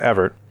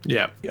Everett,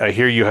 Yeah. I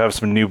hear you have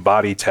some new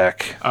body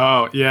tech.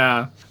 Oh,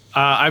 yeah.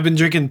 I've been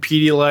drinking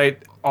Pedialyte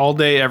all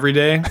day, every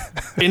day.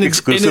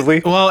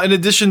 Exclusively? In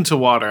addition to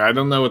water. I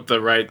don't know what the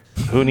right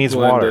Who needs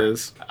blend water?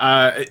 is.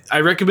 I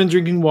recommend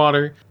drinking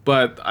water,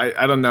 but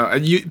I don't know.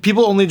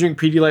 People only drink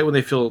Pedialyte when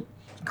they feel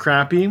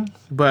crappy,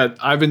 but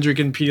I've been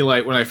drinking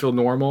Pedialyte when I feel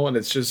normal, and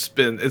it's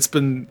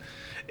been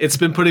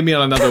putting me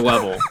on another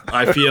level.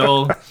 I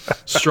feel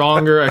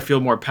stronger. I feel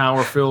more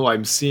powerful.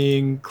 I'm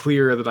seeing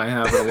clearer than I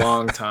have in a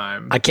long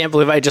time. I can't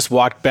believe I just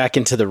walked back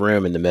into the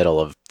room in the middle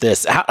of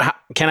this. How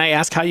can I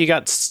ask how you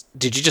got?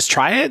 Did you just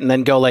try it and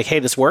then go like, "Hey,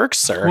 this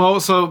works"? Or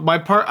Well, so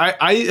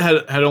I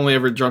had only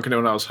ever drunken it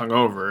when I was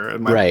hungover,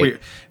 and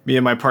me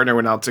and my partner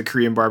went out to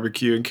Korean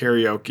barbecue and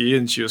karaoke,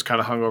 and she was kind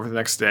of hungover the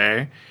next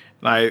day.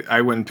 And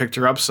I went and picked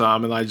her up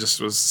some, and I just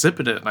was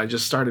sipping it, and I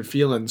just started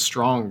feeling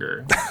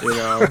stronger.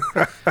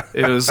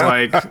 It was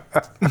like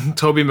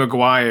Tobey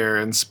Maguire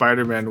and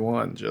Spider-Man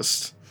 1,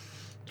 just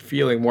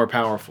feeling more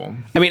powerful.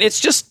 I mean, it's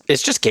just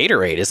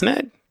Gatorade, isn't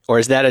it? Or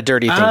is that a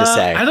dirty thing to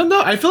say? I don't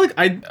know. I feel like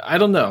I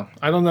don't know.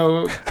 I don't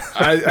know.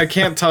 I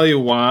can't tell you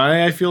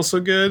why I feel so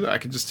good. I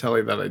can just tell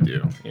you that I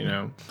do.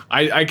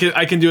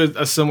 I can do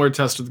a similar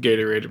test with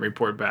Gatorade and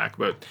report back,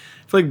 but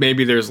I feel like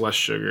maybe there's less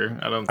sugar.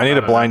 I need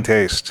a blind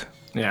taste.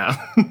 Yeah.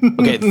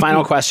 Okay,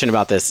 final question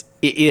about this.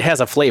 It has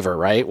a flavor,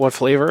 right? What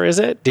flavor is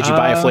it? Did you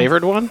buy a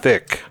flavored one?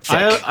 Thick.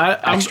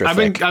 Extra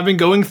thick. I've been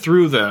going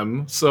through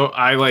them, so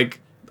I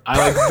like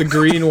the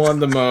green one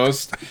the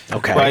most.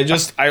 Okay.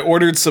 But I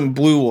ordered some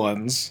blue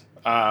ones.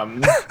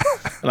 And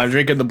I'm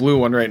drinking the blue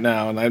one right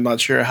now, and I'm not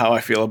sure how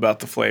I feel about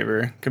the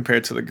flavor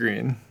compared to the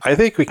green. I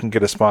think we can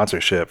get a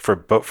sponsorship for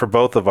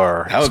both of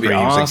our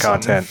streams and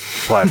content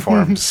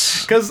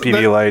platforms. Because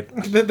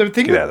Pedialyte, they're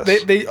thinking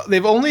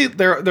they've only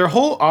their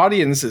whole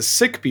audience is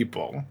sick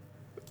people,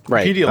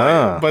 right?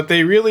 Pedialyte, but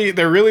they're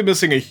really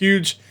missing a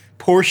huge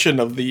portion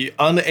of the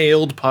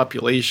unailed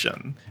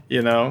population.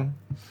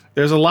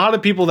 There's a lot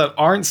of people that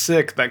aren't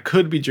sick that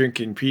could be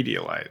drinking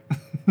Pedialyte.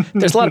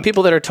 There's a lot of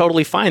people that are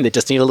totally fine that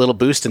just need a little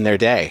boost in their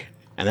day,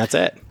 and that's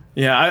it.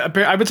 Yeah, I've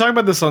been talking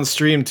about this on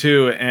stream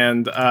too,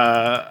 and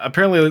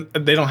apparently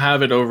they don't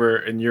have it over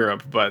in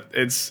Europe, but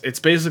it's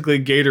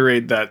basically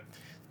Gatorade that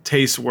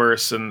tastes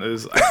worse, and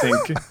is I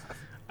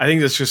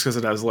think that's just because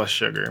it has less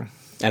sugar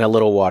and a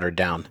little watered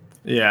down.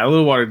 Yeah, a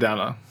little watered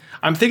down.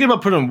 I'm thinking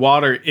about putting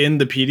water in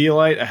the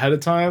Pedialyte ahead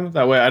of time.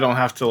 That way, I don't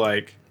have to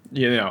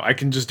I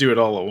can just do it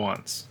all at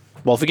once.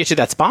 Well, if we get you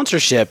that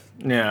sponsorship,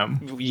 yeah,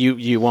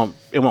 it won't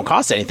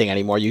cost anything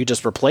anymore. You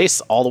just replace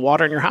all the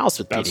water in your house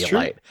with That's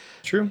Pedialyte.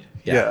 True.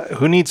 Yeah.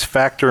 Who needs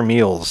Factor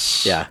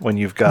meals? Yeah. When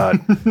you've got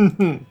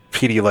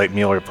Pedialyte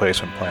meal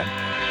replacement plan.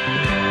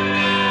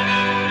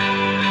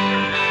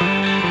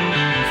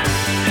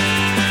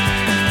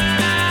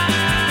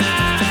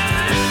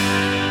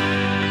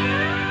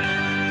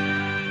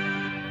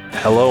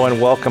 Hello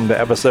and welcome to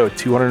episode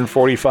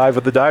 245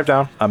 of The Dive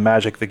Down, a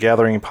Magic the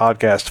Gathering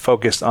podcast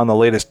focused on the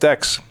latest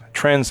decks,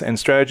 trends, and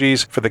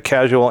strategies for the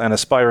casual and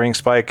aspiring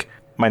spike.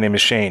 My name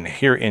is Shane,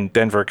 here in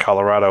Denver,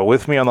 Colorado.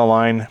 With me on the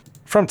line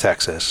from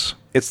Texas,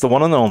 it's the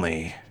one and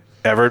only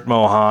Everett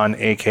Mohan,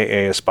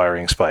 aka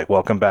Aspiring Spike.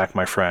 Welcome back,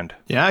 my friend.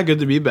 Yeah, good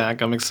to be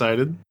back. I'm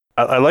excited.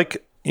 I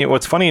like,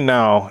 what's funny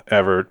now,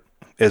 Everett,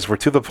 is we're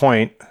to the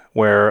point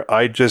where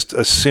I just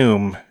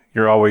assume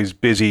you're always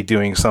busy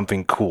doing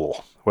something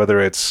cool.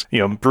 Whether it's,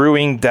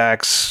 brewing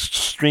decks,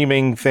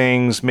 streaming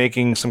things,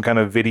 making some kind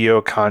of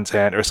video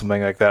content or something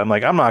like that. I'm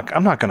like, I'm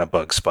not going to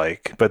bug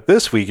Spike. But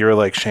this week you were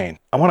like, Shane,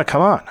 I want to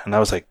come on. And I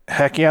was like,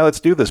 heck yeah, let's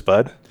do this,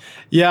 bud.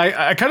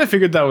 Yeah, I kind of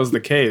figured that was the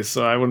case.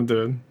 So I wanted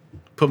to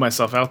put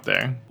myself out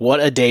there. What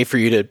a day for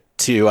you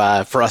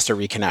to for us to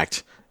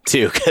reconnect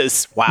too.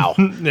 Because wow.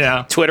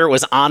 Yeah. Twitter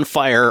was on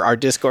fire. Our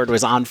Discord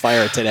was on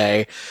fire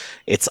today.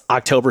 It's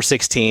October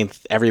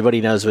 16th.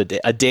 Everybody knows a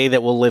day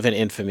that will live in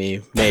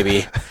infamy,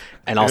 maybe.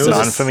 And also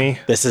infamy.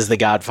 This is the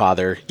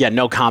Godfather. Yeah,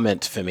 no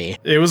comment for me.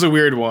 It was a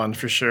weird one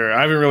for sure.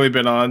 I haven't really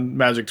been on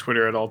Magic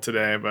Twitter at all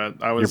today,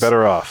 but I was. You're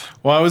better off.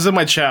 Well, I was in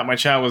my chat. My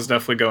chat was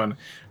definitely going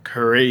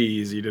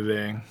crazy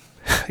today.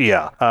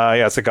 Yeah.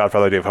 It's the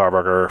Godfather Dave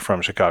Harburger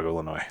from Chicago,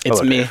 Illinois. It's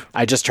Hello, me. Dave.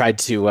 I just tried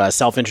to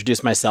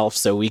self-introduce myself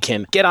so we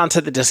can get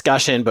onto the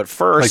discussion. But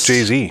first, like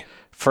Jay-Z.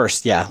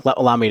 First,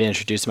 allow me to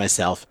introduce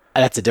myself.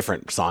 That's a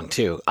different song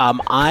too.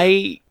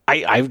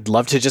 I'd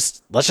love to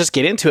let's just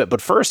get into it.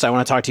 But first, I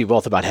want to talk to you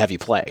both about Heavy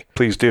Play.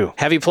 Please do.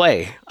 Heavy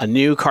Play, a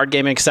new card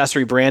game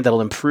accessory brand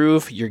that'll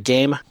improve your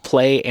game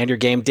play and your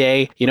game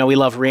day. We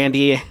love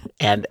Randy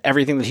and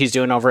everything that he's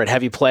doing over at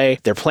Heavy Play.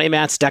 Their play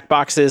mats, deck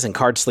boxes, and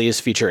card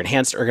sleeves feature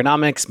enhanced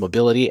ergonomics,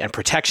 mobility, and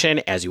protection,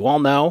 as you all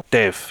know.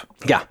 Dave.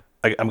 Yeah.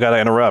 I'm going to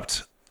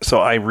interrupt. So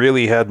I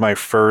really had my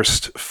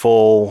first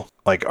full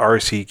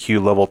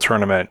RCQ level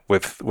tournament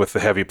with the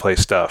Heavy Play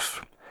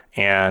stuff,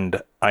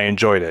 and I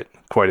enjoyed it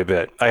quite a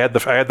bit. I had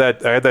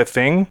that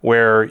thing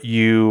where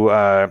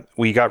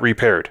we got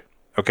repaired.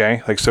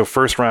 Okay, so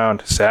first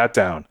round, sat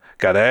down,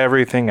 got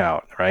everything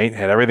out, right?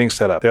 Had everything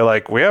set up. They're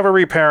like, we have a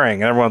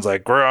repairing. And everyone's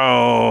like,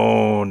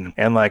 groan.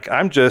 And like,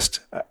 I just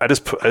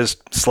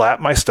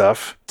slap my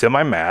stuff to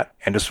my mat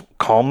and just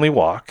calmly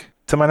walk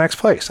to my next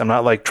place. I'm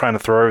not like trying to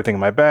throw everything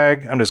in my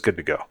bag. I'm just good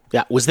to go.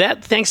 Yeah. Was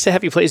that thanks to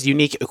Heavy Play's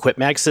unique Equip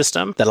Mag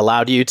system that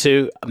allowed you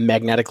to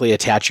magnetically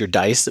attach your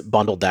dice,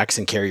 bundle decks,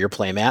 and carry your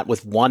playmat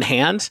with one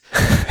hand?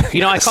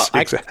 You know, I call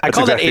that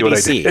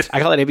ABC.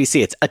 I call that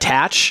ABC. It's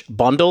attach,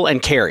 bundle,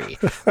 and carry.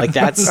 Like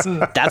that's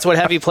what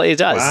Heavy Play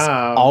does.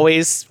 Wow.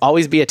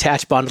 Always be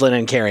attached, bundling,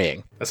 and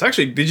carrying. That's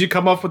actually. Did you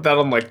come up with that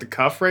on like the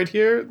cuff right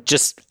here?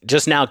 Just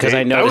now because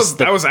I noticed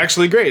that was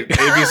actually great.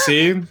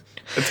 ABC,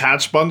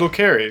 attach, bundle,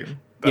 carry.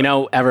 You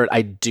know, Everett,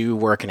 I do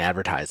work in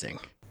advertising.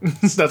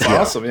 That's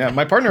awesome. Yeah,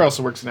 my partner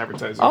also works in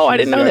advertising. Oh, I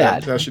didn't know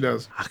that. Yeah, she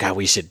does. Oh, God,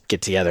 we should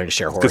get together and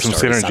share horror some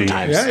stories synergy.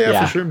 sometimes.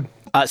 Yeah, for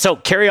sure. So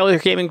carry all your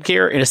gaming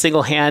gear in a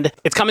single hand.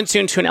 It's coming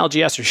soon to an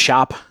LGS or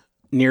shop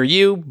near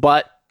you,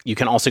 but you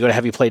can also go to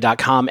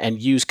heavyplay.com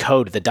and use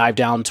code the Dive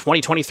Down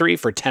 2023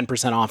 for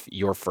 10% off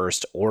your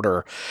first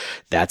order.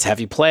 That's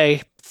Heavy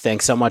Play.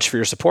 Thanks so much for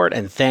your support,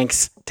 and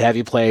thanks to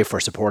Heavy Play for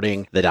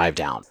supporting the Dive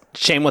Down.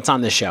 Shane, what's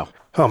on this show?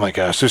 Oh my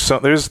gosh,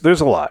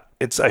 there's a lot.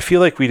 I feel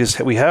like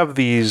we have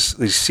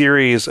these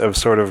series of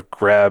sort of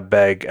grab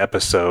bag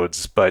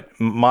episodes, but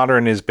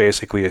Modern is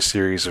basically a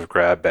series of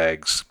grab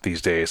bags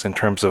these days in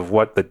terms of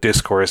what the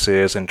discourse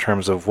is, in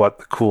terms of what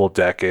the cool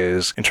deck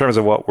is, in terms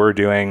of what we're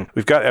doing.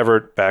 We've got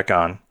Everett back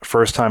on,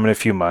 first time in a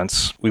few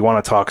months. We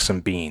want to talk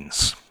some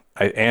beans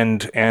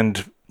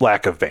and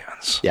lack of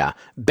bans. Yeah,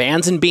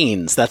 bans and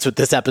beans. That's what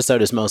this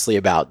episode is mostly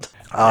about.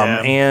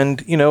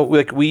 And, you know,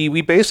 like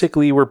we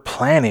basically were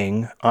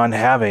planning on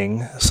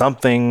having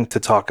something to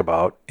talk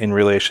about in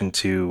relation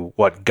to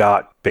what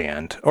got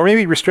banned or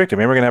maybe restricted.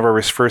 Maybe we're going to have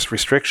our first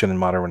restriction in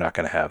Modern. We're not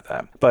going to have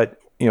that. But,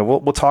 you know,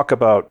 we'll talk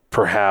about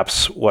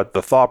perhaps what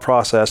the thought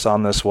process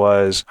on this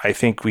was. I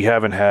think we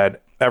haven't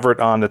had Everett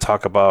on to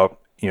talk about,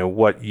 you know,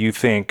 what you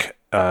think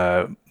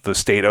the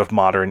state of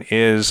Modern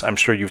is. I'm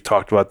sure you've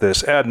talked about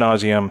this ad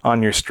nauseum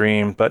on your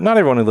stream, but not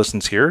everyone who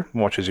listens here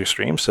watches your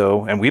stream.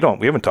 So, and we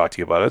haven't talked to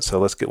you about it. So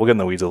we'll get in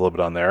the weeds a little bit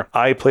on there.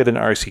 I played an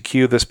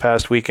RCQ this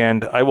past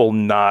weekend. I will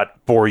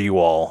not bore you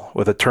all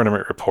with a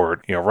tournament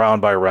report, you know,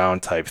 round by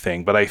round type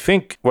thing. But I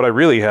think what I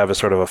really have is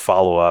sort of a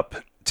follow up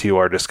to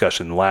our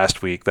discussion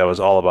last week that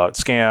was all about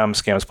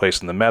scam's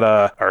place in the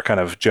meta, our kind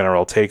of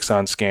general takes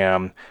on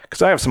scam,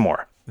 because I have some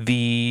more.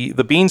 The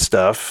bean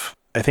stuff,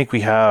 I think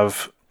we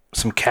have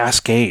some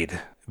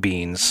Cascade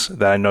beans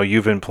that I know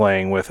you've been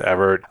playing with,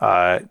 Everett.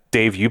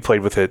 Dave, you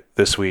played with it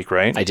this week,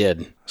 right? I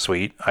did.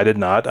 Sweet. I did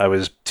not. I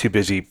was too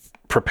busy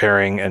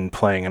preparing and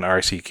playing an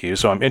RCQ,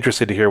 so I'm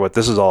interested to hear what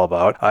this is all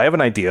about. I have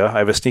an idea. I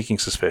have a sneaking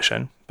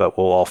suspicion, but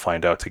we'll all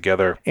find out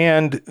together.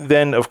 And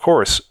then, of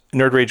course,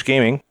 Nerd Rage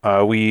Gaming,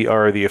 we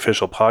are the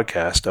official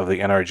podcast of the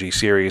NRG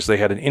series. They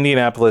had an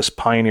Indianapolis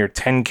Pioneer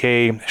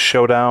 10K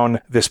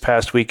showdown this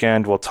past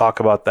weekend. We'll talk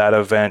about that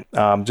event.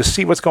 Just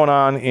see what's going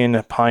on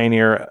in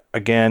Pioneer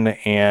again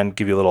and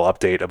give you a little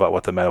update about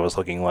what the meta was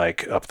looking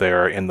like up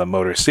there in the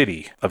Motor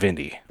City of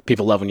Indy.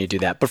 People love when you do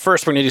that. But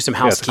first, we're going to do some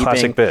housekeeping. Yeah,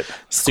 it's a classic bit.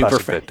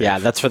 Super bit. Yeah,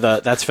 that's for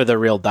the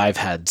real dive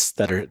heads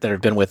that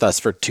have been with us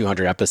for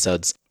 200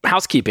 episodes.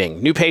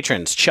 Housekeeping, new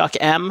patrons, Chuck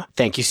M.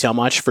 Thank you so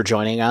much for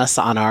joining us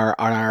on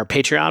our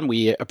Patreon.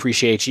 We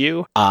appreciate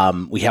you.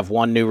 We have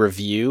one new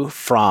review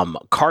from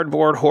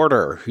Cardboard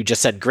Hoarder, who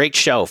just said, "Great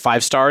show,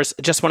 5 stars.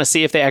 Just want to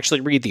see if they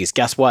actually read these."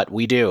 Guess what?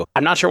 We do.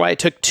 I'm not sure why it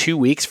took 2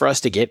 weeks for us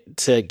to get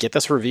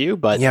this review,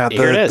 but here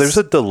it is. There's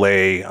a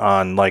delay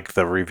on like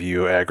the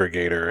review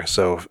aggregator,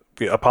 so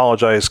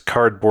apologize,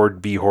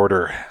 Cardboard B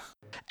Hoarder.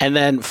 And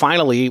then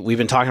finally, we've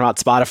been talking about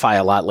Spotify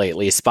a lot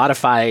lately.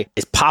 Spotify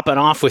is popping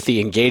off with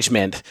the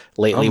engagement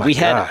lately. We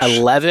had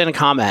 11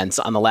 comments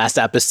on the last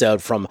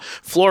episode from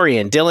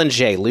Florian, Dylan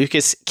J,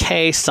 Lucas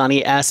K,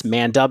 Sunny S,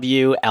 Man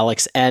W,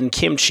 Alex N,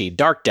 Kimchi,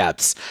 Dark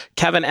Depths,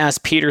 Kevin S,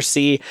 Peter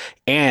C,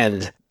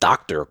 and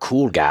Dr.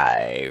 Cool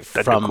Guy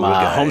from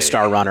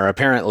Homestar Runner,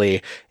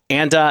 apparently.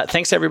 And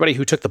thanks to everybody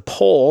who took the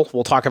poll.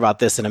 We'll talk about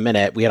this in a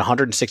minute. We had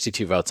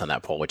 162 votes on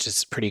that poll, which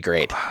is pretty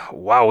great.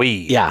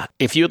 Wowee. Yeah.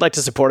 If you would like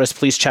to support us,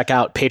 please check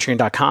out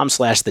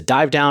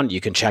patreon.com/thedivedown. You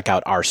can check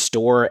out our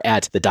store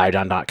at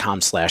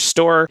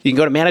thedivedown.com/store. You can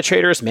go to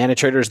ManaTraders.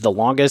 ManaTraders is the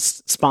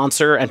longest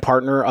sponsor and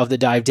partner of The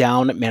Dive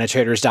Down.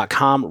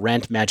 ManaTraders.com.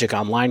 Rent Magic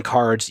Online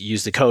cards.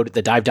 Use the code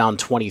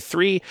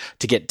TheDiveDown23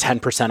 to get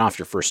 10% off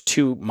your first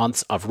 2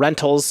 months of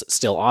rentals.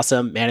 Still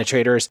awesome.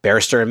 ManaTraders.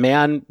 Barrister and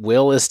Man.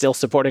 Will is still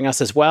supporting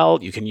us as well.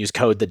 You can use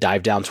code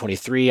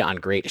TheDiveDown23 on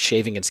great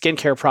shaving and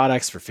skincare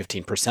products for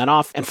 15%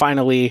 off. And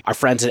finally, our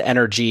friends at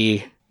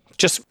NRG,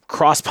 just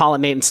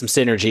cross-pollinating some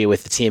synergy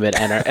with the team at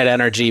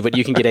NRG, but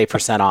you can get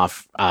 8%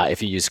 off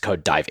if you use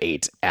code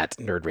DIVE8 at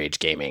Nerd Rage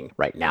Gaming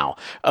right now.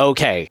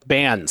 Okay,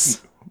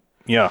 bans.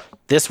 Yeah.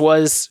 This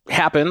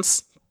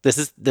happens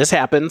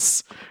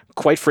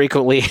quite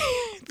frequently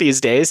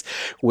these days,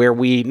 where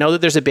we know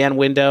that there's a ban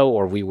window,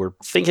 or we were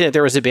thinking that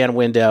there was a ban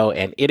window,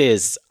 and it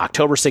is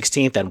October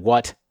 16th, and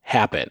what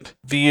happened?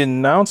 The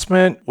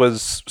announcement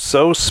was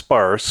so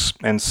sparse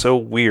and so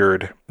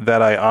weird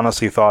that I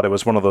honestly thought it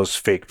was one of those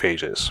fake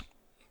pages.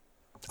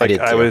 Like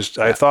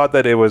I thought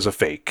that it was a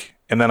fake.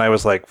 And then I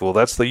was like, well,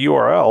 that's the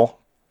URL.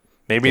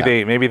 Maybe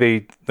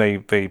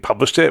they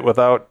published it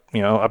without,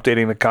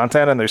 updating the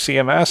content in their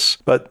CMS,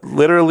 but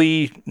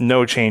literally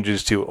no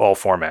changes to all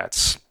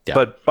formats. Yeah.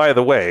 But by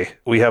the way,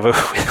 we have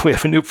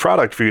a new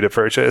product for you to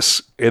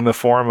purchase in the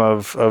form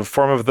of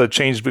the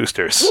changed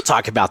boosters. We'll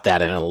talk about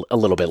that in a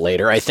little bit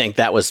later. I think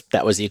that was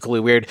equally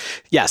weird.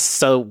 Yes,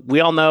 so we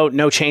all know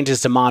no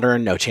changes to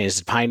Modern, no changes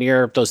to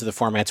Pioneer. Those are the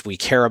formats we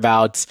care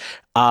about.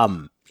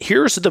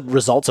 Here's the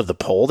results of the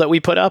poll that we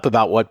put up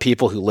about what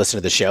people who listen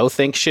to the show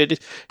think should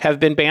have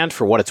been banned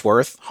for what it's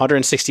worth.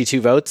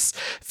 162 votes,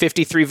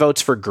 53 votes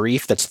for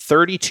Grief. That's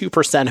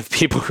 32% of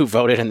people who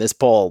voted in this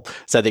poll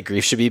said that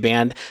Grief should be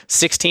banned.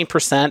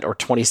 16% or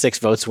 26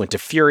 votes went to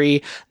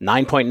Fury.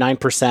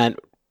 9.9%,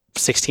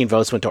 16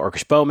 votes went to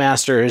Orcish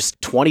Bowmasters.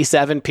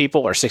 27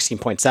 people or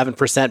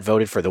 16.7%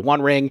 voted for the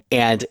One Ring.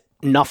 And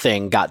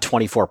Nothing got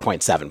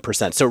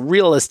 24.7%. So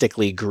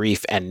realistically,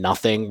 Grief and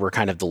Nothing were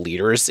kind of the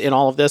leaders in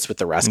all of this, with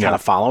the rest kind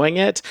of following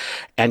it.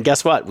 And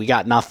guess what? We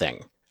got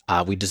Nothing.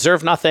 We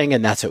deserve Nothing,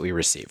 and that's what we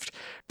received.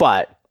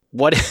 But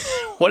what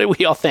did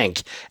we all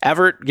think?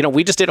 Everett,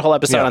 we just did a whole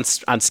episode on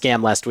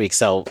Scam last week,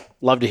 so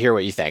love to hear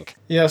what you think.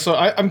 Yeah, so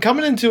I'm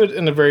coming into it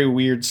in a very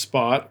weird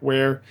spot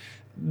where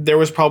there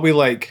was probably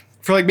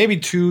for maybe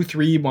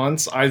 2-3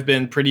 months, I've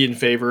been pretty in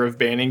favor of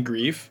banning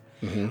Grief.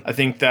 Mm-hmm. I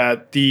think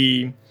that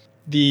the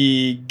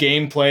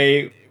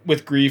gameplay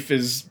with Grief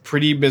is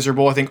pretty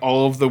miserable. I think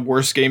all of the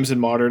worst games in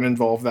Modern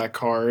involve that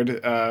card.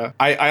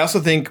 I also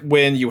think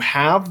when you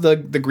have the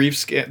Grief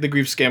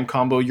scam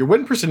combo, your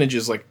win percentage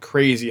is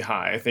crazy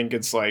high. I think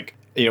it's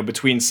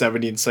between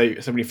 70 and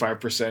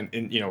 75%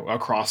 in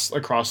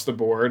across the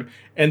board.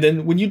 And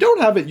then when you don't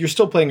have it, you're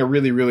still playing a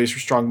really, really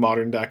strong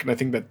Modern deck, and I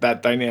think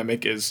that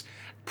dynamic is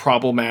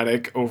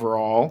problematic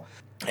overall.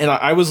 And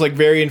I was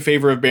very in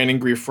favor of banning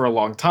Grief for a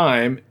long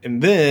time,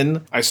 and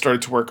then I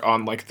started to work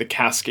on the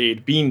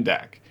Cascade Bean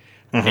deck,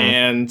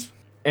 and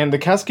the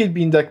Cascade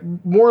Bean deck,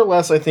 more or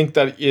less, I think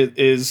that it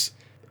is,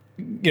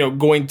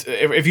 going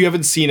to. If you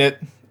haven't seen it,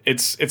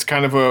 it's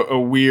kind of a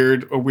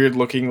weird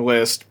looking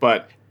list,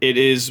 but it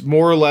is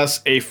more or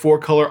less a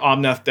 4-color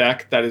Omnath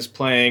deck that is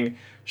playing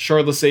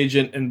Shardless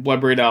Agent and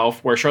Bloodbraid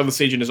Elf, where Shardless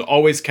Agent is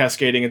always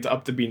cascading into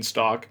Up the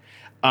Beanstalk.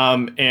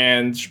 And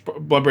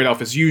Bloodbraid Elf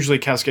is usually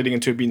cascading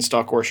into a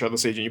Beanstalk or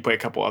Shardless Agent. You play a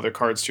couple other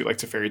cards too, like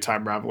Teferi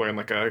Time Raveler and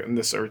a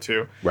Nissa or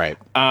two. Right.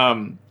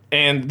 And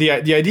the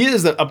idea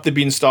is that Up the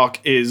Beanstalk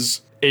is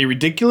a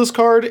ridiculous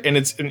card, and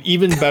it's an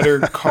even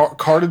better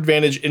card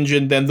advantage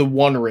engine than the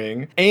One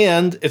Ring.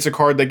 And it's a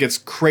card that gets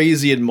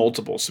crazy in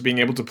multiples. So being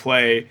able to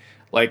play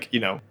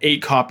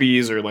 8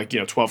 copies or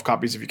 12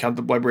 copies if you count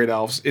the Bloodbraid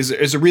Elves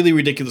is a really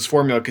ridiculous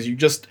formula, because you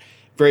just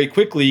very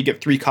quickly get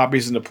 3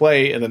 copies into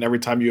play, and then every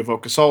time you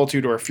evoke a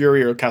Solitude or a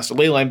Fury or cast a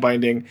Leyline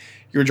Binding,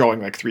 you're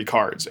drawing 3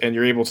 cards, and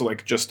you're able to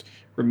just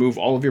remove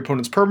all of your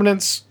opponent's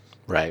permanents,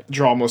 right?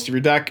 Draw most of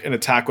your deck, and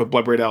attack with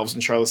Bloodbraid Elves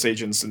and Shardless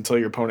Agents until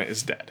your opponent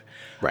is dead.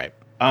 Right.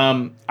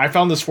 I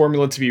found this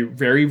formula to be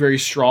very, very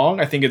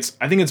strong. I think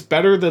it's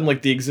better than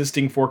the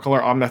existing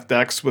 4-color Omnath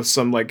decks with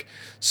some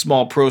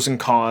small pros and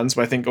cons,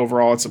 but I think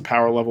overall it's a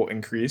power level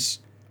increase.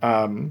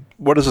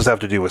 What does this have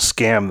to do with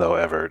Scam, though,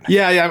 Everett?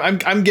 Yeah,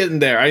 I'm getting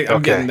there.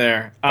 I'm getting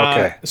there.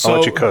 Okay, I'll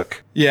let you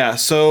cook. Yeah,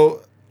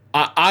 so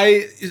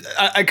I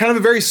kind of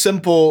a very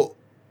simple,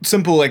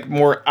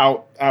 more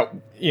out,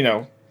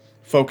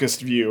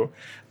 focused view.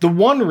 The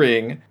One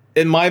Ring,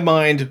 in my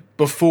mind,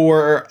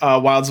 before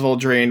Wilds of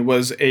Eldraine,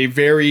 was a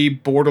very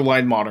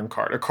borderline Modern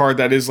card, a card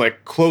that is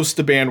close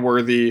to ban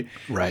worthy,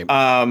 right?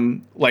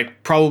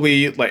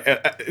 Probably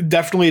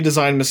definitely a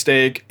design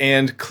mistake,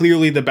 and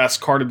clearly the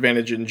best card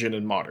advantage engine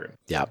in Modern.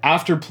 Yeah.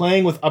 After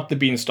playing with Up the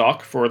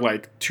Beanstalk for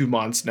 2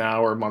 months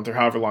now, or a month, or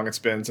however long it's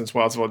been since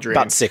Wilds of Eldraine,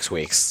 about 6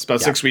 weeks.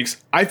 About 6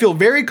 weeks. I feel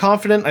very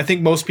confident. I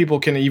think most people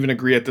can even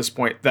agree at this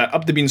point that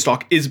Up the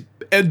Beanstalk is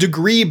a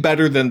degree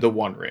better than the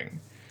One Ring.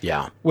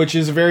 Yeah. Which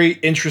is a very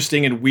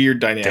interesting and weird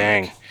dynamic.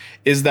 Dang.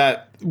 Is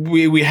that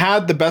we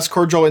had the best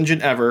card draw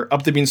engine ever.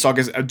 Up the Beanstalk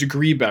is a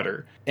degree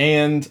better.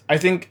 And I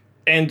think,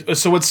 and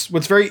so what's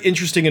very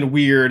interesting and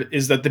weird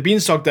is that the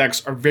Beanstalk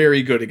decks are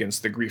very good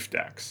against the Grief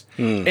decks.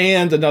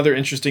 And another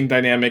interesting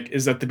dynamic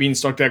is that the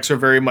Beanstalk decks are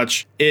very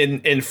much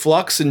in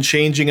flux and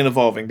changing and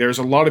evolving. There's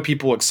a lot of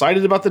people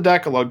excited about the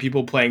deck, a lot of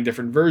people playing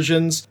different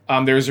versions.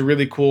 There's a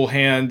really cool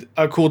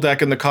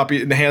deck in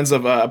the hands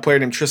of a player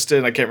named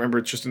Tristan. I can't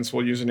remember Tristan's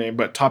full username,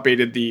 but top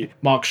 8'd the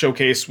mock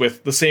showcase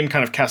with the same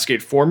kind of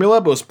Cascade formula,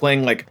 but was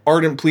playing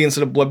Ardent Plea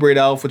instead of Bloodbraid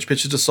Elf, which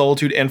pitches to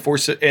Solitude and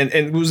Force,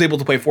 and was able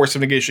to play Force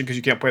of Negation because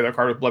you can't play that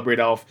card with Bloodbraid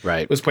Elf.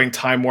 Right. It was playing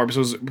Time Warps. It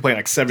was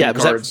playing 70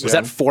 cards. Was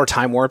that 4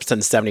 Time Warps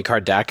and 70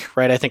 card deck,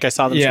 right? I think I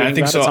saw them. Yeah, I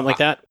think so. Something like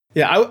that.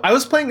 Yeah, I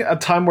was playing a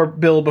Time Warp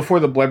build before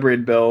the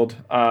Bloodbraid build.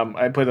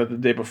 I played that the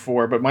day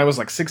before, but mine was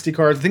like 60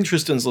 cards. I think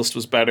Tristan's list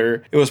was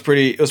better. It was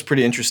pretty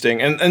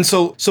interesting. And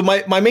so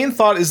my main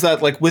thought is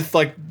that like with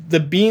like the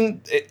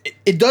Bean,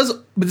 it does,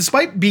 but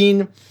despite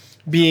being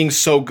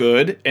so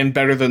good and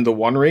better than the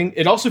One Ring,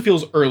 it also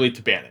feels early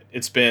to ban it.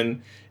 It's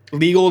been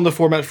legal in the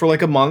format for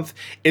like a month.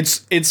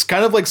 It's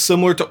kind of like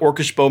similar to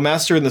Orcish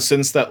Bowmaster in the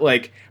sense that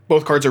like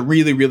both cards are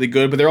really, really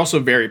good, but they're also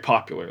very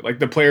popular. Like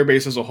the player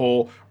base as a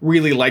whole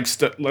really likes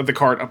the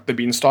card Up the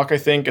Beanstalk, I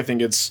think. I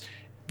think it's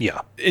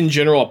in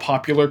general a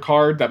popular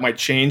card that might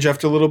change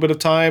after a little bit of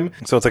time.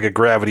 So it's like a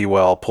gravity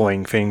well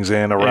pulling things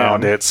in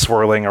around it,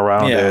 swirling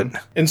around it.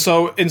 And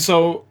so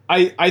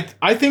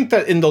I think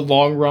that in the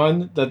long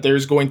run that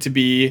there's going to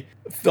be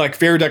like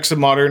fair decks of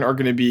Modern are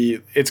going to be,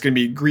 it's going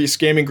to be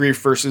Scamming Grief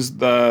versus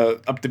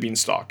the Up the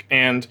Beanstalk.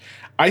 And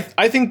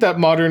I think that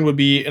Modern would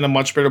be in a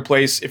much better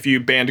place if you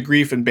banned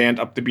Grief and banned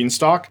Up the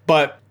Beanstalk.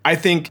 But I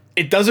think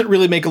it doesn't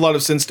really make a lot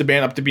of sense to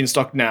ban Up the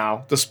Beanstalk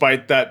now,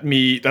 despite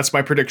that's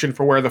my prediction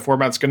for where the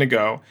format's going to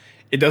go.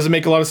 It doesn't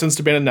make a lot of sense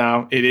to ban it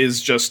now. It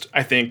is just,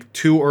 I think,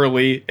 too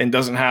early and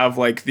doesn't have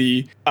like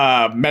the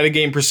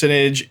metagame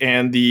percentage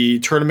and the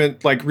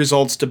tournament like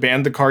results to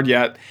ban the card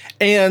yet.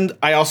 And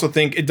I also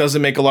think it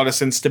doesn't make a lot of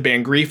sense to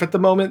ban Grief at the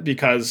moment,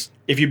 because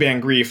if you ban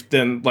Grief,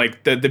 then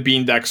like the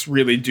Bean decks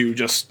really do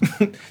just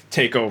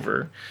take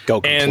over. Go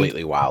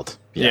completely wild.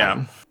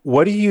 Yeah.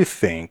 What do you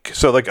think?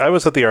 So, like, I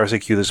was at the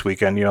RCQ this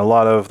weekend, a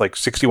lot of, like,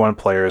 61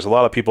 players, a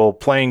lot of people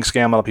playing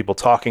Scam, a lot of people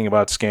talking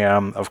about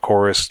Scam, of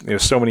course,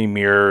 so many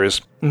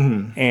mirrors.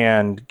 Mm-hmm.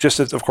 And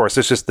just, of course,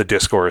 it's just the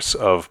discourse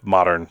of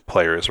modern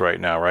players right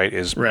now, right?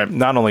 Is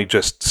not only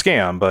just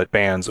Scam, but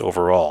bans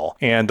overall.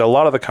 And a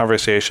lot of the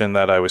conversation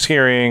that I was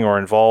hearing or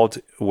involved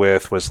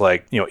with was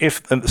like,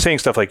 if saying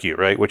stuff like you,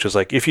 right? Which is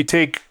like, if you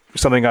take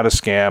something out of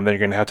Scam, then you're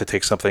going to have to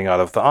take something out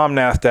of the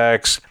Omnath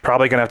decks,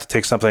 probably going to have to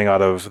take something out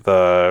of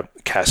the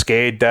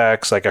Cascade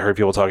decks. Like I heard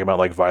people talking about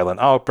like Violent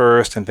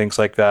Outburst and things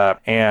like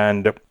that.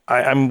 And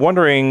I'm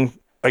wondering,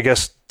 I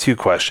guess, two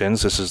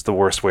questions. This is the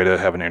worst way to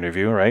have an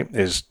interview, right?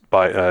 Is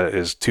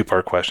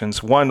two-part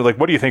questions. One, like,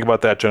 what do you think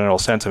about that general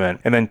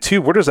sentiment? And then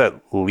two, where does that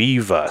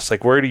leave us?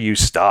 Like, where do you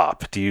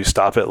stop? Do you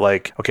stop at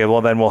like, okay,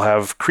 well, then we'll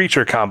have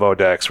creature combo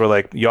decks where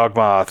like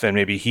Yawgmoth and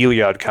maybe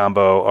Heliod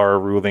combo are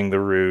ruling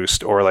the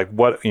roost? Or like,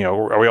 what,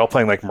 are we all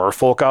playing like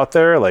Merfolk out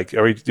there? Like,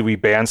 do we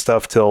ban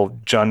stuff till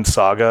Jund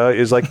Saga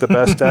is like the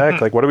best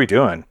deck? Like, what are we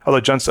doing?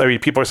 Although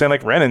people are saying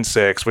like Ren and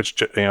 6, which,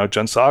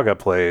 Jund Saga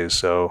plays,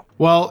 so.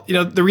 Well,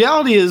 the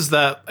reality is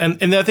that,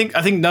 and I think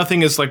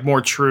nothing is like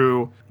more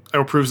true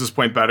or proves this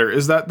point better,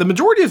 is that the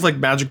majority of like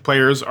Magic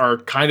players are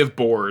kind of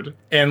bored,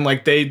 and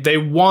like they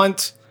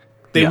want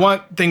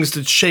things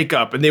to shake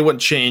up, and they want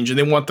change, and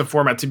they want the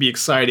format to be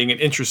exciting and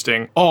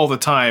interesting all the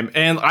time.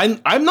 And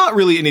I'm not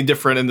really any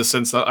different in the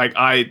sense that like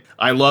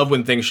I love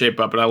when things shape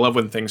up and I love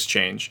when things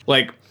change.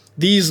 Like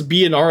these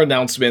BNR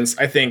announcements,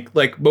 I think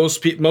like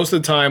most of the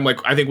time, like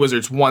I think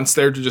Wizards wants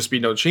there to just be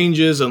no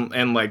changes,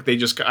 and like they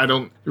just, I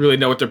don't really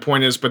know what their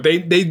point is, but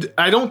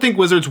I don't think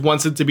Wizards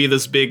wants it to be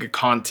this big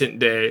content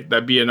day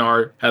that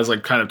BNR has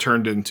like kind of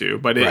turned into.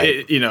 But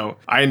I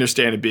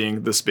understand it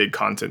being this big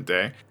content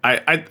day.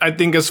 I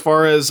think as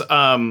far as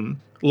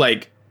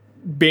like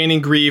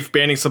banning Grief,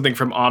 banning something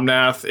from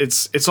Omnath,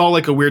 it's all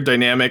like a weird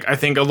dynamic. I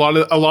think a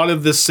lot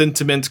of this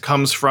sentiment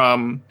comes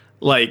from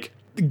like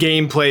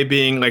gameplay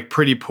being like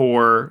pretty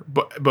poor,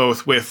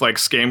 both with like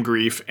Scam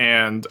Grief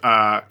and the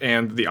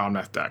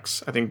Omnath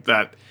decks. I think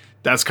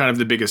that's kind of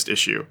the biggest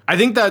issue. I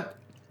think that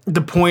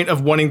the point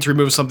of wanting to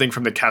remove something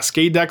from the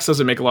Cascade decks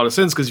doesn't make a lot of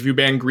sense, because if you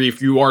ban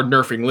Grief, you are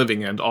nerfing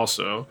Living End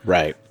also,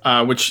 right?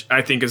 Which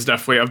I think is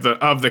definitely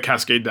of the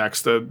Cascade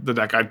decks the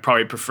deck I'd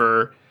probably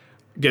prefer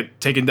get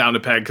taken down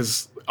to peg,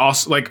 because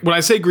also, like when I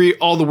say Grief,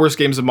 all the worst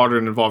games of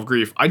Modern involve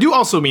Grief, I do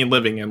also mean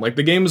Living End. Like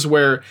the games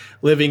where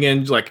Living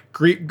End, like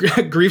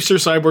Grief's your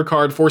sideboard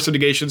card, Force of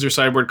Negation's your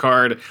sideboard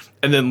card,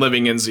 and then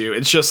Living End's you.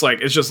 It's just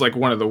like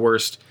one of the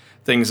worst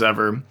things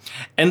ever.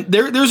 And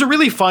there's a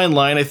really fine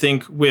line, I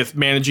think, with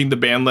managing the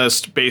ban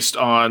list based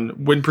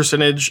on win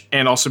percentage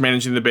and also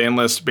managing the ban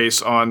list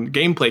based on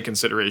gameplay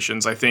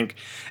considerations. I think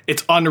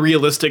it's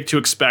unrealistic to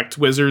expect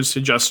Wizards to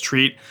just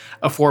treat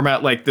a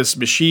format like this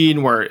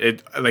machine where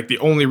it like the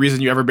only reason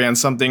you ever ban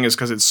something is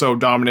because it's so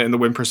dominant and the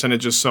win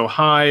percentage is so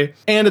high.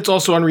 And it's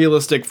also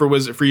unrealistic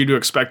for you to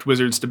expect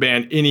Wizards to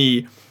ban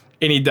any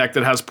deck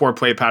that has poor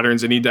play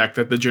patterns, any deck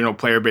that the general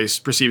player base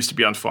perceives to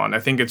be unfun. I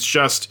think it's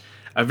just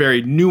a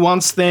very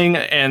nuanced thing,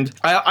 and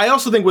I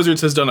also think Wizards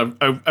has done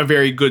a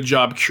very good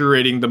job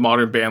curating the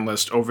Modern ban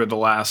list over the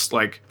last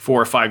like 4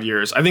 or 5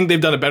 years. I think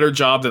they've done a better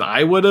job than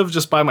I would have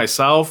just by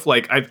myself.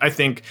 Like I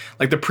think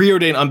like the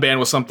preordained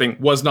unban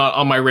was not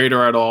on my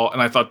radar at all,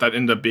 and I thought that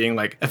ended up being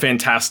like a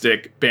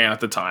fantastic ban at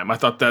the time. I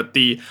thought that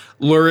the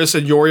Luris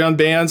and Yorion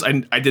bans,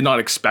 I did not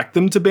expect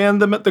them to ban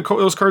them at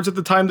those cards at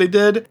the time they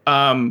did,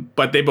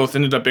 but they both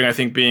ended up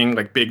being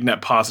like big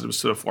net positives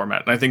to the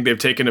format. And I think they've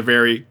taken a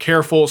very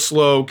careful,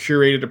 slow, curated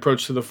curated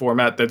approach to the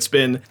format that's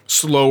been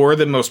slower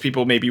than most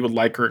people maybe would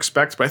like or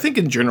expect, but I think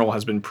in general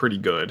has been pretty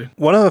good.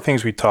 One of the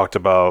things we talked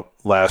about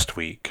last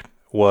week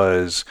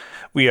was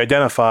we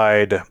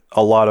identified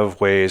a lot of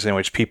ways in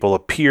which people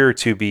appear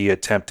to be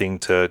attempting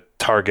to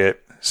target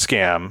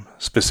Scam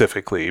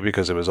specifically,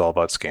 because it was all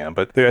about Scam.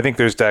 But I think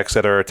there's decks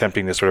that are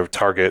attempting to sort of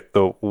target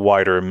the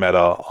wider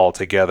meta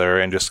altogether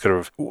and just sort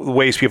of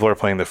ways people are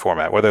playing the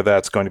format, whether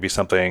that's going to be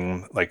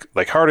something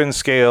like hardened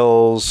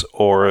scales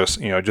or,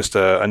 just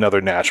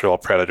another natural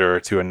predator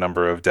to a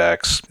number of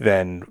decks.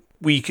 Then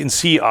we can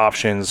see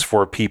options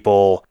for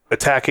people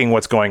attacking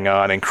what's going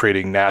on and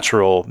creating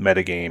natural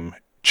metagame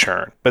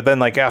churn. But then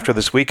after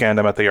this weekend,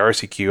 I'm at the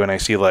RCQ and I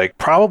see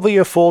probably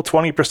a full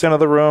 20% of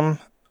the room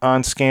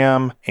on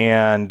Scam,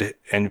 and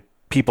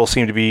people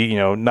seem to be,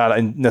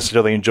 not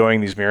necessarily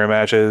enjoying these mirror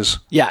matches.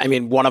 Yeah, I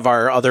mean, one of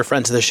our other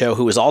friends of the show,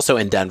 who was also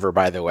in Denver,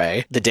 by the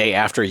way, the day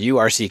after you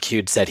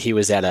RCQ'd, said he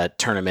was at a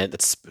tournament,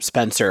 that's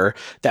Spencer,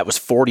 that was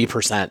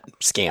 40%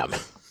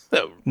 Scam.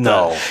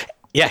 No.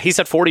 Yeah, he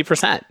said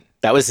 40%.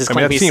 That was his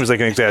claim. That seems like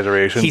an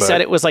exaggeration. He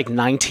said it was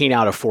 19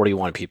 out of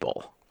 41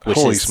 people. Which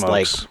Holy is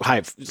smokes.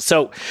 High.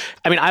 So,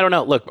 I mean, I don't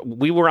know. Look,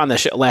 we were on the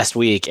show last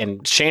week,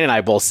 and Shane and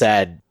I both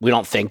said we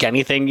don't think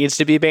anything needs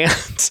to be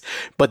banned.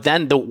 But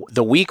then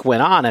the week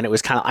went on, and it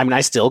was kind of,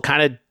 I still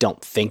kind of don't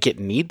think it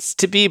needs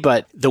to be,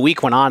 but the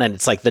week went on, and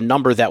it's the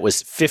number that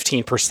was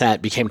 15%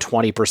 became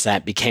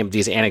 20%, became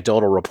these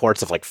anecdotal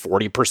reports of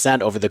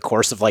 40% over the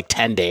course of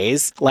 10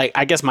 days.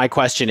 I guess my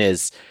question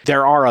is,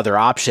 there are other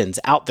options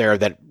out there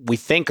that we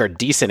think are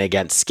decent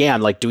against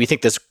Scam. Do we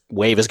think this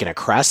wave is going to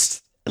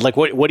crest?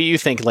 What do you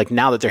think,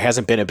 now that there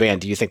hasn't been a ban,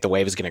 do you think the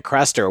wave is going to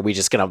crest, or are we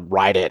just going to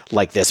ride it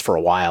like this for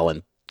a while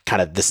and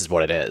kind of this is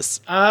what it is?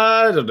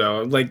 I don't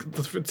know.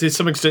 To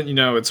some extent,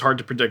 it's hard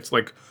to predict,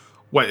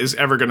 what is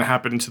ever going to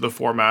happen to the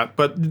format.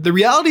 But the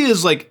reality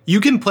is, you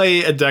can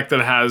play a deck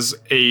that has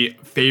a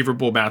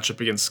favorable matchup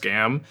against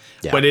Scam,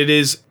 but it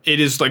is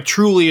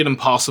truly an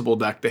impossible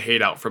deck to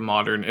hate out from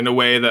Modern in a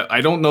way that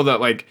I don't know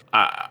that,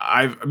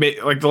 I've made,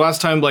 the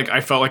last time, I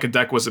felt like a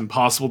deck was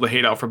impossible to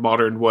hate out from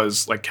Modern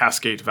was,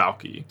 Cascade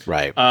Valky.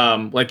 Right.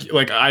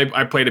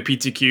 I played a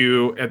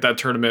PTQ at that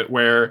tournament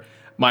where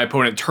my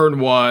opponent turn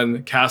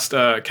one cast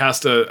a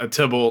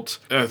Tybalt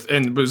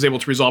and was able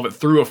to resolve it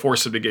through a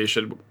Force of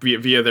Negation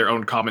via their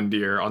own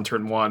Commandeer on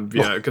turn one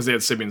because they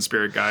had Simeon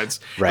Spirit Guides.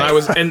 Right.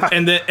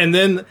 And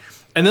then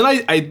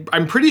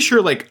I'm pretty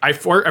sure I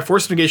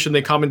Force of Negation,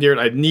 they commandeered,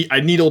 I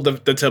needled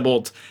the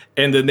Tybalt,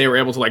 and then they were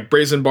able to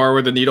Brazen Bar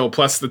with the needle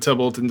plus the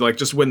Tybalt and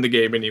just win the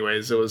game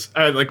anyways. It was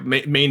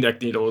main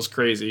deck needle was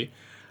crazy.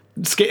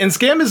 And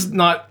Scam is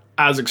not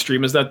as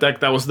extreme as that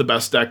deck. That was the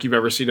best deck you've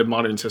ever seen in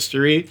Modern's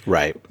history.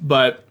 Right.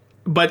 But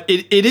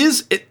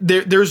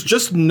there's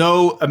just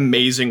no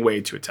amazing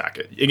way to attack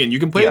it. Again, you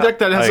can play a deck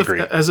that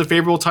has a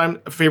favorable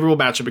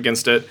matchup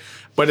against it,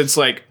 but it's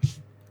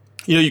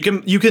you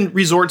can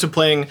resort to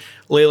playing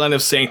Leyline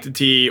of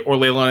Sanctity or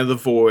Leyline of the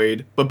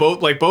Void, but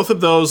both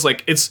of those,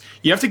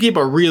 you have to keep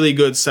a really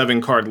good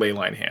 7-card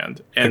Leyline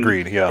hand. And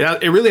agreed. Yeah.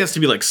 It really has to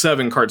be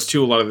 7 cards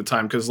too a lot of the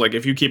time, because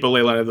if you keep a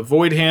Leyline of the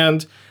Void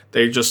hand,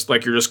 they just you're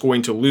just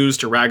going to lose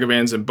to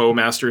Ragavans and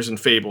Bowmasters and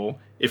Fable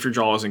if your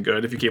draw isn't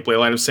good. If you keep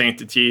Leyline of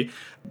Sanctity,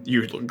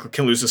 you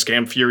can lose to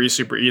Scam Fury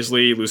super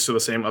easily, lose to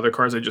the same other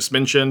cards I just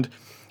mentioned.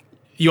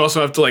 You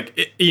also have to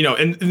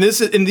and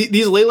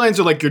these ley lines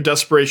are your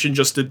desperation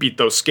just to beat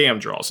those Scam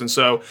draws, and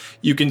so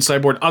you can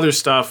sideboard other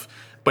stuff.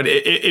 But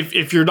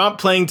if you're not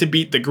playing to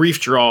beat the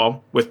Grief draw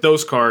with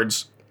those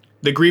cards,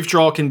 the Grief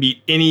draw can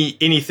beat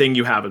anything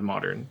you have in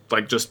Modern,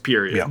 just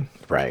period. Yeah,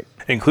 right.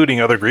 Including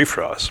other Grief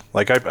draws.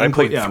 I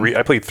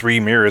played 3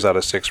 mirrors out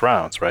of 6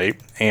 rounds, right?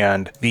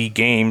 And the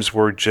games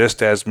were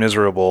just as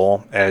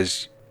miserable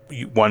as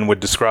one would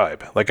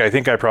describe. I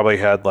think I probably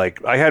had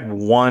I had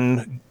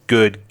one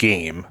good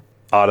game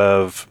out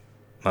of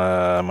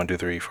 1, 2,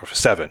 3, 4,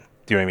 7.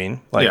 Do you know what I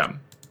mean? Yeah.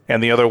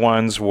 And the other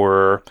ones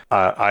were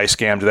I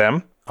scammed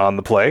them on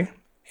the play,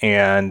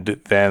 and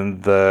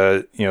then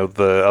the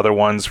other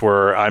ones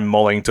were I'm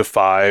mulling to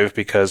 5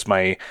 because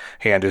my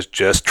hand is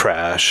just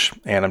trash,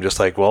 and I'm just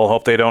well,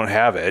 hope they don't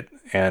have it,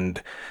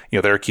 and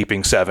they're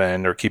keeping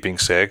 7 or keeping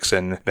 6,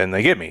 and then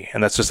they get me,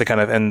 and that's just the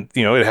kind of, and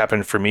it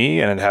happened for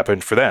me and it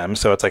happened for them,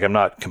 so it's I'm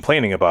not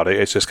complaining about it.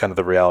 It's just kind of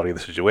the reality of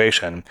the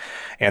situation.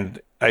 And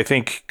I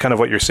think kind of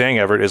what you're saying,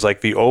 Everett, is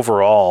the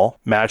overall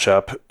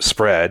matchup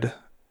spread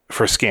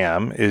for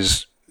Scam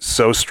is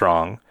so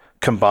strong,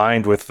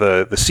 combined with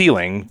the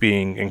ceiling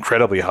being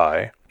incredibly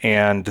high,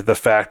 and the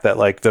fact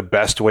that the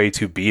best way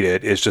to beat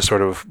it is just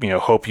sort of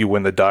hope you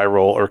win the die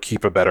roll or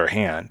keep a better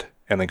hand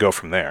and then go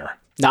from there.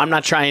 Now, I'm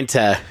not trying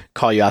to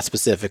call you out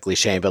specifically,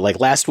 Shane, but like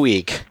last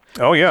week,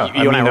 oh yeah,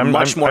 you and I were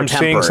much more I'm tempered.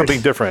 seeing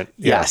something different.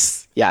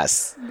 Yes.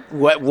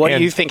 What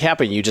do you think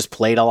happened? You just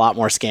played a lot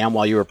more Scam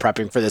while you were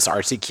prepping for this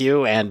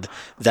RCQ, and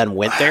then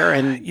went there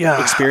and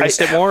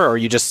experienced it more, or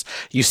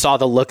you saw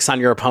the looks on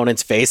your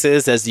opponents'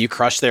 faces as you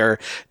crushed their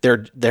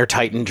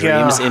Titan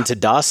dreams into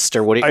dust,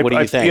 or what do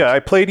you think? Yeah, I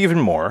played even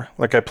more.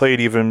 Like I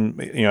played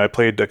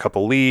a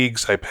couple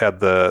leagues. I had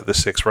the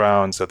 6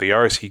 rounds of the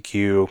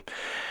RCQ,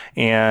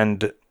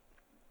 and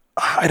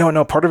I don't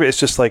know. Part of it is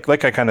just like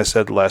I kind of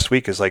said last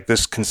week, is like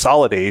this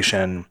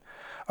consolidation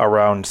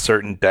around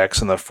certain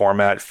decks in the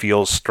format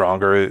feels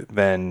stronger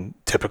than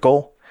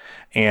typical.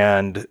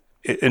 And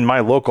in my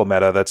local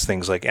meta, that's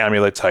things like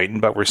Amulet Titan,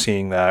 but we're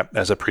seeing that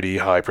as a pretty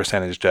high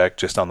percentage deck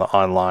just on the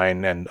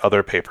online and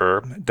other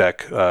paper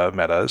deck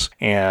metas,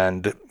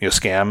 and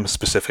Scam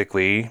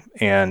specifically,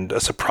 and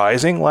a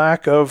surprising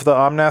lack of the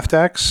Omnath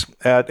decks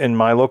in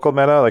my local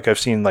meta. Like I've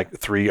seen like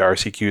 3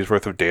 RCQs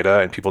worth of data,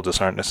 and people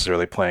just aren't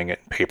necessarily playing it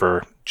in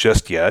paper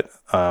just yet.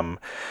 I'm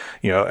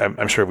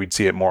sure we'd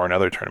see it more in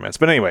other tournaments.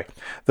 But anyway,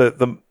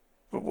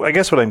 I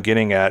guess what I'm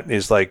getting at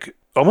is like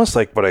almost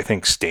like what I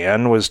think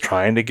Stan was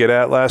trying to get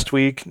at last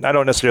week. I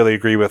don't necessarily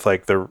agree with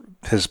like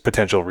his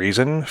potential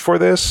reason for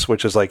this,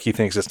 which is like he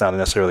thinks it's not a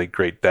necessarily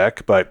great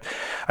deck, but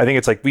I think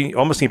it's like we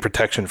almost need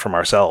protection from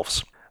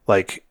ourselves.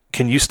 Like,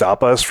 can you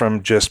stop us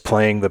from just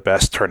playing the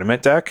best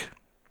tournament deck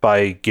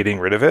by getting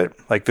rid of it?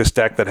 Like this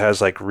deck that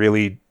has like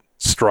really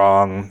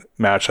strong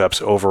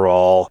matchups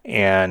overall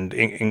and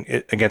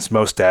against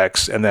most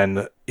decks, and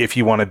then if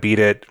you want to beat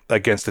it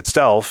against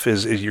itself,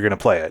 is you're going to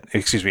play it.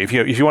 Excuse me. If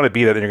you want to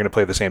beat it, then you're going to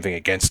play the same thing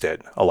against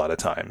it a lot of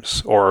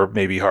times, or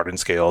maybe hardened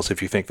scales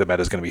if you think the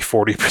meta is going to be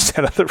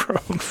 40% of the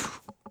room.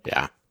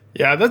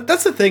 Yeah,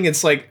 that's the thing.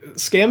 It's like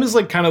Scam is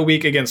like kind of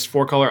weak against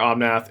 4-color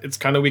Omnath. It's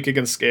kind of weak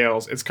against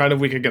scales. It's kind of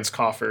weak against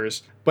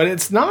coffers, but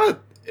it's not.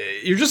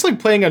 You're just like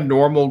playing a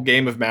normal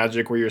game of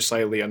Magic where you're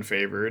slightly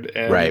unfavored.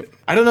 And right.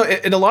 I don't know.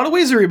 In a lot of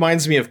ways, it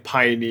reminds me of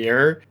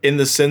Pioneer in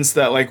the sense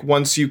that like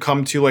once you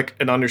come to like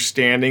an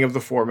understanding of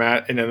the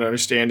format and an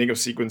understanding of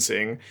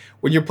sequencing,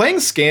 when you're playing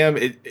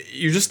Scam,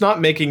 you're just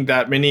not making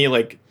that many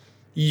like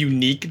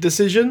unique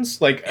decisions.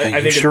 Like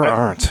I think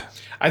aren't.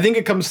 I think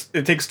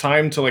it takes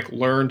time to like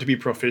learn to be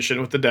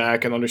proficient with the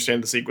deck and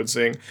understand the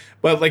sequencing.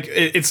 But like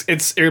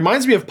it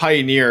reminds me of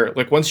Pioneer.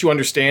 Like once you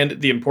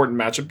understand the important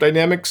matchup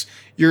dynamics,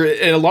 you're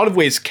in a lot of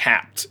ways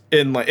capped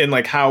in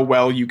like how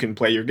well you can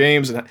play your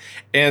games.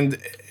 And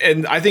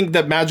I think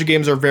that Magic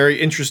games are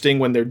very interesting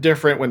when they're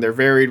different, when they're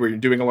varied, where you're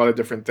doing a lot of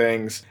different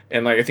things.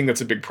 And like I think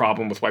that's a big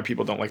problem with why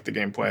people don't like the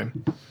gameplay.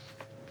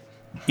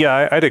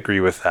 Yeah, I'd agree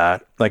with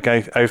that. Like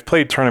I've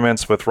played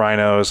tournaments with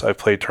Rhinos. I've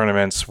played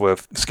tournaments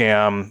with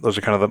Scam. Those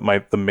are kind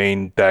of the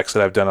main decks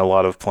that I've done a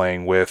lot of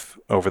playing with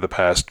over the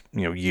past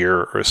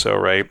year or so,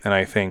 right? And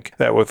I think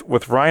that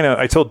with Rhino,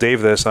 I told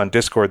Dave this on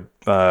Discord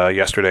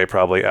yesterday,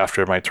 probably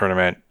after my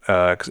tournament.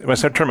 'Cause my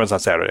tournament was on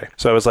Saturday,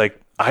 so I was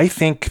like, I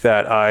think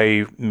that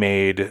I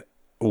made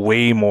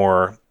way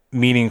more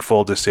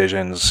meaningful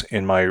decisions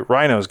in my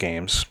Rhinos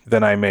games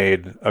than I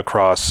made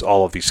across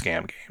all of these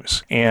Scam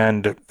games.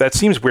 And that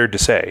seems weird to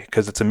say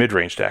because it's a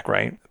mid-range deck,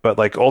 right? But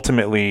like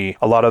ultimately,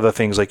 a lot of the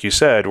things, like you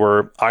said,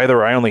 were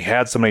either I only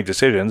had so many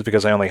decisions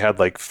because I only had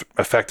like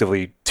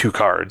effectively 2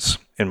 cards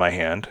in my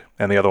hand,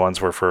 and the other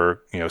ones were for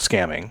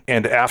scamming.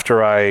 And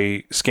after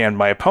I scanned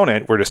my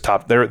opponent, we're just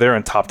they're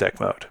in top deck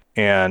mode.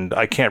 And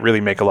I can't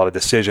really make a lot of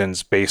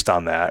decisions based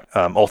on that.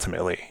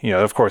 Ultimately,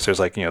 of course, there's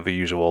like the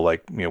usual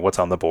like what's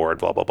on the board,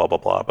 blah blah blah blah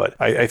blah. But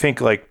I think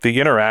like the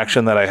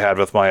interaction that I had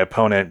with my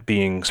opponent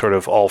being sort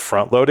of all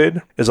front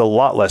loaded is a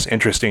lot less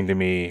interesting to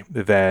me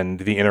than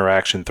the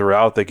interaction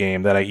throughout the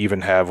game that I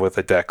even have with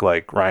a deck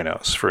like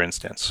Rhinos, for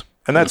instance.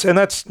 And that's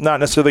not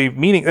necessarily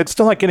meaning it's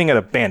still not getting at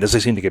a ban. Does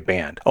it seem to get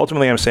banned?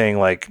 Ultimately, I'm saying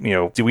like,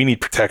 do we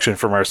need protection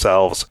from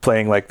ourselves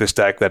playing like this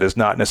deck that is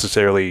not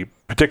necessarily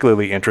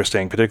particularly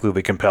interesting,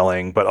 particularly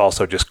compelling, but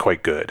also just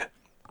quite good?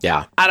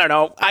 Yeah. I don't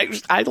know.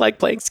 I like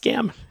playing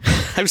Scam.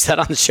 I've said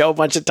on the show a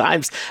bunch of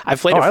times.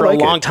 I've played it for a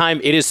long time.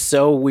 It is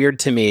so weird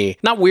to me.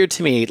 Not weird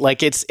to me.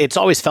 Like it's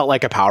always felt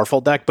like a powerful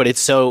deck, but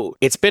it's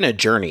been a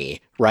journey,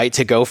 right?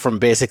 To go from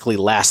basically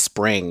last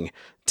spring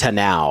to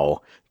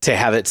now, to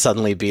have it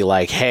suddenly be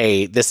like,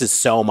 hey, this is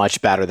so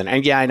much better than,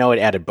 and yeah, I know it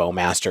added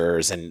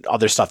Bowmasters and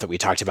other stuff that we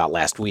talked about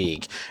last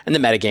week, and the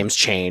metagames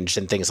changed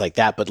and things like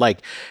that. But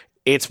like,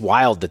 it's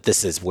wild that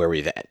this is where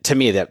we've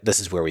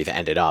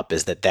ended up,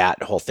 is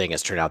that whole thing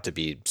has turned out to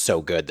be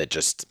so good that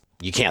just,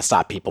 you can't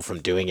stop people from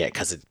doing it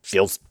because it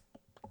feels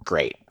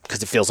great.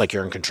 Because it feels like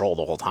you're in control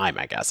the whole time,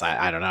 I guess.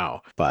 I don't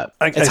know. But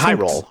it's high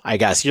roll, I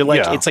guess. You're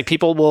like, It's like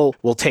people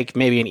will take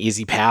maybe an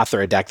easy path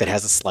or a deck that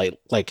has a slight,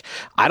 like,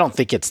 I don't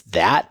think it's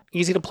that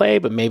easy to play,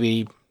 but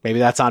maybe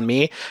that's on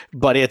me.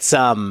 But it's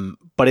people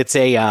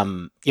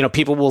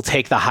will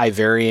take the high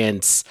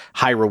variance,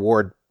 high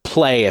reward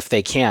play if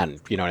they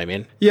can. You know what I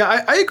mean?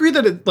 Yeah, I agree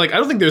that I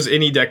don't think there's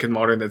any deck in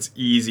Modern that's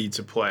easy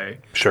to play.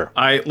 Sure.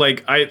 I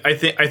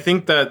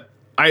think that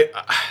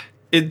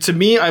to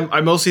me,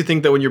 I mostly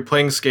think that when you're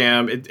playing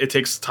Scam, it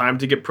takes time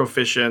to get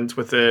proficient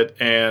with it,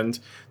 and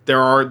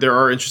there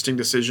are interesting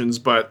decisions,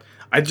 but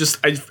I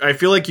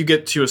feel like you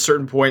get to a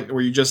certain point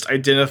where you just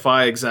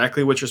identify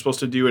exactly what you're supposed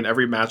to do in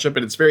every matchup,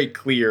 and it's very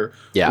clear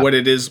what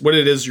it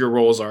is your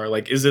roles are.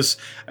 Like, is this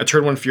a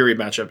turn 1 Fury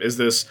matchup? Is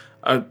this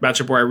a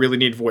matchup where I really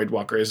need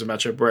Voidwalker? Is it a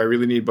matchup where I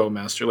really need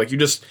Bowmaster? Like, you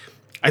just,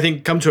 I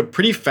think, come to a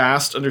pretty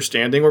fast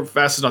understanding, or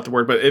fast is not the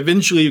word, but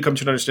eventually you come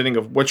to an understanding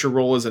of what your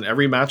role is in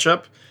every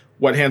matchup,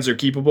 what hands are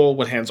keepable,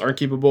 what hands aren't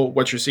keepable,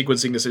 what your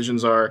sequencing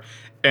decisions are,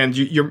 and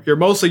you're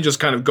mostly just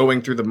kind of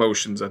going through the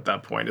motions at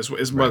that point. Is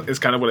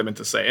kind of what I meant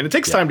to say, and it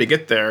takes time to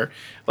get there.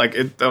 Like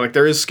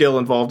there is skill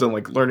involved in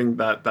like learning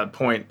that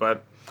point,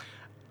 but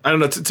I don't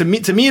know. To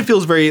me, it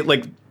feels very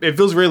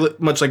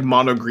much like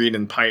Mono Green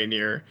and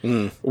Pioneer,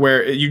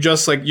 where you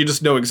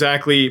just know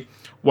exactly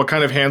what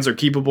kind of hands are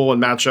keepable in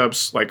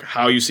matchups, like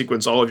how you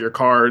sequence all of your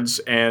cards,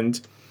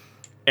 and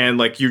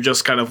like you're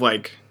just kind of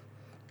like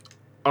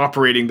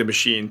operating the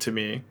machine, to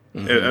me,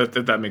 if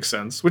that makes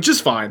sense, which is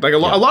fine. Like a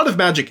lot of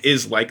Magic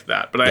is like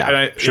that, but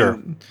I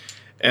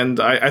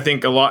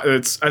think a lot.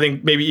 I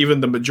think maybe even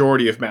the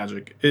majority of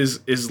Magic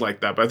is like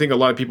that, but I think a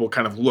lot of people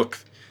kind of look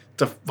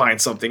to find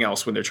something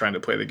else when they're trying to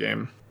play the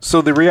game.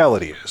 So the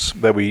reality is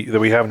that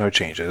we have no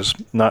changes,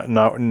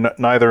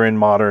 neither in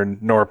Modern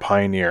nor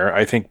Pioneer.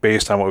 I think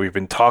based on what we've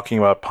been talking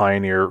about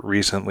Pioneer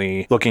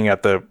recently, looking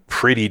at the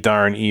pretty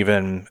darn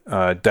even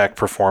deck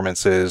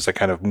performances that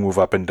kind of move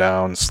up and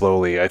down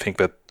slowly, I think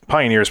that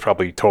Pioneer is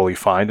probably totally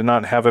fine to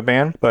not have a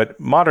ban, but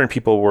Modern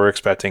people were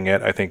expecting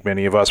it. I think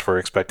many of us were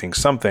expecting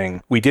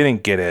something. We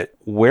didn't get it.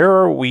 Where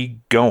are we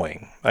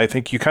going? I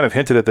think you kind of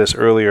hinted at this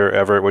earlier,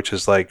 Everett, which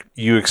is like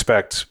you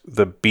expect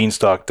the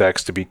Beanstalk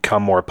decks to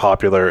become more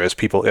popular as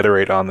people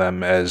iterate on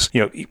them. As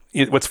you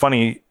know, what's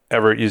funny,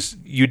 Everett, is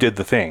you did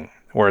the thing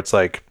where it's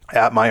like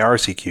at my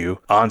RCQ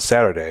on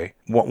Saturday,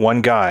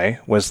 one guy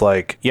was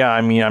like, "Yeah,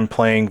 I mean, I'm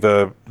playing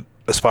the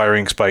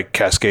Aspiringspike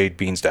Cascade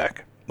Beans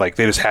deck." Like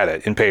they just had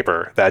it in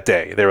paper that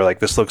day. They were like,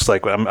 "This looks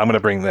like I'm going to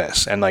bring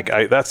this," and like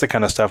that's the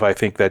kind of stuff I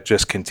think that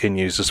just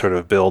continues to sort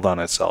of build on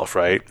itself,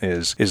 right?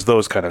 Is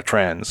those kind of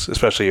trends,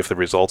 especially if the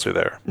results are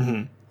there.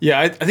 Mm-hmm. Yeah,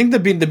 I think the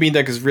bean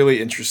deck is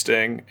really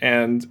interesting,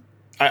 and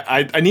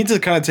I need to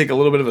kind of take a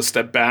little bit of a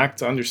step back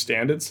to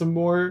understand it some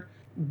more.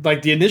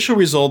 Like the initial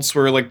results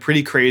were like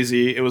pretty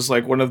crazy. It was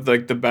like one of the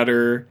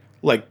better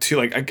like two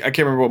I can't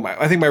remember what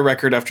I think my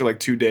record after like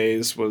 2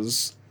 days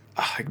was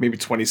like maybe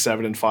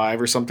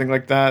 27-5 or something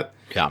like that.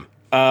 Yeah.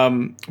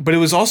 But it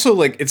was also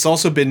like it's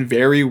also been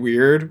very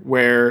weird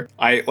where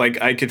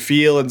I could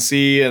feel and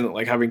see, and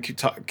like having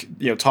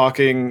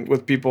talking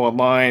with people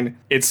online,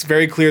 it's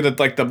very clear that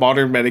like the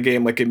Modern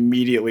metagame like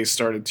immediately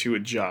started to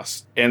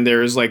adjust, and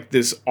there's like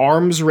this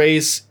arms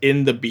race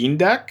in the bean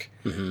deck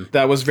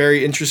that was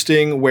very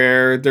interesting,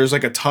 where there's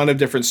like a ton of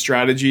different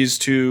strategies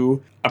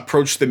to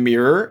approach the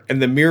mirror,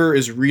 and the mirror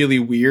is really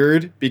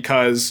weird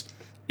because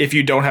if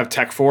you don't have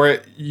tech for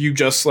it, you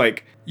just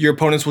like your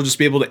opponents will just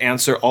be able to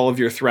answer all of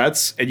your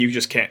threats, and you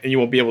just can't, and you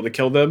won't be able to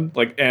kill them.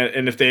 Like,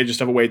 and if they just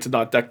have a way to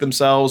not deck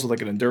themselves with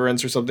like an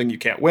endurance or something, you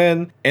can't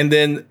win. And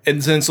then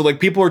so like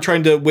people are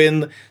trying to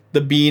win the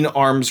bean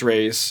arms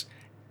race.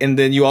 And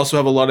then you also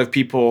have a lot of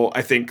people,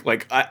 I think,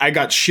 like I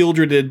got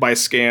shielded by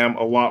Scam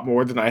a lot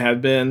more than I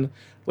had been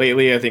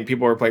lately. I think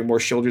people are playing more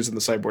shielders in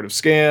the sideboard of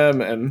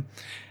Scam,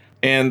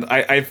 and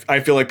I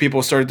feel like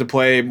people started to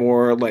play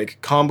more like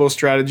combo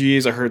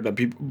strategies. I heard that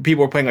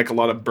people were playing like a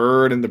lot of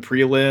Bird in the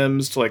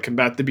prelims to like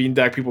combat the bean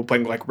deck. People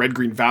playing like Red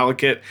Green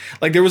Valakut.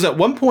 Like there was at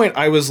one point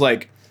I was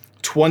like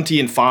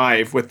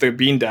 20-5 with the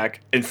bean deck,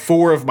 and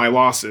 4 of my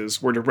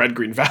losses were to Red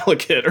Green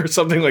Valakut or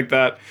something like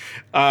that,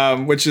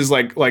 which is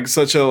like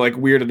such a like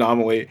weird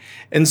anomaly.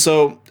 And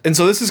so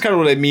this is kind of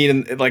what I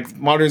mean. And like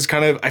Modern's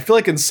kind of, I feel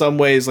like in some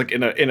ways like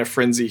in a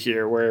frenzy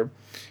here where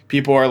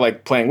people are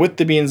like playing with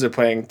the beans,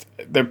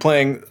 they're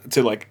playing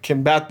to like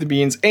combat the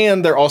beans,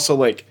 and they're also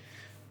like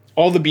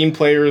all the bean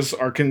players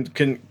are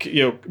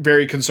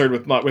very concerned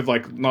with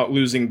not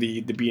losing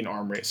the bean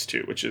arm race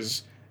too, which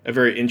is a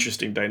very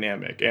interesting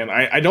dynamic. And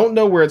I don't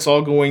know where it's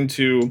all going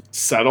to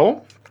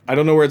settle.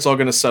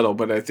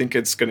 But I think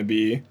it's going to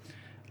be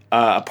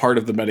a part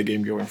of the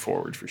metagame going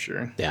forward for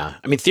sure. Yeah.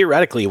 I mean,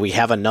 theoretically, we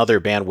have another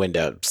ban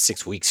window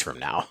 6 weeks from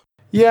now.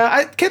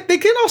 Yeah, they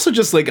can also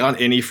just like on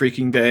any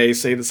freaking day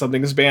say that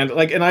something is banned.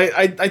 Like, and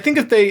I think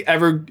if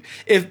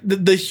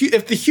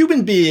the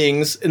human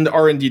beings in the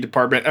R&D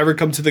department ever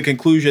come to the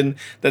conclusion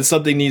that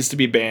something needs to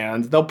be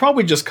banned, they'll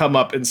probably just come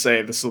up and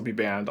say this will be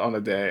banned on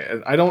a day.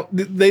 And I don't.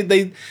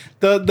 The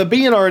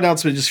BNR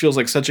announcement just feels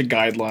like such a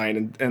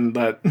guideline, and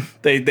that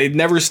they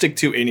never stick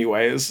to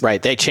anyways.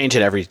 Right, they change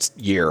it every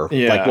year.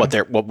 Yeah.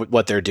 Like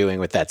what they're doing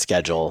with that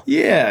schedule.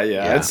 Yeah.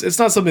 It's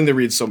not something to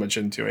read so much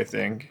into, I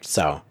think.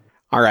 So.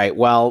 All right.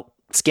 Well,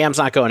 Scam's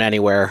not going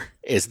anywhere.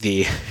 In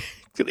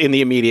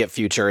the immediate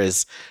future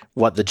is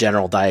what the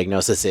general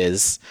diagnosis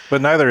is.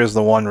 But neither is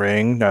the One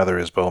Ring, neither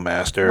is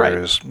Bowmasters,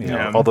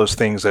 Right. all those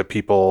things that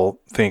people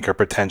think are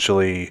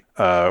potentially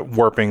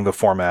warping the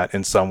format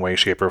in some way,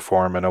 shape, or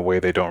form in a way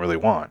they don't really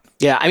want.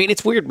 Yeah, I mean,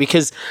 it's weird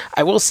because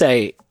I will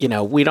say,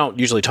 we don't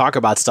usually talk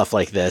about stuff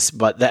like this,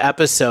 but the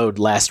episode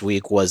last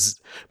week was,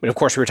 of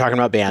course, we were talking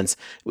about bands.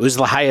 It was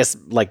the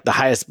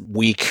highest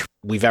week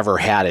we've ever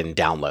had in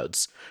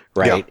downloads,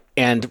 right? Yeah.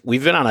 And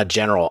we've been on a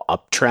general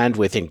uptrend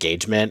with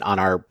engagement on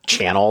our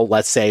channel,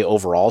 let's say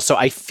overall. So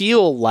I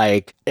feel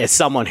like as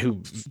someone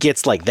who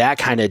gets like that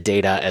kind of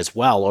data as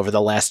well over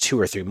the last 2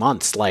 or 3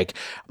 months, like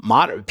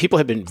people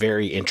have been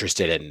very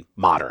interested in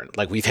Modern.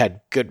 Like we've had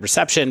good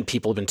reception.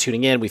 People have been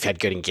tuning in. We've had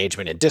good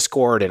engagement in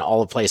Discord and all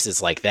the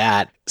places like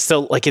that.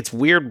 So like, it's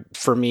weird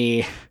for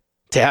me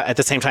to at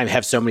the same time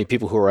have so many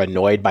people who are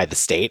annoyed by the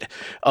state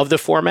of the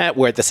format,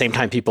 where at the same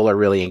time people are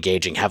really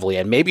engaging heavily,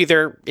 and maybe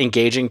they're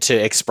engaging to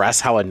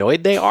express how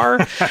annoyed they are,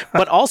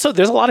 but also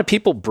there's a lot of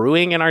people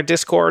brewing in our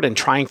Discord and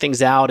trying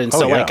things out. And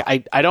like,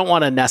 I don't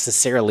want to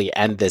necessarily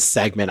end this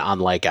segment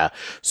on like a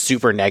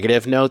super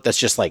negative note. That's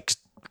just like,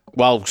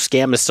 well,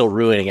 scam is still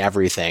ruining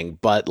everything,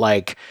 but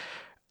like,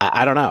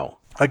 I don't know.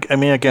 I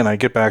mean, again, I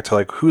get back to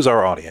like, who's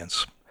our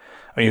audience?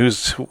 I mean,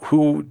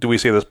 who do we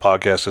say this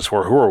podcast is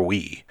for? Who are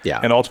we? Yeah.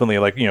 And ultimately,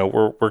 like,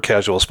 we're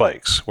casual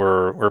spikes.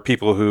 We're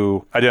people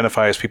who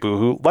identify as people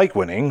who like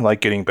winning, like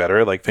getting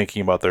better, like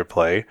thinking about their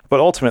play. But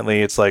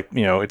ultimately, it's like,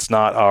 it's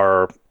not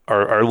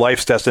our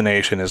life's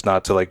destination is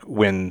not to like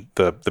win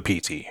the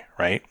PT,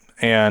 right?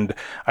 And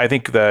I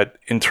think that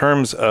in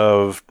terms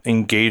of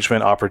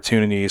engagement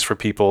opportunities for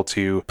people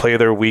to play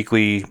their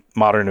weekly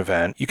Modern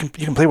event, you can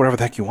play whatever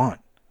the heck you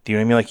want. Do you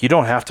know what I mean? Like, you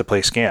don't have to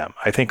play Scam.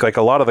 I think like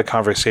a lot of the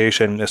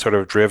conversation is sort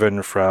of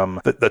driven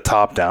from the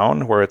top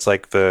down, where it's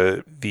like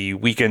the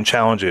weekend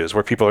challenges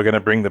where people are going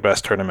to bring the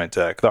best tournament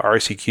deck, the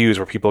RCQs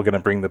where people are going to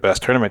bring the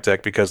best tournament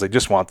deck because they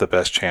just want the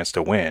best chance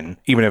to win,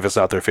 even if it's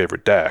not their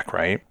favorite deck,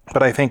 right?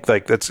 But I think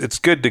like it's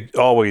good to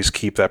always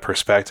keep that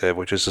perspective,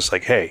 which is just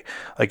like, hey,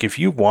 like if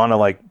you want to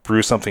like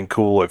brew something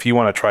cool, if you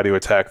want to try to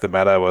attack the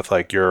meta with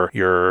like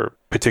your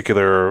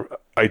particular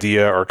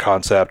idea or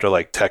concept or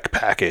like tech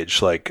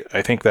package, like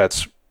I think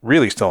that's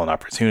really still an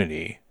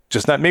opportunity,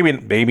 just not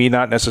maybe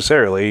not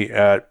necessarily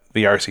at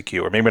the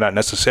RCQ, or maybe not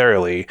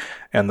necessarily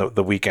in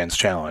the weekends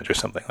challenge or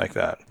something like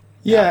that.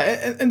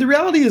 Yeah, and the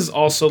reality is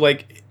also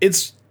like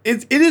it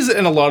is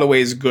in a lot of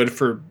ways good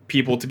for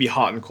people to be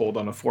hot and cold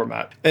on a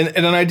format. And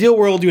in an ideal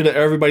world, you'd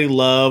everybody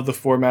love the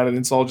format and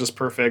it's all just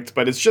perfect,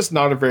 but it's just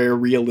not a very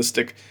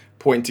realistic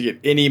point to get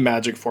any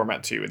Magic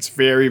format to. It's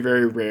very,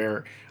 very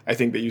rare, I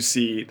think, that you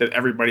see that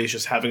everybody's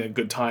just having a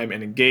good time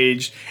and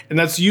engaged. And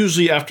that's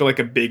usually after like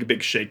a big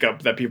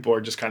shakeup that people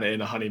are just kind of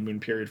in a honeymoon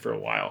period for a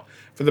while.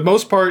 For the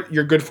most part,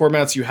 your good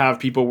formats, you have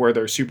people where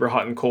they're super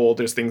hot and cold.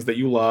 There's things that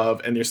you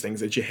love and there's things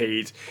that you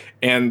hate.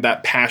 And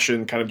that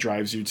passion kind of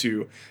drives you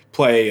to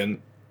play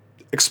and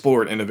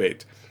explore and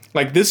innovate.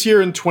 Like this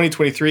year in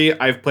 2023,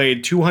 I've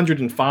played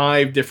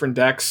 205 different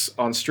decks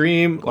on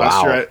stream.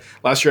 Wow.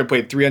 Last year I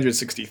played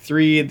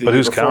 363. But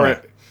who's counting?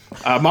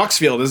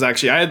 Moxfield is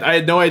actually. I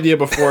had no idea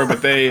before,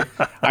 but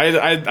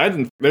I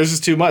didn't. There's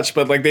just too much.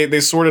 But like they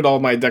sorted all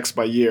my decks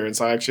by year, and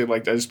so I actually I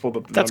just pulled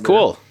up the That's number.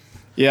 cool.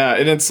 Yeah,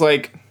 and it's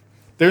like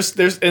there's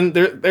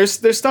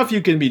stuff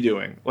you can be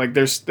doing. Like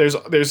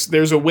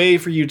there's a way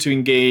for you to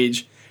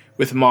engage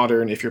with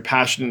Modern if you're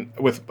passionate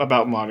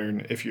about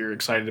Modern, if you're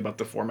excited about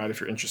the format, if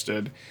you're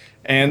interested.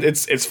 And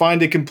it's fine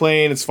to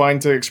complain, it's fine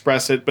to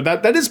express it, but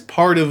that is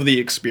part of the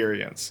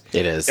experience.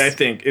 It is. I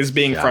think, is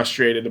being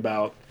frustrated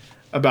about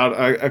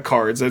a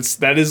cards.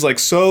 That is like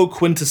so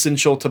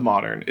quintessential to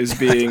Modern, is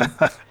being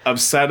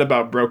upset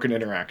about broken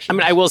interaction. I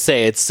mean, I will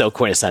say it's so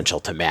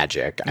quintessential to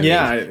Magic. I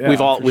mean, we've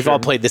all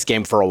played this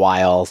game for a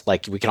while.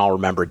 Like we can all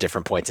remember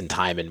different points in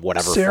time and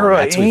whatever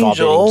formats we've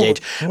all been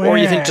engaged. Or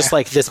even just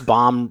like this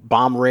bomb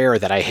rare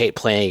that I hate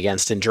playing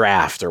against in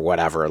draft or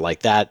whatever.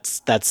 Like that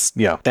is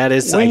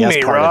Wingmate I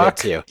guess part Rock. of it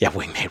too. Yeah,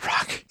 Wingmate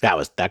Rock.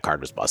 That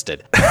card was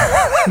busted.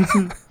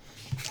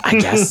 I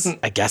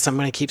guess I'm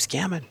gonna keep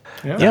scamming.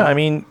 Yeah, I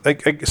mean,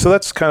 so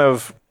that's kind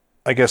of,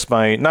 I guess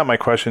my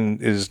question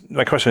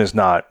is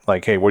not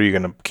like, hey, what are you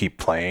going to keep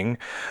playing,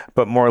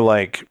 but more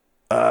like,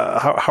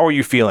 how are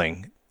you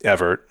feeling,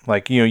 Everett?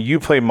 Like, you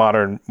play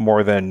Modern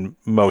more than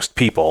most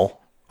people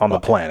on the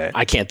planet.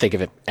 I can't think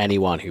of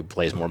anyone who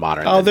plays more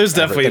Modern. Oh, there's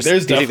definitely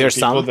people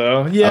some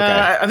though. Yeah,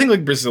 okay. I think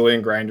like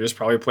Brazilian grinders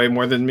probably play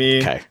more than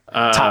me. Okay,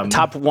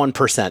 top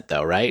 1%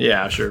 though, right?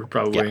 Yeah, sure,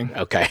 probably.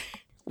 Yeah, okay.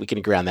 We can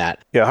agree on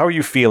that. Yeah, how are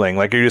you feeling?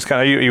 Like, you're just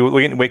kind of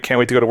you can't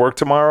wait to go to work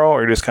tomorrow,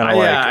 or you're just kind of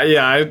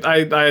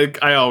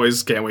I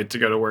always can't wait to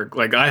go to work.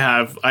 Like I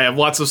have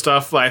lots of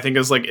stuff that I think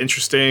is like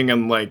interesting,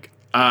 and like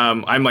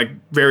I'm like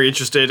very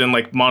interested in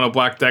like mono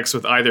black decks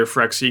with either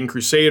Phyrexian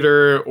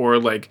Crusader or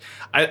like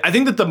I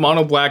think that the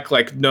mono black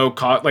like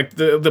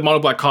the mono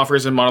black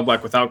coffers and mono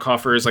black without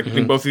coffers, like I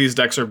think both of these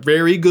decks are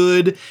very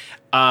good.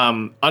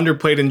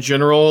 Underplayed in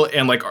general,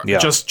 and like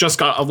just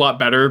got a lot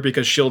better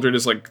because Shieldred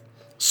is like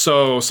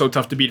so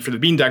tough to beat for the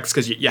bean decks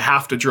because you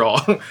have to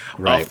draw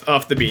Right.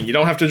 off the bean. You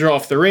don't have to draw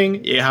off the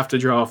ring. You have to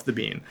draw off the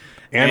bean.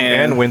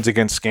 And wins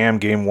against Scam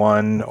game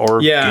 1 or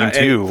game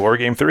 2 or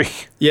game 3.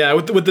 Yeah,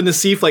 with the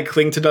Nassif like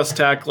Cling to Dust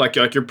tech, like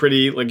you're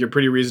pretty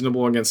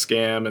reasonable against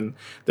Scam, and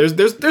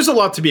there's a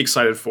lot to be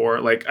excited for.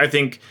 Like I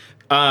think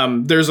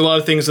there's a lot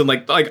of things in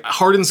like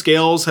Hardened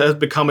Scales has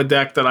become a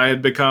deck that I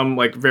had become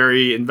like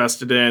very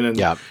invested in,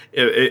 and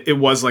it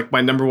was like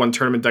my number 1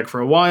 tournament deck for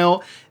a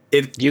while.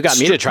 You got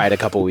me to try it a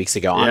couple weeks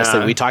ago. Honestly,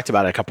 Yeah. we talked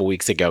about it a couple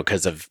weeks ago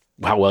because of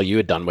how well you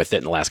had done with it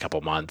in the last couple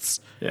of months.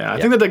 Yeah, I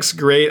think the deck's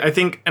great. I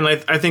think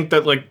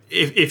that like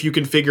if you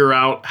can figure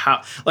out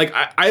how, like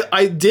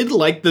I did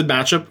like the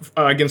matchup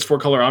against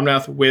 4-color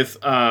Omnath with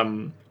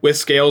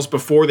Scales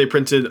before they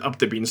printed Up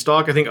the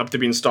Beanstalk. I think Up the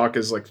Beanstalk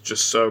is like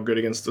just so good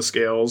against the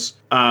Scales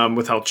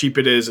with how cheap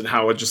it is and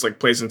how it just like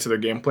plays into their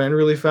game plan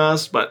really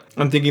fast. But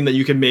I'm thinking that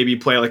you can maybe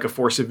play like a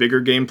Force of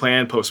Vigor game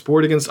plan post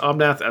board against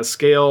Omnath as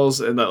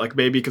Scales, and that like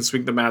maybe you can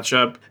swing the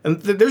matchup.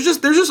 And there's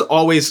just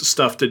always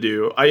stuff to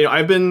do.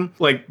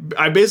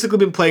 I've basically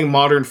been playing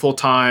Modern full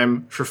time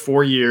for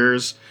 4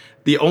 years.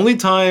 The only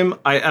time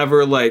I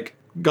ever like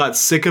got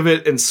sick of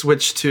it and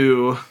switched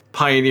to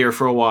Pioneer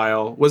for a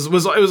while was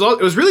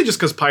really just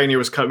because Pioneer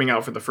was coming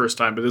out for the first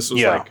time. But this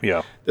was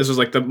this was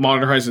like the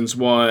Modern Horizons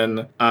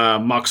 1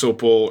 Mox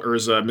Opal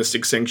Urza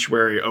Mystic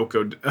Sanctuary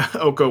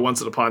Oko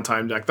Once Upon a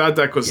Time deck. That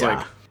deck was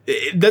like.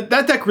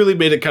 That deck really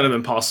made it kind of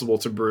impossible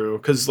to brew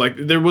because like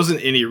there wasn't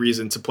any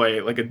reason to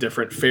play like a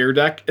different fair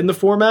deck in the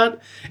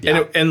format.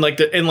 And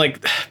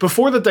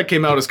before the deck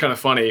came out, it's kind of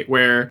funny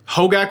where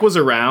Hogak was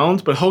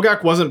around, but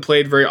Hogak wasn't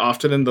played very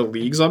often in the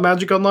leagues on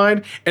Magic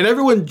Online, and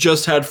everyone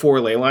just had 4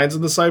 ley lines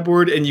in the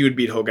sideboard, and you would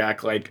beat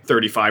Hogak like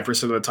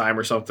 35% of the time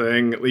or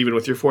something, even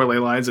with your 4 ley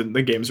lines, and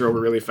the games are over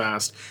really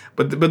fast.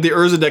 But the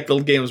Urza deck, the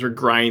games were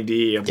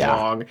grindy and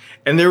long,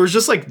 and there was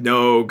just like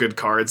no good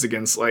cards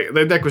against like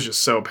the deck was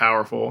just so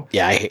powerful.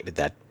 Yeah, I hated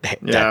that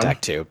deck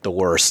too. The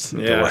worst.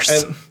 Yeah. The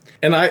worst.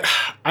 And I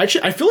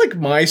feel like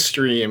my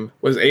stream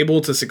was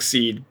able to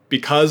succeed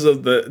because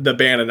of the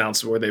ban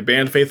announcement where they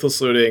banned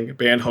Faithless Looting,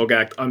 banned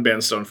Hogak,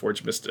 unbanned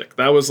Stoneforge Mystic.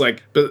 That was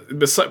like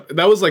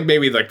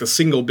maybe like the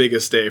single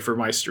biggest day for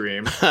my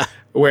stream,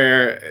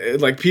 where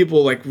like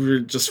people like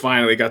we just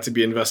finally got to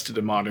be invested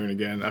in Modern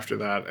again after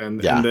that,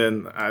 and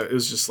then it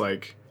was just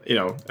like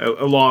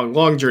a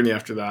long journey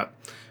after that.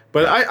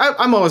 But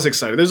I'm always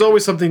excited. There's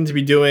always something to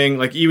be doing.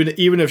 Like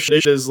even if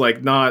shit is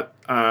like not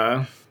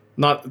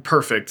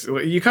perfect,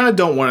 you kind of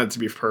don't want it to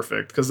be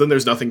perfect because then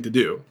there's nothing to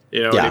do.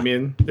 You know what I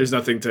mean? There's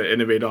nothing to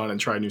innovate on and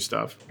try new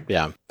stuff.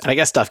 Yeah, and I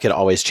guess stuff could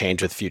always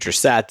change with future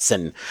sets.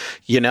 And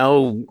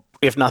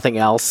if nothing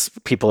else,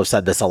 people have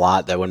said this a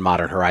lot that when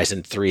Modern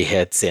Horizon 3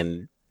 hits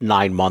in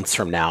 9 months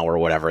from now or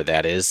whatever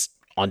that is,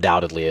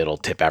 undoubtedly it'll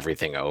tip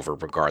everything over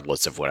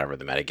regardless of whatever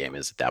the metagame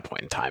is at that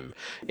point in time.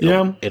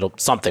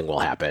 Something will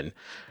happen.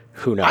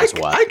 Who knows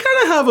what? I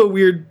kind of have a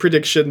weird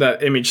prediction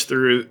that Image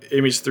 3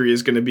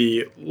 is going to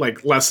be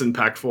like less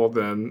impactful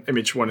than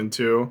Image 1 and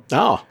 2.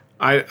 Oh.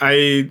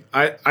 I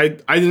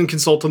didn't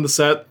consult on the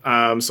set,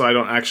 so I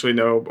don't actually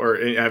know or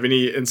have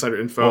any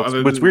insider info.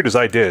 Well, what's weird is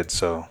I did,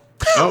 so.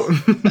 Oh,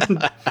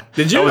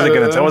 did you?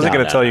 I wasn't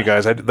gonna tell you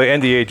guys. The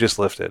NDA just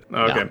lifted.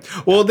 Okay. No.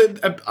 Well,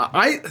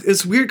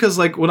 it's weird because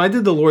like when I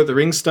did the Lord of the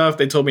Rings stuff,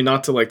 they told me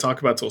not to like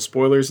talk about till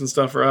spoilers and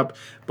stuff are up.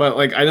 But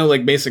like I know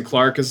like Mason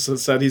Clark has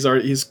said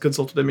he's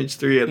consulted Image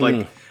 3 and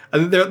like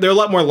they're a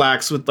lot more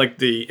lax with like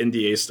the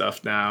NDA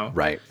stuff now.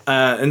 Right.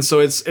 And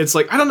so it's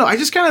like I don't know. I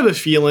just kind of have a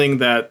feeling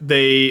that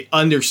they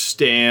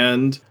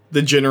understand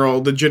the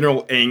general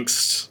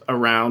angst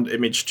around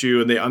Image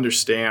 2 and they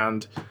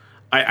understand.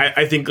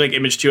 I think like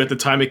Image 2 at the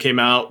time it came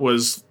out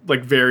was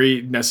like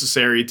very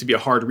necessary to be a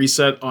hard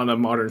reset on a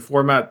modern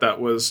format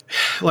that was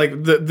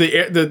like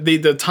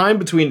the time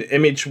between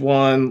Image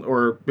 1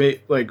 or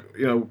like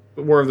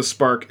War of the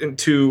Spark and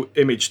 2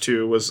 Image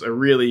 2 was a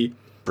really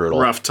brutal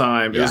rough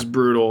time. It was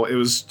brutal. It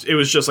was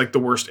just like the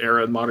worst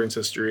era in Modern's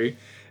history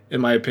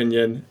in my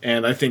opinion.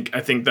 And I think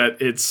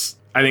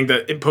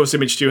that post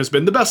Image 2 has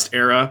been the best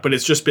era, but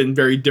it's just been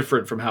very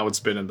different from how it's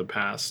been in the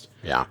past.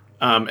 Yeah.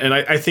 And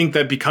I think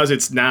that because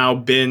it's now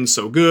been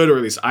so good, or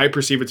at least I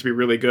perceive it to be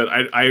really good,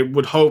 I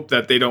would hope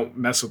that they don't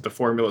mess with the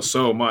formula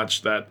so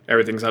much that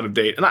everything's out of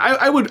date. And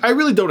I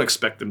really don't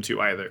expect them to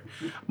either.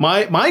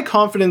 My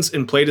confidence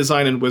in play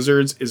design and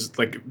Wizards is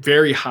like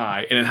very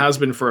high, and it has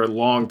been for a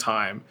long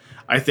time.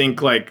 I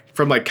think like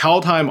from like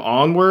Kaldheim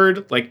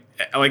onward, like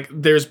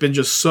there's been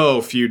just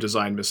so few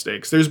design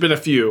mistakes. There's been a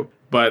few,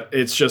 but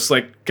it's just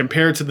like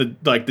compared to the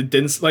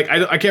dense, like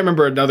I can't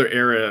remember another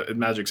era in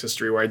Magic's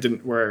history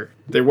where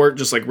they weren't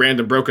just like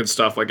random broken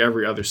stuff like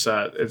every other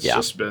set.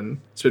 It's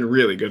been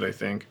really good, I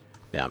think.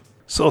 Yeah.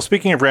 So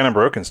speaking of random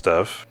broken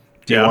stuff,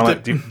 do you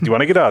want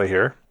to get out of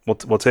here?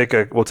 We'll take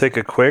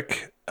a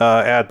quick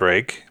ad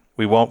break.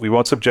 We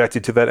won't subject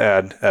you to that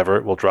ad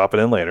ever. We'll drop it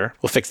in later.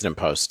 We'll fix it in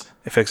post.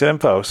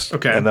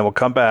 Okay. And then we'll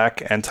come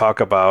back and talk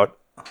about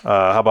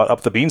how about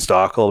Up the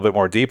Beanstalk a little bit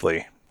more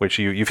deeply, which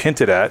you've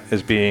hinted at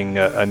as being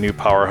a new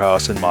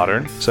powerhouse in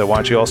Modern. So why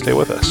don't you all stay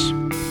with us?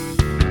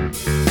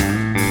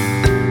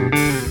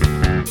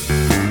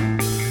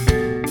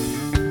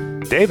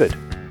 David.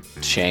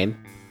 Shane.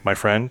 My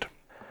friend.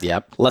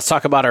 Yep. Let's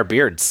talk about our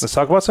beards. Let's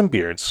talk about some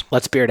beards.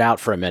 Let's beard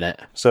out for a minute.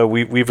 So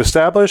we've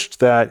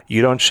established that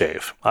you don't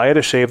shave. I had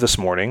a shave this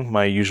morning,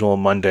 my usual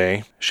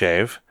Monday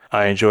shave.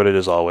 I enjoyed it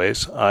as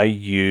always. I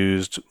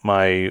used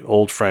my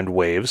old friend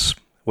Waves,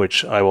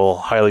 which I will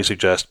highly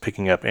suggest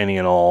picking up any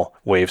and all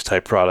Waves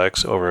type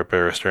products over at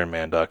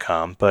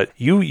barristerandman.com. But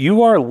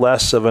you are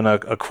less of an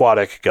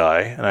aquatic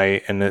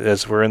guy, and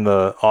as we're in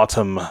the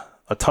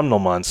autumnal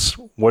months,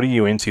 what are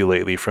you into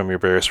lately from your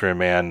Barrister and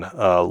Man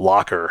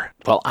locker?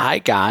 Well,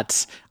 I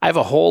have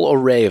a whole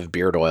array of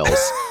beard oils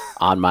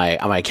on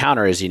my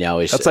counter, as you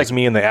know. That's like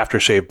me and the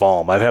aftershave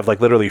balm. I have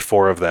like literally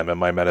 4 of them in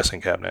my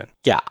medicine cabinet.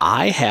 Yeah,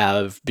 I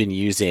have been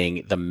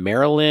using the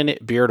Marilyn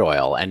beard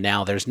oil, and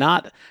now there's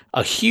not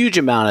a huge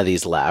amount of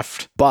these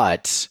left,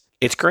 but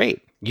it's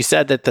great. You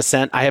said that the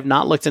scent, I have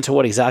not looked into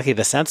what exactly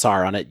the scents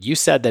are on it. You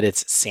said that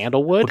it's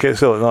sandalwood. Okay,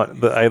 so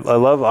I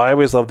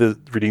always love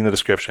reading the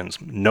descriptions.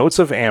 Notes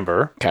of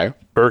amber. Okay.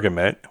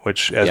 Bergamot,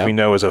 which as we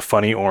know is a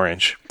funny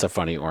orange. It's a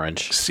funny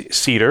orange.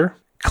 Cedar.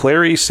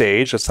 Clary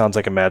Sage. That sounds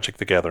like a Magic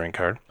the Gathering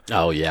card.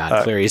 Oh,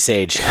 yeah. Clary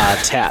Sage.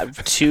 Tap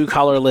 2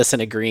 colorless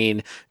and a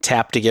green.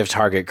 Tap to give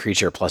target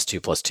creature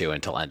 +2/+2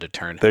 until end of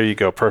turn. There you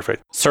go.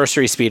 Perfect.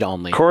 Sorcery speed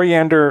only.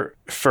 Coriander,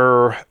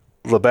 fir,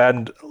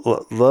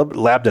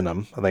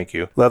 labdanum. Thank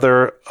you.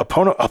 Leather.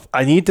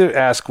 I need to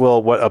ask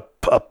Will what a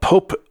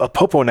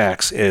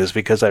Poponax is,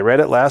 because I read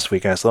it last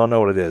week and I still don't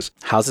know what it is.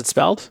 How's it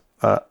spelled?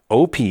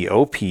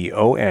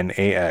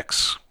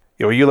 Opoponax.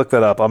 You look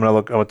that up. I'm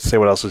going to say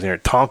what else is in here.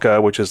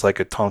 Tonka, which is like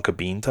a Tonka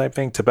bean type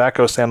thing.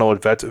 Tobacco, sandalwood,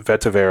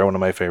 vetiver, one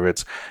of my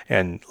favorites,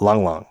 and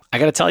Lang Lang. I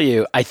got to tell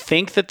you, I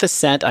think that the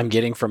scent I'm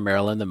getting from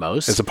Maryland the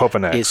most is a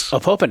Poponax.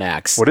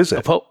 What is it?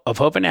 A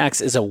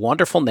Poponax is a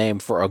wonderful name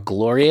for a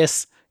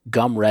glorious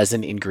gum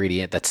resin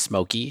ingredient that's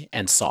smoky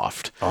and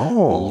soft.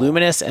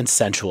 Luminous and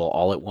sensual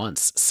all at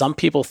once. Some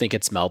people think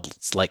it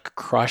smells like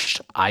crushed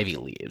ivy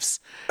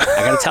leaves. I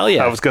gotta tell you,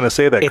 I was gonna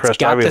say that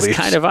crushed ivy leaves. It's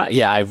got this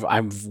kind of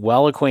I'm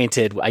well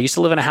acquainted. I used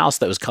to live in a house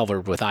that was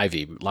covered with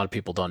ivy. A lot of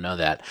people don't know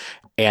that,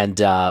 and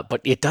but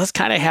it does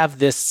kind of have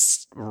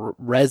this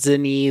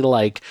resiny,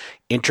 like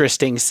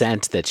interesting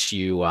scent that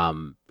you.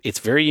 It's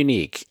very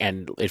unique,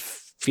 and it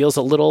feels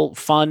a little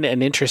fun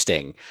and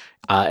interesting.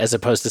 As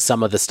opposed to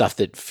some of the stuff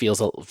that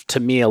feels to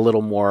me a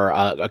little more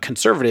a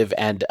conservative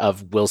end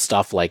of Will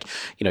stuff, like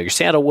your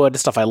sandalwood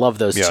stuff. I love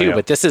those too,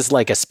 but this is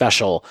like a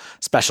special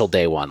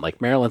day one.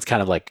 Like Maryland's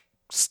kind of like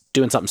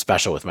doing something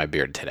special with my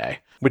beard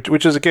today.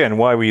 Which is again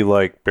why we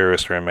like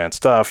Barrister and Man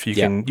stuff. You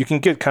can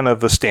get kind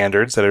of the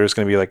standards that are just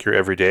going to be like your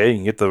everyday. You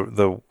can get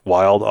the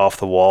wild, off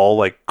the wall,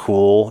 like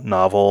cool,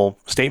 novel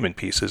statement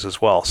pieces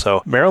as well.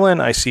 So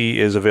Maryland, I see,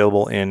 is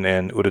available in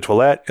an eau de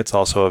toilette. It's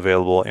also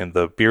available in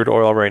the beard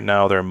oil right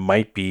now. There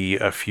might be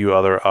a few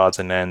other odds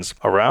and ends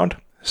around.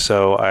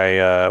 So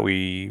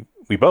we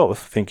both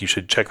think you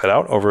should check that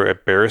out over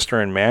at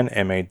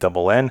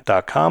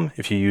barristerandman.com.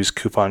 If you use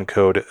coupon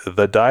code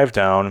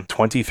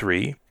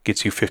THEDIVEDOWN23,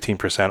 gets you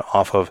 15%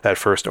 off of that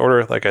first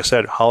order. Like I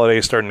said,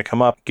 holidays starting to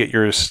come up. Get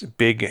your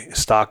big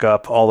stock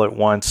up all at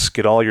once.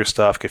 Get all your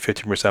stuff. Get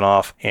 15%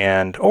 off,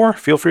 or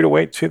feel free to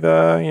wait to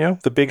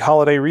the big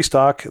holiday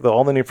restock.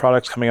 All the new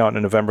products coming out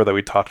in November that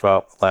we talked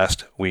about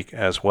last week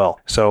as well.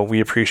 So we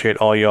appreciate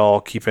all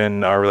y'all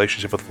keeping our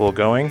relationship with Will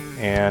going,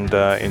 and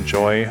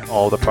enjoy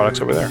all the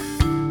products over there.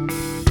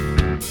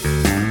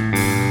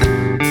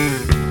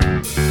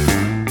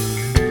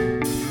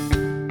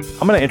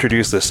 I'm going to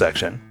introduce this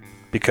section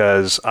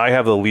because I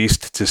have the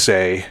least to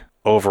say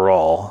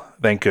overall.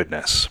 Thank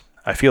goodness.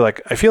 I feel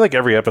like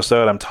every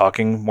episode I'm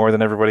talking more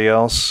than everybody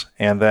else,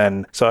 and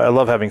then so I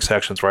love having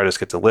sections where I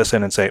just get to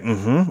listen and say,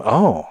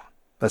 oh,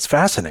 that's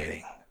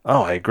fascinating.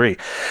 Oh, I agree.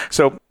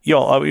 So,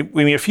 y'all,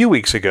 a few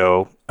weeks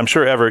ago, I'm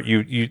sure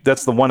you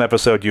that's the one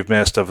episode you've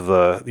missed of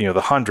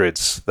the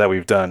hundreds that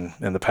we've done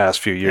in the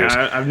past few years.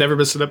 Yeah, I've never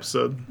missed an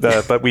episode.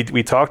 But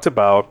we talked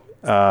about.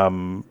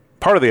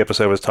 Part of the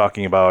episode was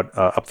talking about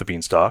Up the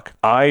Beanstalk.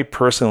 I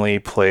personally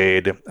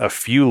played a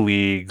few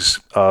leagues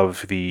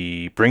of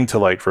the Bring to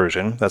Light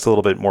version. That's a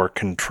little bit more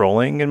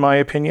controlling, in my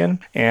opinion.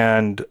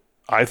 And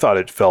I thought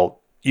it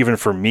felt, even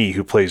for me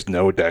who plays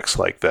no decks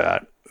like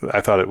that,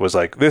 I thought it was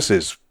like, this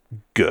is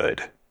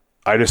good.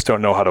 I just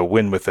don't know how to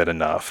win with it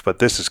enough, but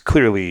this is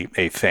clearly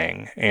a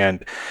thing.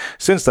 And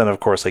since then, of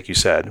course, like you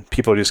said,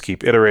 people just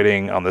keep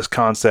iterating on this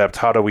concept.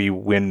 How do we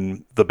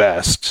win the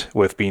best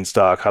with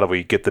Beanstalk? How do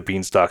we get the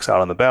Beanstalks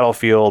out on the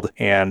battlefield?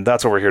 And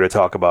that's what we're here to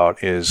talk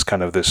about, is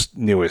kind of this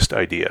newest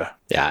idea.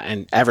 Yeah,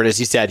 and Everett,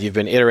 as you said, you've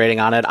been iterating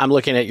on it. I'm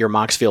looking at your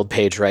Moxfield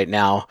page right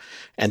now,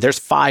 and there's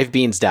 5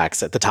 Beans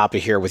decks at the top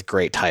of here with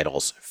great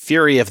titles.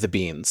 Fury of the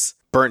Beans,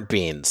 Burnt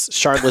Beans,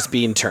 Shardless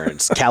Bean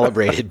Turns,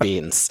 Calibrated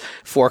Beans,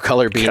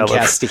 4-color Bean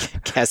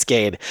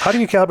Cascade. How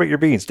do you calibrate your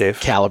beans, Dave?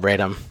 Calibrate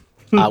them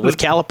with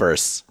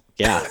calipers.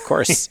 Yeah, of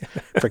course,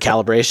 for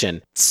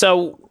calibration.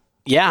 So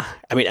Yeah,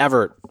 I mean,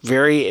 Everett,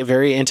 very,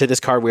 very into this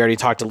card. We already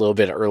talked a little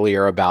bit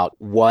earlier about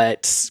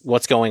what's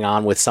going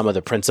on with some of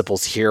the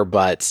principles here,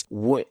 but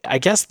I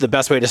guess the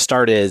best way to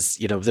start is,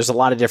 there's a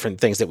lot of different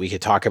things that we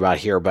could talk about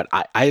here, but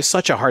I have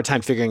such a hard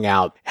time figuring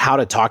out how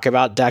to talk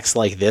about decks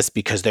like this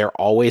because they're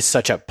always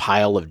such a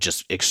pile of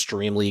just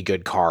extremely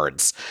good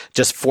cards.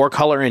 Just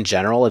 4-color in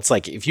general, it's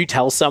like if you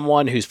tell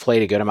someone who's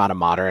played a good amount of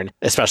Modern,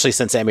 especially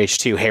since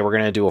MH2, hey, we're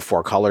going to do a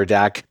 4-color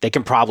deck, they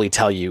can probably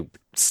tell you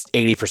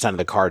 80% of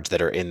the cards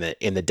that are in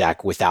the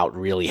deck without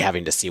really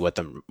having to see what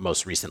the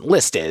most recent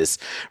list is,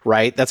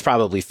 right? That's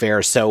probably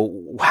fair.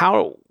 So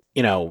how,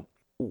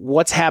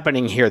 what's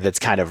happening here that's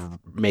kind of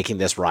making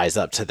this rise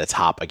up to the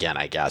top again,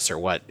 I guess, or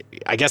what?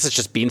 I guess it's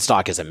just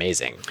Beanstalk is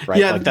amazing, right?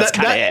 Yeah, like that's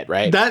kind of it,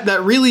 right?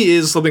 That really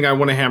is something I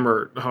want to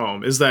hammer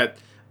home is that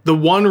the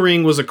One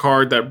Ring was a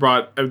card that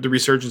brought the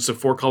resurgence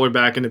of 4-color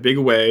back in a big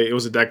way. It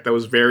was a deck that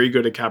was very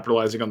good at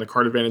capitalizing on the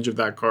card advantage of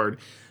that card.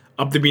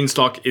 Up the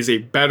Beanstalk is a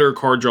better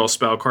card draw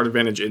spell, card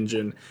advantage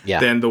engine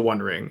than the One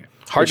Ring.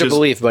 Hard to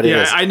believe, but it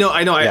is. I know.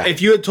 Yeah.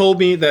 If you had told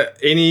me that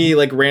any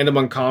random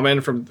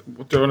uncommon from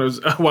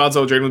Wild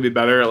Zone Drain would be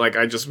better,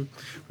 I just would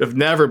have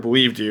never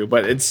believed you.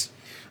 But it's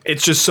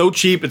just so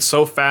cheap, it's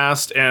so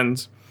fast,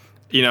 and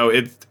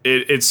they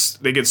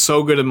get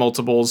so good at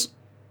multiples.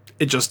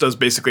 It just does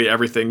basically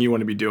everything you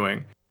want to be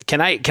doing. Can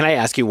I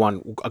ask you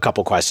a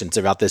couple questions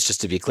about this just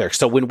to be clear?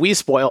 So when we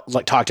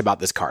talked about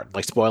this card,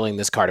 spoiling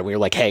this card, and we were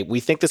like, hey, we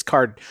think this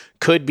card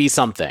could be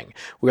something.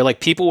 We were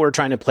like, people were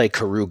trying to play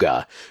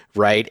Karuga,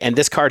 right? And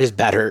this card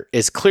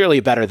is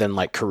clearly better than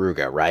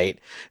Karuga, right?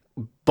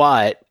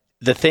 But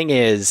the thing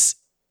is,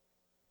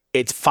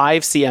 it's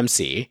 5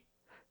 CMC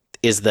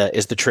is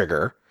the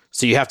trigger.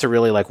 So you have to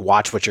really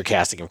watch what you're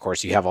casting. Of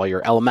course, you have all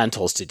your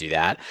elementals to do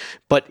that.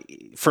 But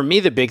for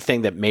me, the big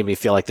thing that made me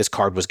feel like this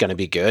card was going to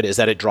be good is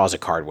that it draws a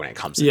card when it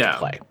comes into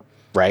play.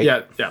 Right?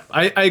 Yeah.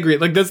 I agree.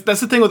 That's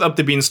the thing with Up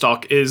the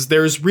Beanstalk is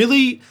there's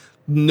really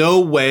no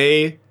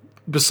way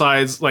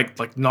besides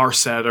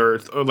Narset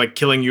or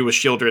killing you with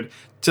Shieldred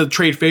to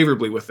trade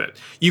favorably with it.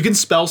 You can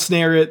spell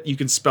snare it, you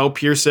can spell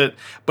pierce it,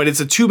 but it's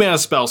a 2-mana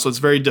spell, so it's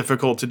very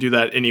difficult to do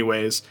that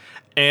anyways.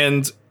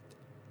 And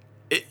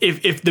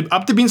if the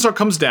Up the Beanstalk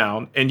comes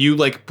down and you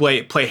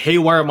play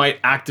Haywire Might,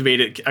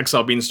 activate it,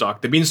 exile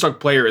Beanstalk, the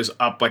Beanstalk player is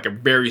up a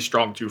very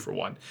strong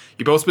 2-for-1.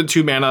 You both spent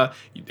 2 mana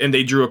and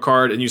they drew a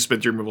card and you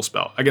spent your removal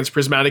spell. Against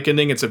Prismatic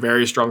Ending, it's a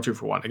very strong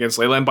 2-for-1. Against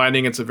Leyline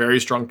Binding, it's a very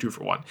strong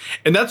 2-for-1.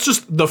 And that's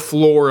just the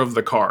floor of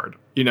the card.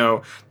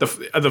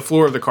 The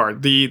floor of the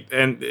card.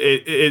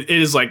 It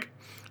is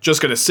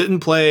just gonna sit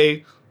and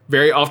play.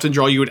 Very often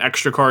draw you an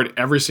extra card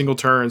every single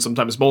turn.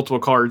 Sometimes multiple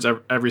cards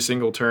every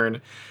single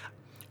turn.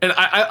 And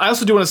I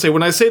also do want to say,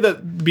 when I say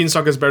that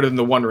Beanstalk is better than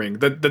the One Ring,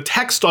 the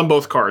text on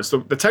both cards,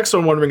 the text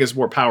on One Ring is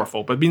more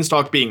powerful, but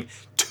Beanstalk being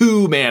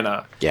 2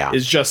 mana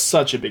is just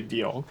such a big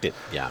deal.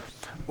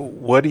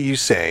 What do you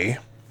say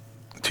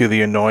to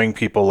the annoying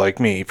people like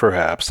me,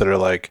 perhaps, that are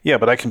like, yeah,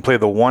 but I can play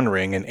the One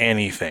Ring in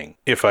anything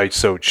if I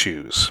so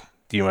choose?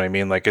 Do you know what I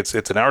mean? It's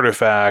an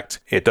artifact.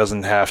 It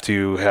doesn't have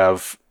to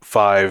have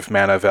 5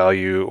 mana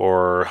value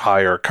or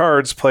higher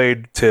cards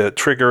played to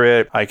trigger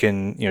it. I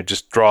can,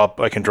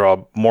 I can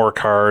draw more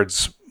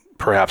cards,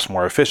 perhaps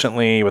more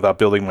efficiently without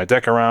building my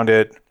deck around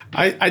it.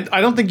 I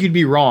don't think you'd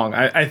be wrong.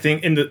 I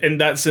think in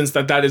that sense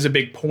that is a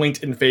big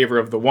point in favor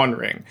of the One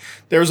Ring.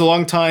 There was a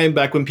long time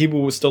back when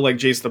people would still like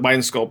Jace the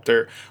Mind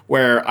Sculptor,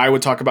 where I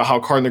would talk about how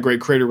Karn the Great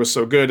Creator was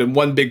so good, and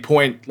one big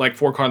point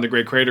for Karn the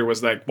Great Creator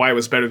was why it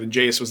was better than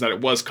Jace was that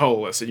it was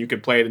colorless, and you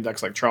could play it in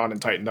decks like Tron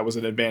and Titan. That was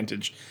an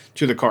advantage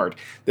to the card.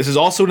 This is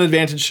also an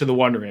advantage to the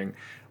One Ring.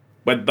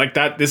 But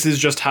this is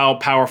just how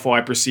powerful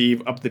I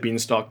perceive Up the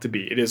Beanstalk to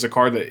be. It is a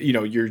card that,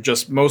 you're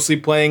just mostly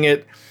playing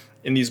it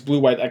in these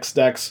blue-white X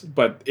decks,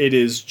 but it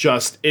is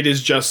just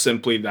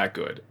simply that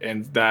good,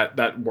 and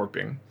that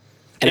warping.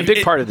 And a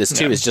big part of this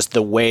too is just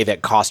the way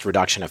that cost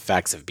reduction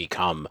effects have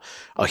become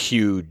a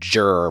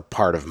huger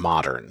part of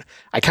Modern.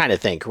 I kind of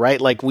think,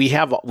 right? We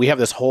have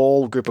this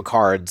whole group of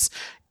cards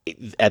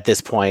at this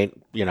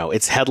point.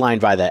 It's headlined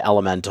by the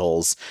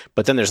elementals,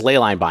 but then there's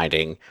Leyline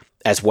Binding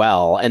as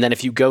well. And then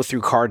if you go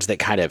through cards that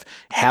kind of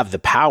have the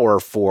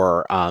power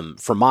for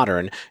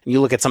Modern, and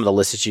you look at some of the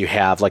lists that you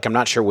have, I'm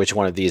not sure which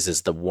one of these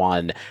is the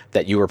one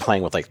that you were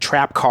playing with,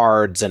 trap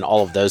cards and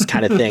all of those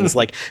kind of things.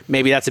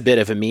 Maybe that's a bit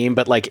of a meme,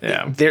 but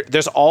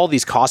there's all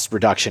these cost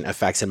reduction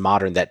effects in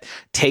Modern that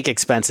take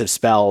expensive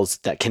spells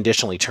that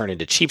conditionally turn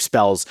into cheap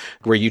spells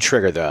where you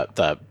trigger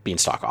the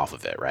Beanstalk off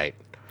of it, right?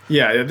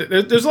 Yeah,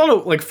 there's a lot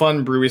of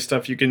fun brewy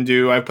stuff you can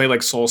do. I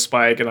played Soul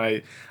Spike, and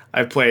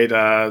I've played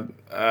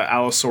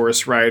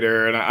Allosaurus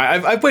Rider, and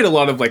I've played a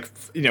lot of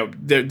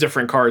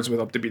different cards with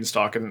Up the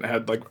Beanstalk and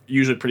had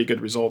usually pretty good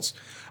results.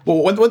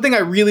 Well, one thing I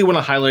really want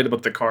to highlight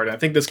about the card, and I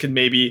think this can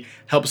maybe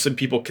help some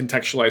people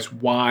contextualize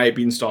why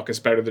Beanstalk is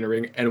better than a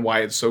ring and why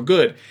it's so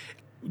good.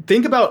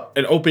 Think about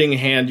an opening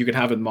hand you can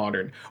have in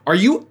Modern. Are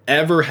you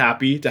ever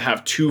happy to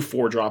have 2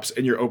 4-drops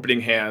in your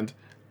opening hand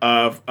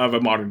of a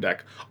modern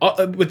deck.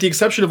 With the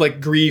exception of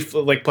like Grief,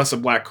 like plus a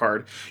black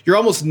card, you're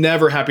almost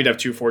never happy to have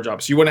 2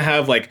 4-drops. You want to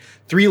have like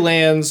 3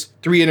 lands,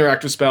 3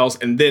 interactive spells,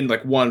 and then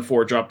like 1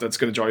 4-drop that's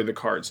going to draw you the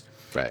cards.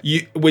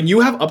 Right. When you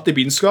have Up the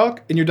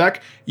Beanstalk in your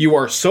deck, you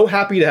are so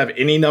happy to have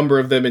any number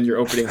of them in your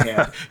opening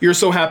hand. You're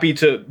so happy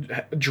to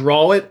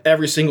draw it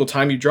every single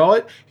time you draw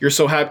it. You're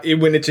so happy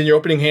when it's in your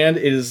opening hand.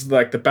 It is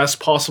like the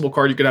best possible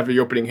card you could have in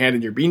your opening hand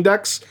in your bean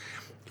decks.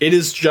 It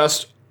is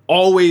just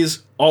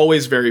always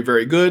very,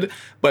 very good.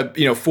 But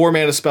 4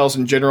 mana spells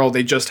in general,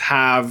 they just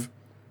have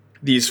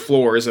these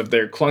floors of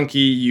they're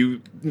clunky.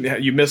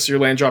 You miss your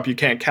land drop, you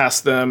can't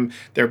cast them.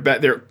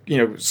 They're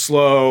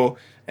slow.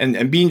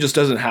 And Bean just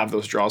doesn't have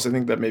those draws. I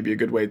think that may be a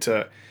good way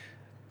to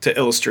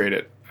illustrate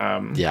it.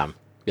 Yeah.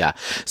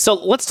 So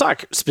let's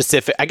talk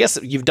specific. I guess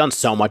you've done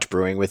so much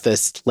brewing with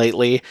this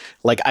lately.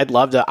 Like, I'd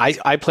love to.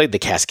 I played the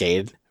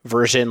Cascade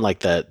version, like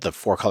the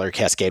 4-color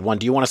Cascade one.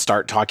 Do you want to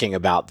start talking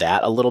about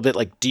that a little bit?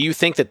 Like, do you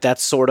think that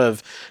that's sort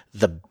of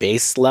the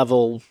base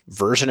level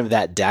version of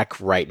that deck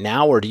right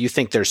now, or do you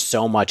think there's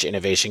so much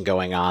innovation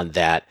going on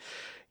that,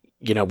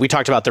 we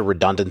talked about the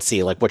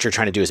redundancy. Like, what you're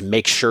trying to do is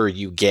make sure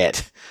you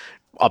get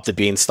Up the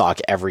Beanstalk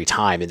every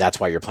time, and that's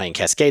why you're playing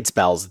Cascade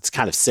spells. It's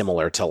kind of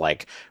similar to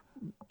like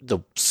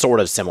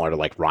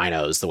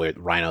Rhinos, the way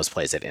Rhinos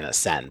plays it in a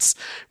sense.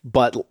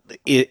 But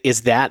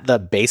is that the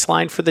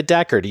baseline for the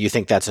deck, or do you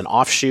think that's an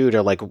offshoot,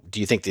 or like do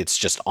you think it's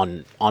just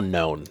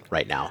unknown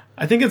right now?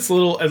 I think it's a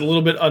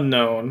little bit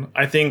unknown.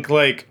 I think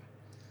like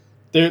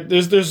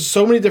there's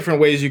so many different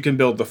ways you can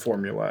build the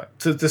formula.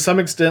 To some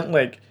extent,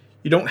 like,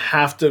 you don't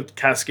have to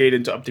cascade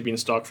into Up the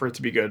Beanstalk for it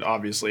to be good.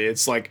 Obviously,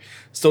 it's like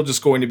still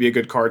just going to be a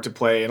good card to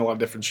play in a lot of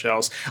different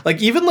shells. Like,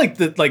 even like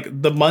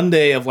the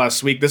Monday of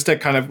last week, this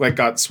deck kind of like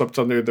got swept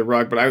under the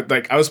rug. But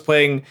I was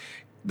playing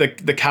the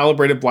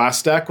Calibrated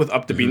Blast deck with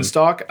Up the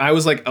Beanstalk. I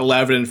was like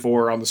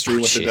 11-4 on the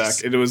stream with the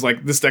deck. It was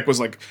like this deck was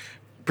like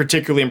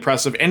particularly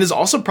impressive and is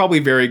also probably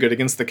very good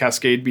against the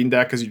Cascade Bean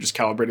deck because you just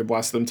Calibrated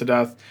Blast them to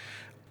death.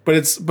 But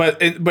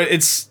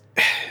it's.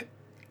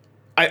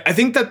 I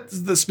think that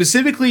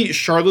specifically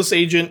Shardless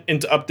Agent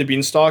into Up the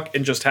Beanstalk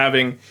and just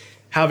having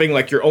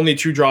like your only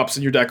 2 drops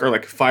in your deck are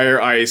like Fire,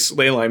 Ice,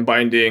 Leyline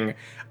Binding,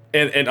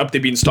 and Up the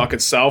Beanstalk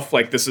itself.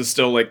 Like, this is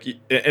still like,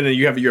 and then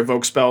you have your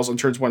Evoke spells on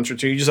turns 1 or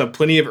 2. You just have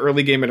plenty of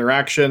early game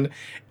interaction.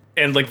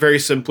 And like, very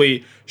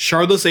simply,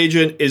 Shardless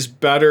Agent is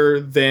better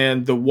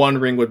than the One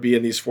Ring would be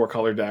in these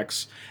 4-color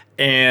decks.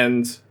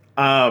 And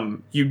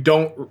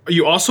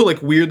you also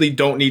like weirdly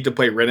don't need to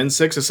play Wrenn and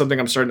 6 is something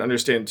I'm starting to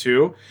understand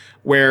too,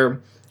 where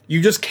you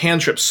just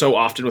cantrip so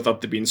often with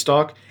Up the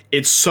Beanstalk.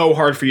 It's so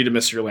hard for you to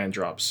miss your land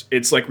drops.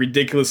 It's like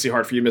ridiculously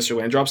hard for you to miss your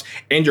land drops.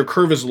 And your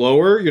curve is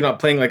lower. You're not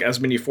playing like as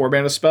many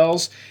 4-mana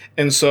spells.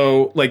 And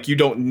so like you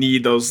don't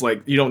need those,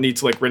 like you don't need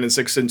to like Wrenn and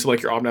 6 into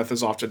like your Omnath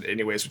as often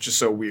anyways, which is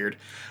so weird.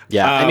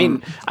 Yeah, I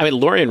mean,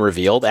 Lorien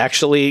Revealed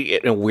actually,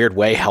 in a weird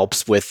way,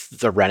 helps with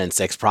the Wrenn and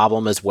 6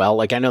 problem as well.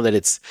 Like, I know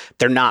that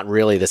they're not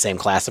really the same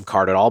class of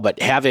card at all, but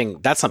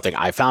that's something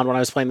I found when I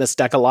was playing this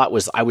deck a lot.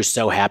 Was I was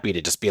so happy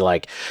to just be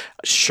like,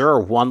 sure,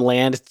 1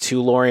 land,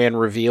 2 Lorien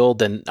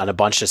Revealed, and a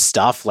bunch of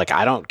stuff. Like,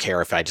 I don't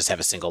care if I just have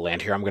a single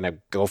land here. I'm gonna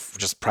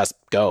just press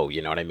go.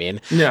 You know what I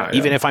mean? Yeah.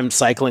 Even if I'm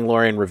cycling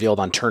Lorien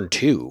Revealed on turn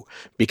 2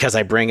 because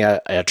I bring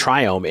a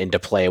Triome into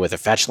play with a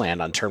fetch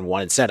land on turn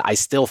 1 instead, I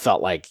still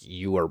felt like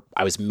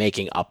I was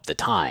making up the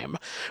time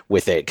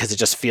with it, because it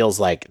just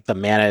feels like the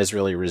mana is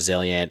really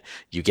resilient.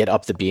 You get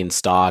Up the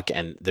Beanstalk,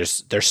 and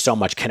there's so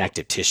much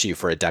connective tissue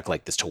for a deck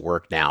like this to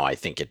work now. I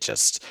think it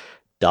just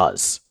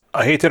does.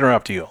 I hate to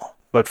interrupt you,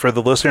 but for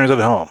the listeners at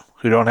home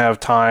who don't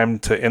have time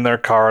to, in their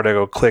car, to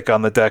go click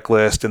on the deck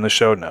list in the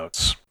show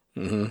notes,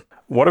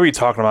 what are we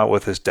talking about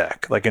with this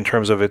deck? Like, in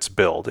terms of its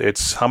build,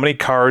 it's how many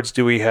cards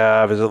do we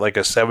have? Is it like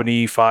a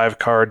 75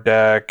 card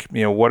deck?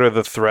 What are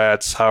the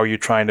threats? How are you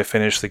trying to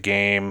finish the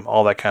game?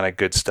 All that kind of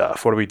good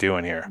stuff. What are we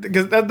doing here?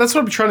 Because that's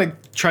what I'm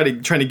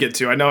trying to get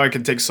to. I know I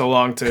can take so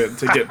long to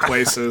get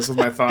places with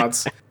my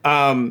thoughts.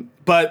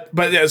 But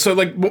yeah, so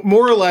like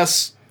more or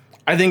less,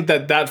 I think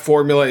that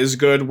formula is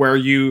good, where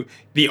you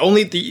have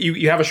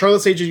a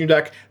Shardless Agent in your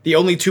deck. The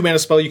only 2-mana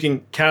spell you can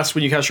cast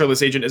when you cast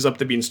Shardless Agent is Up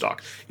the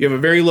Beanstalk. You have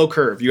a very low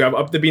curve. You have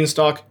Up the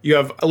Beanstalk. You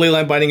have a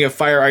Leyline Binding. You have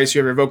Fire, Ice.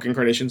 You have Evoke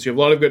Incarnations. You have a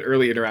lot of good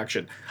early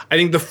interaction. I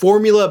think the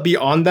formula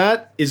beyond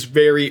that is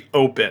very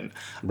open.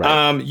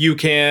 Right. You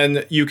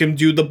can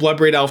do the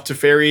Bloodbraid Elf to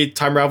Fairy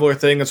Time Raveler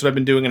thing. That's what I've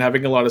been doing and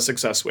having a lot of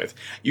success with.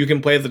 You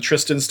can play the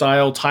Tristan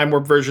style Time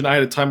Warp version. I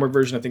had a Time Warp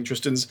version. I think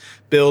Tristan's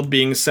build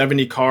being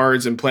 70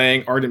 cards and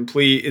playing Ardent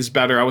Plea is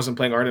better. I wasn't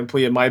playing Ardent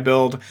Plea in my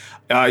build.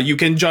 You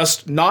can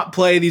just not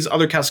play these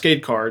other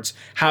Cascade cards,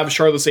 have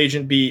Shardless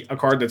Agent be a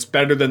card that's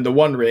better than the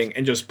One Ring,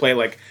 and just play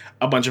like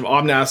a bunch of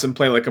Omnaths and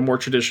play like a more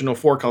traditional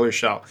 4-color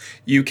shell.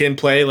 You can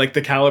play like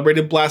the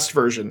Calibrated Blast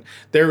version.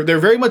 There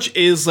very much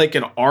is like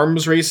an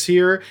arms race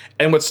here,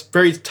 and what's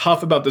very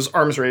tough about this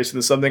arms race, and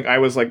this is something I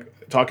was like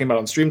talking about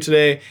on stream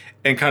today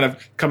and kind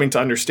of coming to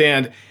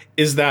understand,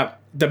 is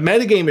that the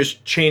metagame is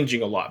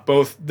changing a lot.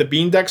 Both the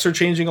bean decks are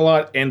changing a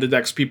lot, and the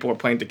decks people are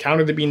playing to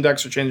counter the bean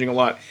decks are changing a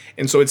lot.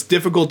 And so it's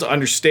difficult to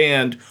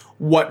understand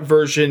what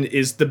version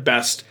is the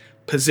best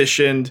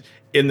positioned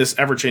in this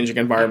ever-changing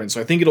environment. So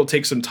I think it'll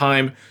take some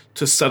time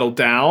to settle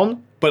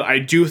down, but I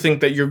do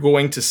think that you're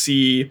going to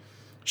see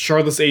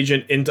Shardless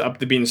Agent into Up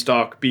the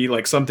Beanstalk be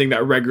like something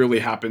that regularly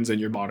happens in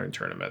your modern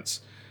tournaments.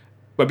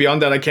 But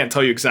beyond that, I can't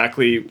tell you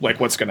exactly like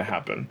what's going to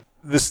happen.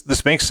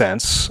 This makes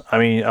sense. I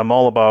mean, I'm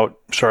all about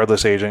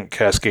Shardless Agent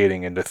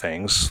cascading into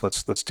things.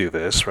 Let's do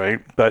this, right?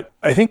 But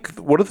I think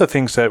one of the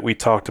things that we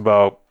talked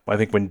about, I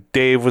think when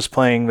Dave was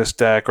playing this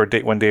deck, or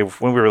when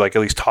we were like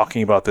at least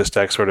talking about this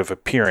deck sort of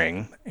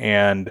appearing,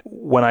 and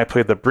when I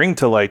played the Bring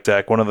to Light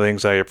deck, one of the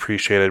things I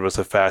appreciated was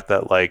the fact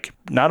that like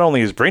not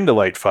only is Bring to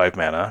Light 5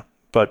 mana,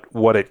 but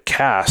what it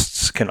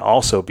casts can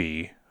also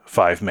be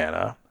 5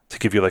 mana to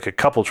give you like a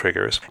couple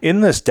triggers. In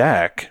this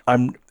deck,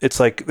 it's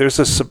like there's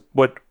this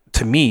what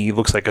to me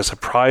looks like a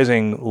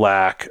surprising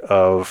lack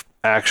of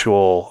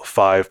actual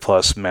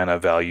 5+ mana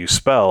value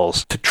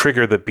spells to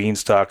trigger the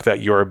Beanstalk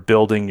that you're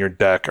building your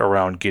deck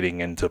around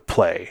getting into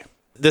play.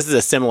 This is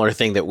a similar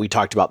thing that we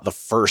talked about the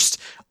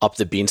first Up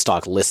the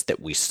Beanstalk list that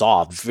we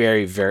saw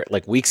very, very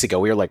like weeks ago.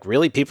 We were like,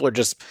 really? People are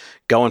just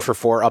going for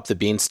 4 Up the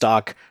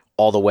Beanstalk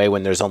all the way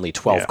when there's only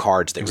 12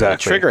 cards that really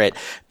trigger it.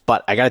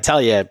 But I got to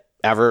tell you,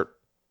 Everett,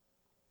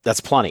 that's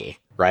plenty,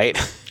 right?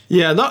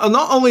 Yeah,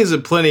 not only is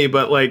it plenty,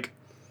 but like,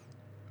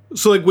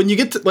 so like when you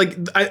get to like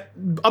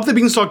Up the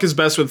Beanstalk is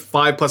best with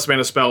 5+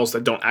 mana spells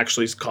that don't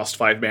actually cost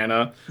 5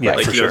 mana. Yeah,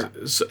 like, for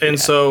sure.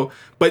 So,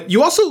 but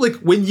you also like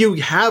when you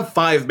have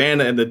 5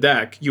 mana in the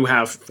deck, you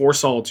have 4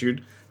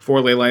 Solitude,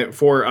 4 Leyline,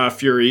 4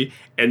 Fury,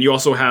 and you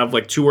also have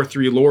like 2 or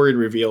 3 Lorien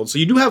revealed. So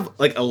you do have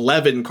like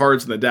 11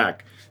 cards in the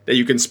deck that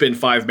you can spend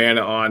 5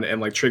 mana on and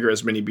like trigger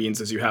as many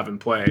beans as you have in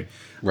play.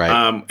 Right.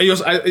 And you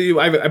also,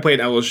 I played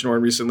Elesh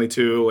Norn recently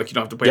too. Like you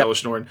don't have to play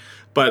Elesh Norn,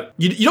 but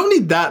you don't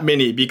need that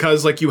many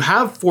because like you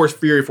have 4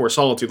 Fury, 4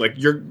 Solitude. Like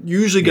you're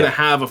usually going to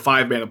have a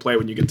 5 mana play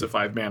when you get to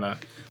 5 mana.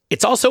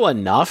 It's also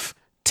enough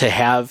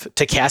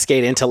to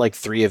cascade into like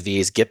 3 of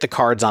these, get the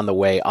cards on the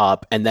way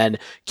up, and then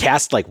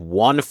cast like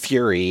 1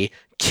 Fury,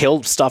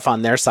 kill stuff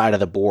on their side of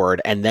the board,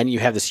 and then you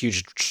have this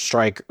huge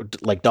strike,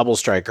 like double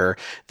striker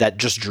that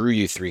just drew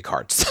you 3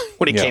 cards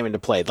when it came into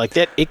play. Like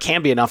that, it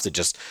can be enough to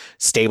just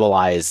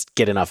stabilize,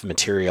 get enough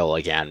material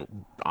again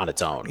on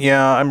its own.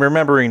 Yeah, I'm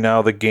remembering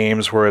now the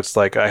games where it's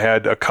like I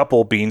had a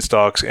couple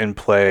Beanstalks in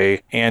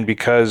play, and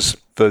because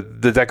the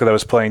deck that I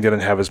was playing didn't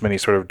have as many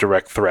sort of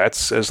direct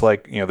threats as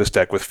like, you know, this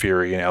deck with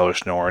Fury and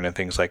Elesh Norn and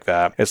things like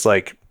that. It's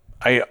like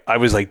I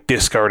was like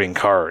discarding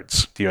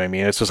cards. Do you know what I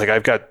mean? It's just like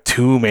I've got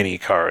too many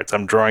cards.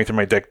 I'm drawing through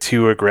my deck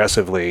too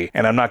aggressively,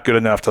 and I'm not good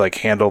enough to like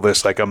handle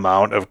this like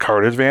amount of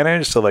card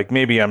advantage. So like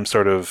maybe I'm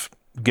sort of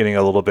getting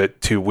a little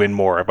bit to win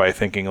more by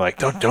thinking like,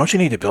 don't you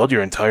need to build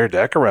your entire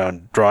deck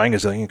around drawing a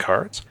zillion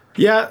cards?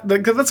 Yeah,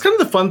 that's kind of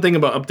the fun thing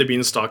about Up the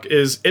Beanstalk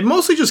is it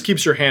mostly just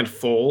keeps your hand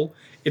full.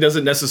 It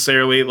doesn't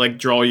necessarily like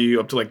draw you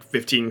up to like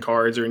 15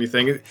 cards or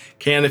anything. It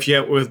can if you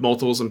have with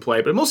multiples in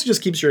play, but it mostly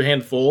just keeps your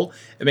hand full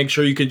and make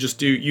sure you can just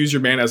use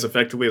your mana as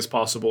effectively as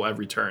possible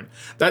every turn.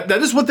 That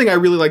is one thing I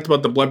really liked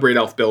about the Bloodbraid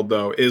Elf build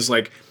though, is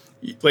like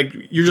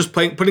you're just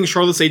putting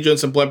Shardless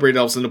Agents and Bloodbraid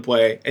Elves into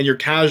play, and you're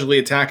casually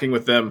attacking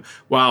with them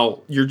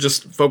while you're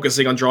just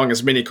focusing on drawing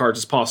as many cards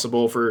as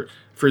possible for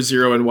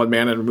 0 and 1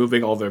 mana and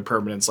removing all their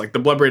permanents. Like the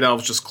Bloodbraid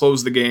Elves just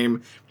close the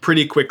game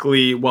pretty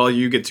quickly while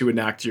you get to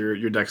enact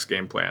your deck's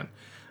game plan,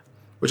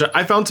 which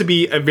I found to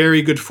be a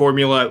very good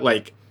formula,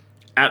 like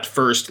at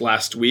first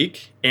last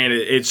week. And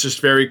it's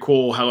just very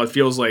cool how it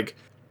feels like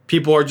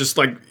people are just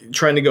like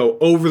trying to go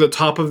over the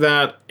top of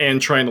that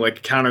and trying to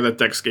like counter that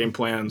deck's game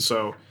plan.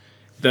 So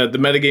the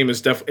metagame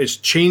is it's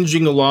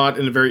changing a lot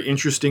in a very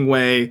interesting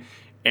way,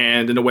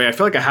 and in a way I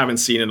feel like I haven't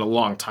seen in a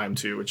long time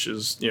too, which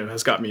is, you know,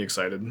 has got me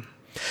excited.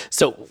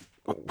 So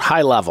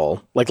high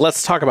level, like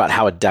let's talk about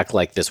how a deck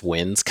like this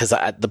wins, because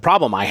the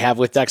problem I have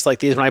with decks like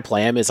these when I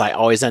play them is I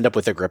always end up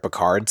with a grip of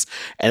cards,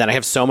 and then I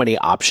have so many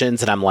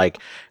options, and I'm like,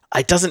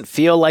 it doesn't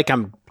feel like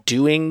I'm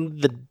doing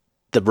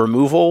the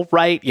removal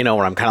right, you know,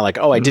 where I'm kind of like,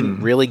 oh, I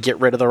didn't really get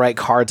rid of the right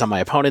cards on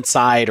my opponent's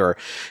side, or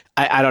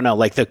I don't know,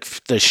 like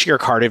the sheer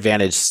card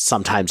advantage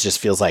sometimes just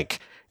feels like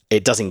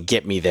it doesn't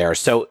get me there.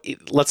 So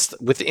let's,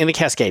 within the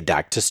Cascade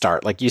deck to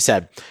start, like you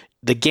said,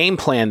 the game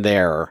plan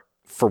there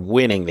for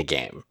winning the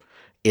game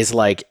is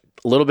like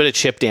a little bit of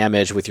chip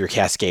damage with your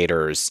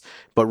Cascaders,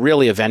 but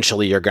really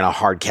eventually you're going to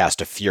hard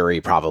cast a Fury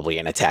probably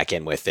and attack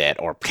in with it,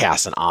 or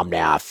cast an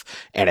Omnath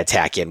and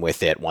attack in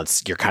with it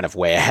once you're kind of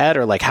way ahead,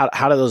 or like how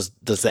does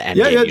the end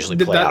game usually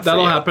play out?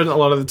 That'll happen a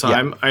lot of the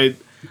time. Yeah.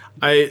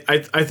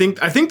 I think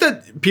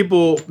that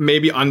people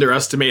maybe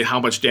underestimate how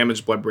much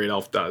damage Bloodbraid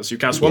Elf does. You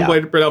cast one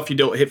Bloodbraid Elf, you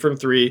don't hit from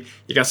 3.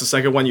 You cast the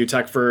second one, you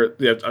attack for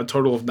a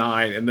total of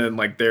 9, and then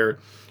like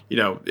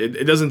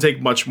it doesn't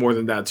take much more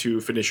than that to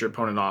finish your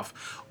opponent off.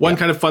 One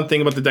kind of fun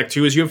thing about the deck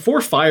too is you have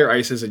 4 fire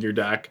ices in your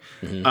deck,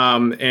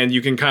 and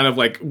you can kind of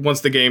like,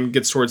 once the game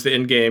gets towards the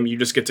end game, you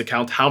just get to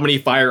count how many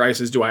fire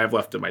ices do I have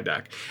left in my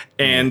deck.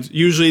 And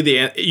usually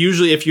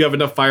if you have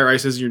enough fire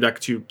ices in your deck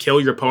to kill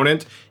your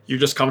opponent, you're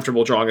just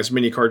comfortable drawing as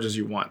many cards as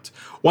you want.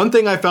 One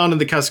thing I found in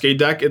the Cascade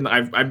deck, and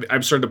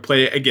I've started to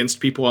play against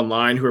people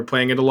online who are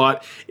playing it a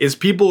lot, is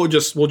people will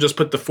just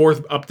put the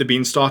 4th up the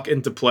beanstalk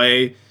into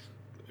play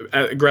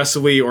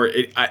aggressively, or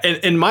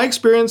in my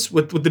experience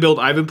with the build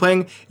I've been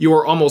playing, you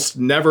are almost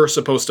never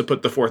supposed to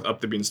put the 4th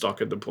up the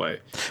beanstalk into play.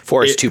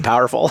 4 is too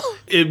powerful.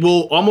 It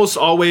will almost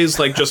always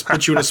like just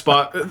put you in a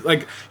spot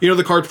like,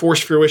 the card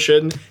Force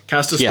Fruition,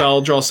 cast a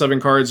spell, draw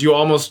 7 cards. You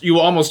will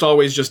almost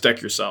always just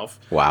deck yourself.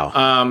 Wow.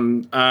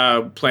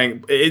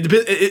 Playing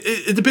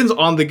it depends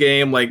on the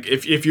game. Like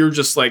if you're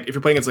just like, if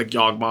you're playing against like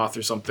Yawgmoth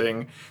or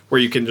something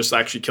where you can just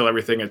actually kill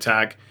everything,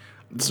 attack.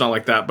 It's not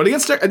like that, but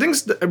against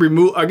a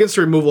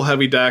removal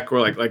heavy deck, or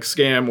like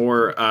Scam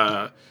or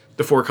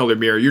the 4-color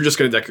mirror, you're just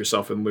going to deck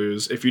yourself and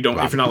lose if you don't.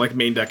 If you're not like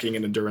main decking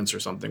an endurance or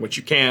something, which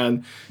you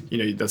can,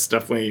 that's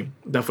definitely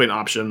an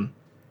option.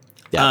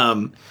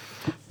 Yeah.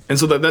 And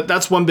so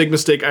that's one big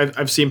mistake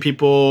I've seen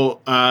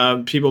people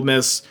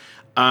miss.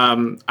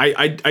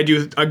 I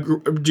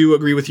do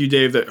agree with you,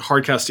 Dave, that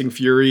hard casting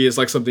Fury is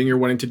like something you're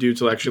wanting to do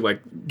to actually like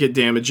get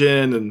damage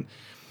in and.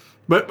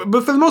 But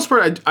for the most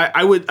part,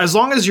 I would, as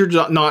long as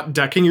you're not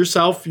decking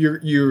yourself,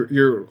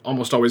 you're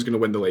almost always going to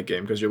win the late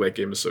game because your late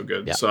game is so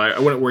good. Yeah. So I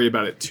wouldn't worry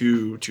about it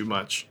too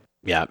much.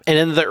 Yeah, and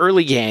in the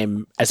early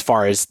game, as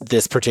far as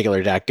this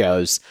particular deck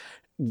goes,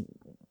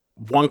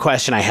 one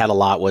question I had a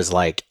lot was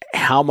like,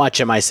 how much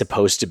am I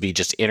supposed to be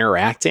just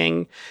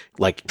interacting?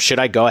 Like, should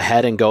I go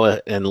ahead and go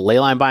and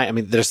leyline bind? I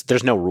mean,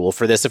 there's no rule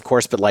for this, of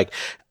course, but like,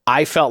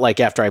 I felt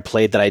like after I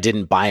played that I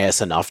didn't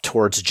bias enough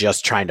towards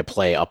just trying to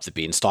play up the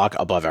beanstalk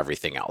above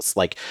everything else.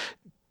 Like,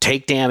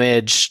 take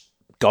damage,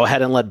 go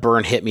ahead and let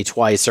burn hit me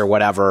twice or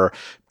whatever.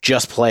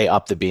 Just play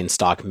up the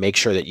beanstalk. Make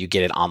sure that you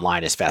get it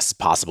online as fast as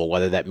possible,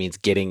 whether that means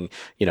getting,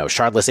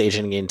 Shardless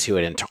Agent into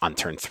it on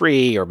turn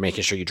 3 or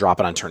making sure you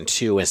drop it on turn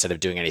 2 instead of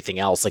doing anything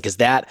else. Like, is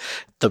that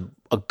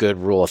a good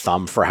rule of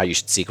thumb for how you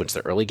should sequence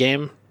the early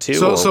game too?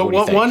 So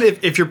one,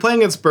 if you're playing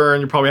against Burn,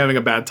 you're probably having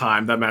a bad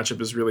time. That matchup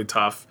is really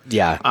tough.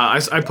 Yeah. I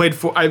started playing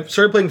 4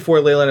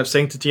 Leyline of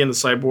Sanctity in the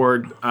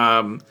sideboard,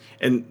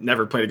 and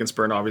never played against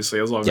Burn,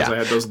 obviously, as long as I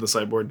had those in the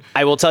sideboard.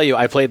 I will tell you,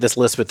 I played this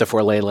list with the 4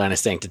 Leyline of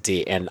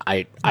Sanctity, and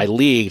I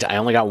leagued. I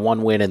only got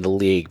 1 win in the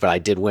league, but I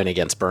did win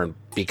against Burn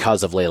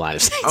because of Leyline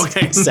of Sanctity.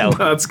 Okay, so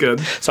that's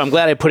good. So I'm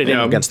glad I put it in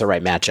against the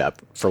right matchup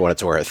for what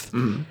it's worth.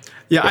 Mm-hmm.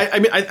 Yeah, I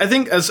mean, I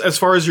think as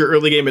far as your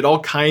early game, it all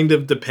kind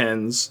of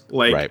depends.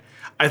 Like, right.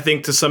 I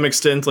think to some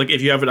extent, like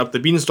if you have it up the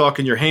beanstalk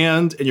in your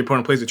hand and your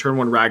opponent plays a turn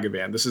 1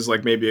 Ragavan, this is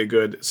like maybe a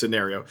good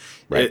scenario.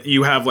 Right.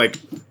 You have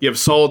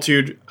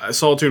Solitude,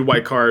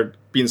 white card,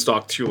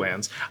 beanstalk, 2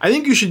 lands. I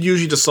think you should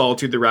usually just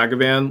Solitude the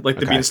Ragavan. Like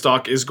the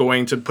beanstalk is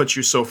going to put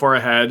you so far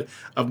ahead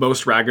of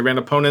most Ragavan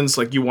opponents.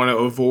 Like you want to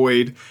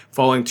avoid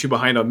falling too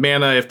behind on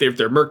mana if they're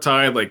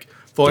Murktide, like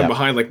falling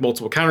behind like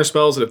multiple counter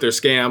spells, and if they're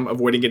Scam,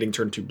 avoiding getting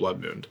turn 2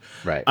 Blood Moon.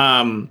 Right.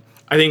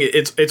 I think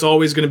it's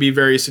always going to be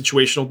very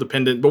situational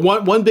dependent. But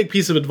one big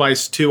piece of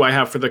advice too I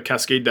have for the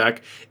Cascade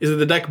deck is that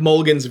the deck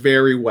mulligans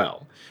very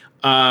well.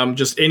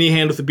 Just any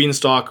hand with a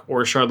beanstalk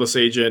or a Shardless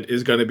Agent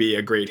is going to be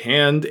a great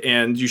hand,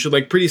 and you should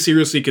like pretty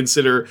seriously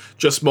consider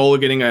just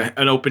mulliganing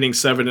an opening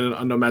 7 in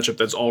a no matchup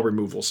that's all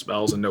removal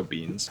spells and no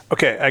beans.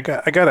 Okay, I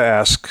gotta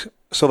ask.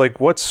 So like,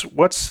 what's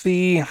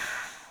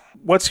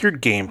your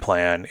game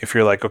plan if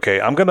you're like, okay,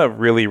 I'm gonna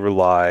really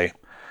rely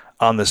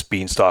on this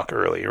beanstalk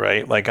early,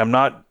 right? Like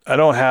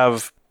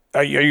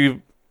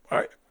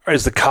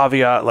is the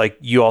caveat like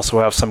you also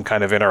have some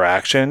kind of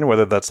interaction,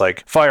 whether that's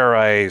like Fire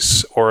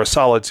Ice or a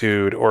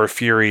Solitude or a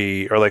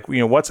Fury, or like,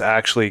 what's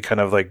actually kind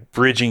of like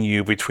bridging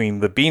you between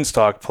the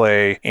beanstalk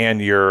play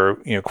and your,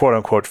 quote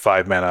unquote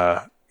 5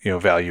 mana,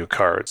 value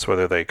cards,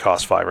 whether they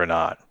cost 5 or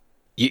not.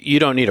 You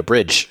don't need a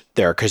bridge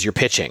there because you're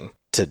pitching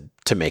to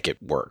make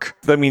it work.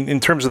 I mean,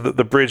 in terms of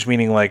the bridge,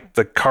 meaning like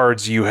the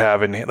cards you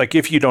have in, like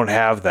if you don't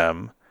have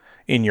them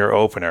in your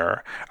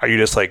opener, are you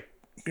just like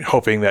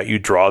hoping that you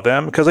draw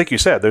them? Because like you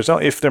said,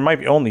 there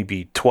might only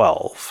be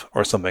 12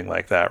 or something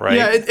like that, right?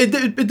 Yeah,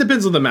 it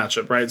depends on the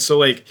matchup, right? So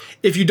like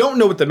if you don't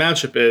know what the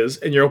matchup is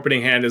and your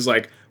opening hand is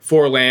like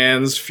 4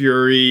 lands,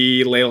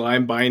 Fury,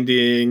 Leyline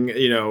Binding,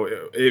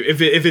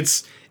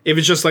 if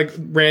it's just like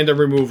random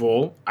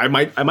removal, I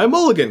might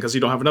mulligan because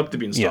you don't have an up the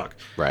beanstalk.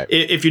 Yeah, right.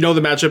 If you know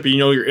the matchup and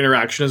your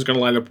interaction is going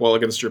to line up well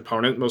against your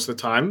opponent most of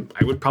the time,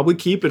 I would probably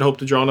keep and hope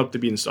to draw an up the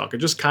beanstalk. It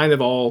just kind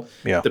of all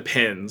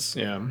depends.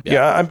 Yeah.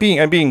 I'm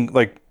being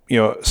like,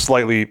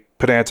 slightly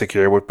pedantic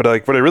here, but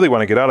like what I really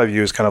want to get out of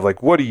you is kind of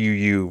like, what are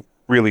you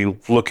really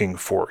looking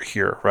for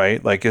here,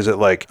 right? Like, is it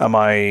like, am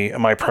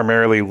I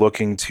primarily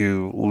looking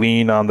to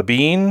lean on the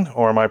bean,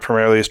 or am I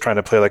primarily just trying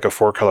to play like a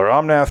 4-color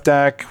all my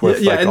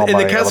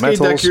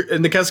elementals?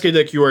 In the Cascade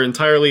deck, you are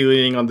entirely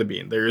leaning on the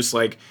bean. There's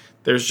like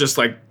There's just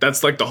like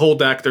that's like the whole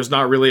deck. There's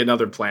not really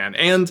another plan.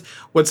 And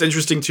what's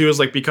interesting too is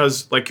like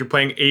because like you're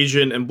playing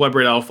Asian and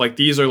Bloodbraid Elf, like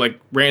these are like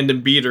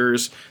random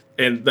beaters,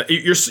 and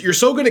you're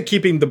so good at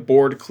keeping the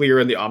board clear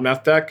in the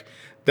Omnath deck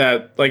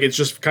that like it's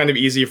just kind of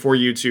easy for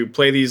you to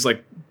play these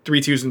like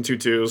 3/2s and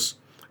 2/2s,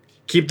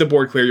 keep the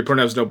board clear. Your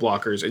opponent has no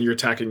blockers, and you're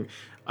attacking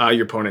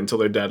your opponent until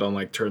they're dead on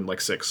like turn like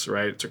 6,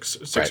 right?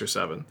 Six or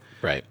 7.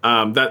 Right.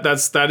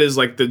 That is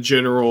like the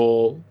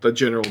general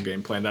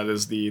game plan. That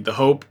is the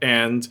hope.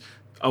 And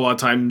a lot of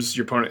times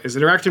your opponent is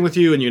interacting with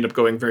you and you end up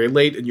going very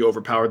late and you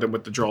overpower them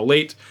with the draw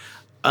late.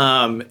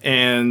 And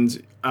then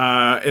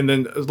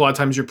a lot of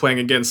times you're playing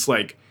against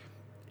like,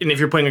 and if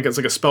you're playing against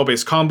like a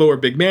spell-based combo or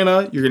big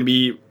mana, you're going to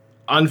be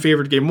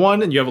unfavored game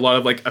 1, and you have a lot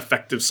of like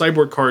effective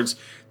sideboard cards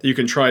that you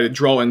can try to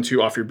draw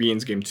into off your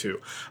beans game 2.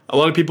 A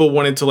lot of people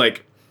wanted to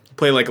like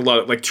play like a lot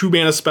of like 2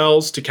 mana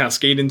spells to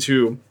cascade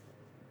into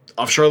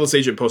off Charlotte's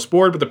Agent post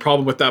board, but the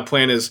problem with that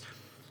plan is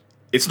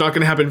it's not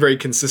going to happen very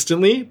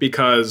consistently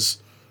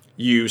because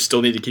you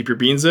still need to keep your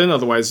beans in.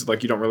 Otherwise,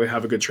 like you don't really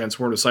have a good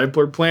transformative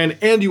sideboard plan.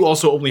 And you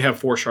also only have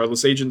 4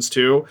 Charlotte's Agents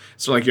too.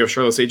 So like you have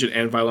Charlotte's Agent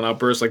and Violent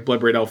Outburst. Like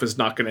Bloodbraid Elf is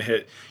not going to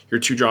hit your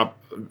 2-drop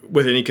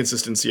with any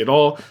consistency at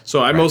all.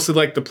 So I mostly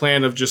like the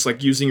plan of just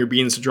like using your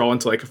beans to draw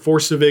into like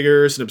Force of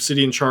Vigors and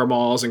Obsidian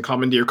Charmals and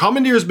Commandeer.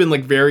 Commandeer has been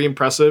like very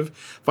impressive.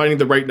 Finding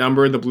the right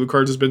number in the blue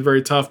cards has been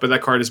very tough, but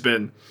that card has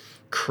been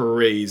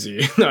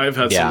crazy. I've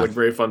had some like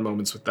very fun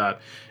moments with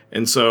that.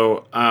 And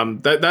so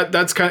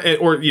that's kind of,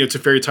 or to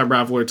Fairy Time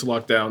Raveler to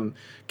lock down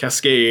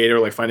Cascade,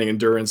 or like finding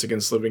Endurance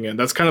against Living End.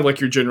 That's kind of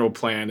like your general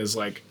plan is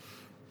like,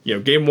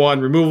 game 1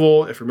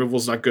 removal. If removal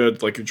is not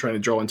good, like you're trying to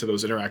draw into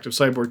those interactive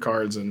sideboard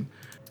cards, and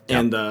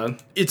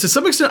it's to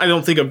some extent I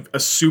don't think a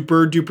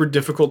super duper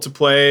difficult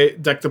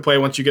deck to play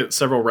once you get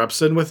several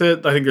reps in with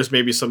it. I think there's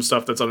maybe some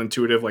stuff that's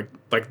unintuitive,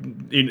 like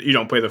you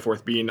don't play the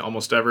 4th bean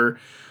almost ever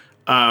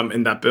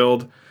in that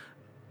build,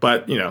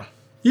 but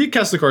you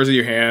cast the cards in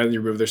your hand, you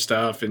remove their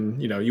stuff,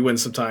 and you win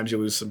sometimes, you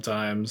lose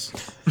sometimes.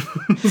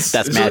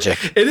 That's magic.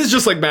 It is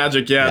just like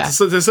magic, yeah.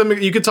 There's something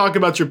you could talk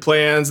about your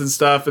plans and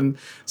stuff, and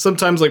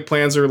sometimes like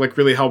plans are like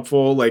really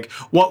helpful. Like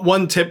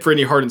one tip for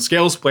any Hardened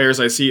Scales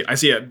players, I see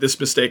this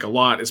mistake a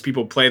lot is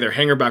people play their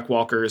Hangerback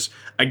Walkers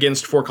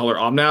against 4-color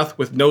Omnath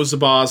with no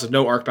Zabaz and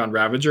no Arcbound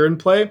Ravager in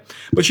play.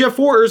 But you have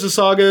 4 Urza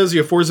Sagas, you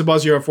have 4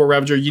 Zabaz, you have 4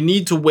 Ravager. You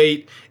need to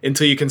wait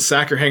until you can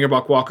sack your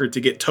Hangerback Walker to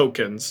get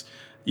tokens.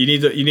 You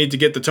need to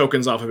get the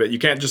tokens off of it. You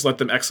can't just let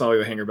them exile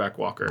the Hangerback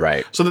Walker.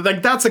 Right. So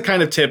that's a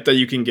kind of tip that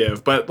you can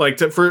give. But like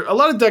for a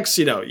lot of decks,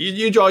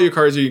 you draw your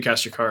cards or you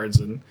cast your cards,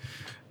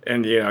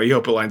 and you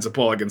hope it lines up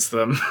well against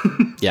them.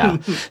 Yeah.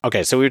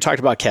 Okay. So we talked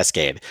about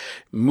Cascade.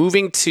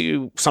 Moving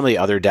to some of the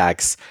other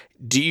decks,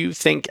 do you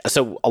think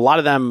so? A lot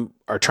of them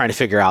are trying to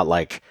figure out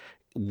like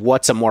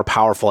what's a more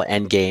powerful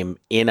end game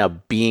in a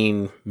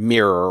being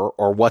mirror,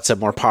 or what's a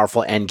more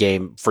powerful end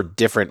game for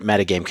different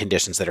metagame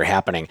conditions that are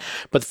happening.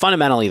 But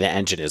fundamentally, the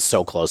engine is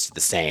so close to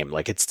the same.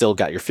 Like it's still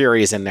got your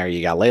Furies in there.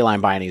 You got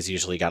Leyline Bindings,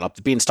 usually got Up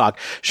the Beanstalk.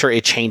 Sure,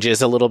 it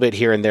changes a little bit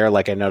here and there.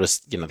 Like I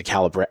noticed,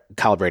 the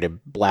calibrated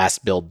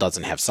blast build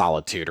doesn't have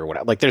Solitude or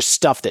whatever. Like there's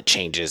stuff that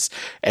changes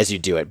as you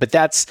do it. But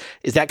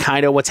is that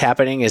kind of what's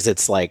happening? Is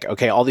it's like,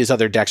 okay, all these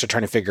other decks are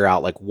trying to figure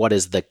out like what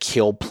is the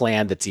kill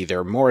plan that's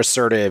either more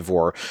assertive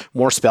or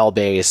more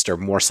spell-based or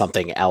more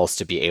something else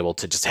to be able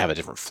to just have a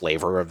different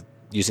flavor of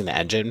using the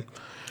engine?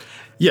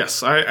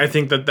 Yes, I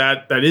think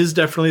that is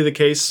definitely the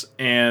case,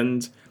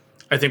 and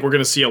I think we're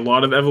going to see a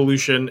lot of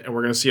evolution, and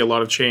we're going to see a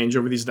lot of change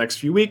over these next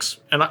few weeks,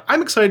 and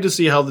I'm excited to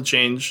see how the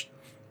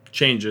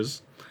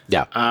changes.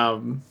 Yeah.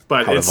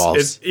 But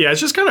it's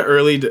just kind of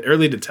early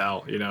to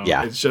tell,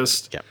 Yeah.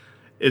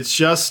 It's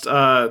just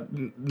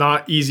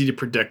not easy to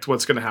predict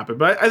what's going to happen.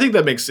 But I think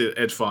that makes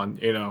it fun,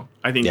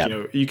 I think,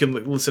 you can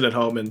listen at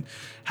home and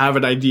have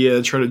an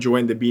idea, try to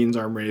join the Beans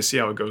arm race, see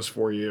how it goes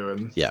for you.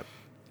 And yeah.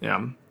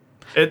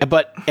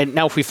 And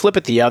now if we flip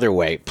it the other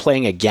way,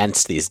 playing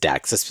against these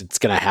decks, it's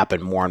going to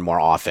happen more and more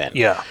often.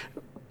 Yeah.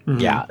 Mm-hmm.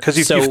 Yeah.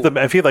 Because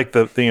I feel like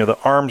the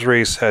arms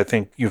race, I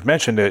think you've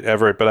mentioned it,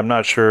 Everett, but I'm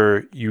not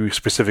sure you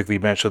specifically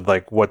mentioned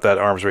like what that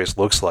arms race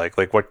looks like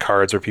what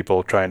cards are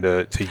people trying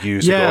to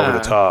use to go over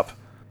the top.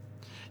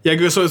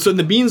 Yeah, so in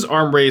the Beans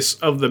arm race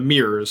of the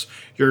mirrors,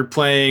 you're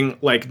playing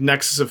like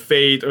Nexus of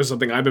Fate or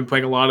something I've been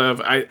playing a lot of.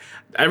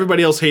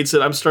 Everybody else hates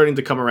it. I'm starting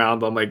to come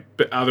around on like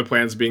other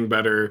plans being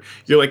better.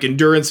 You're like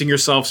endurancing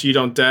yourself so you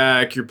don't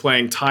deck. You're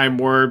playing Time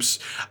Warps.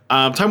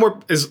 Time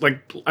Warp is like,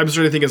 I'm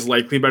starting to think is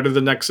likely better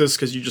than Nexus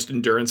because you just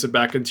endurance it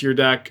back into your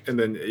deck and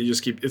then you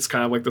just keep, it's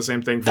kind of like the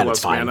same thing for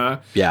less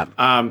mana. Yeah.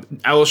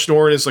 Alish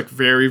Norn is like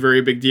very,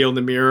 very big deal in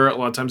the mirror. A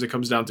lot of times it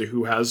comes down to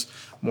who has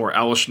more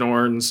Alish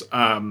Norns.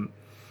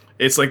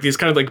 It's like these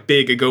kind of like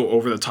big go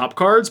over the top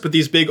cards, but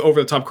these big over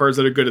the top cards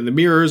that are good in the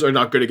mirrors are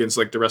not good against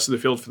like the rest of the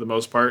field for the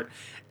most part.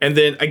 And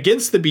then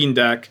against the Bean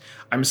deck,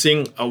 I'm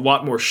seeing a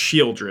lot more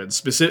Shieldred.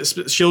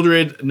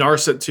 Shieldred,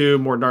 Narset 2,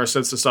 more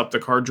Narsets to stop the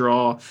card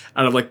draw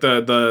out of like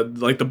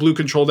the blue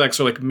control decks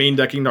are like main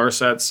decking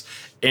Narsets,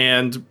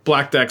 and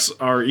black decks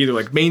are either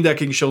like main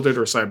decking Shieldred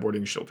or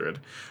sideboarding Shieldred.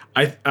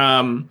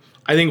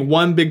 I think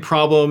one big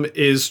problem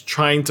is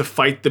trying to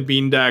fight the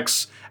Bean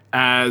decks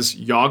as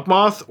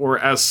Yawgmoth or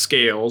as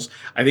Scales.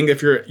 I think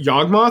if you're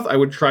Yawgmoth, I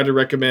would try to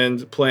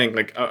recommend playing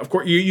like of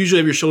course you usually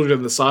have your Shieldred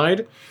on the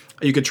side.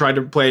 You could try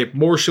to play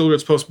more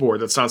Shieldreds post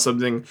board. That's not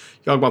something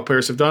Yawgmoth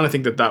players have done. I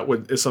think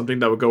is something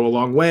that would go a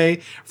long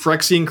way.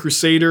 Phyrexian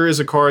Crusader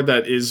is a card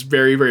that is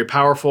very, very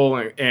powerful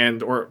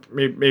or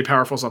maybe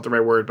powerful is not the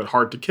right word, but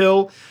hard to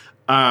kill.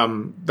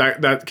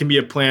 That can be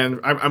a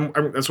plan.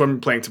 That's what I'm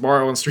playing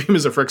tomorrow on stream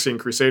is a Phyrexian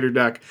Crusader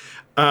deck.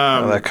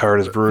 That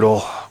card is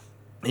brutal.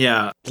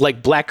 Yeah,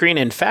 like black green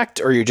infect,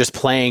 or you're just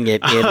playing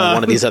it in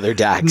one of these other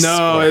decks?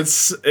 No,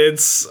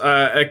 it's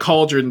a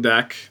Cauldron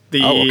deck.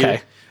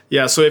 Okay.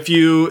 Yeah, so if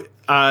you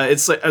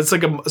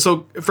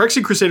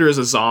Phyrexian Crusader is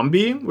a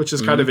zombie, which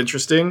is kind of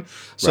interesting.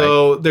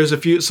 So there's a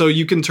few. So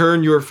you can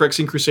turn your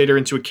Phyrexian Crusader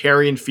into a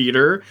carrion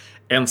feeder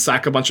and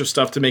sack a bunch of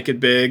stuff to make it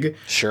big.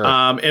 Sure.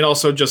 And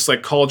also just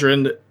like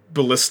Cauldron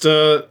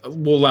Ballista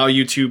will allow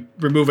you to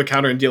remove a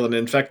counter and deal an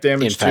infect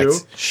damage too.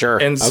 Sure.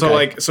 And so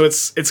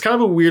it's kind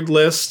of a weird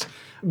list.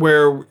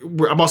 Where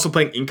I'm also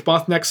playing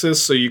Inkmoth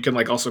Nexus, so you can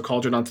like also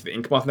Cauldron onto the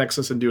Inkmoth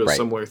Nexus and do a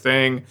similar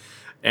thing.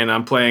 And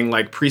I'm playing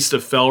like Priest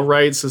of Fell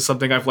Rites is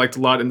something I've liked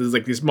a lot. And there's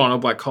like these mono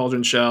black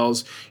Cauldron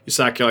shells. You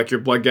sack your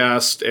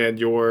Bloodghast and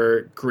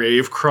your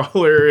Grave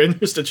Crawler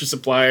and your Stitcher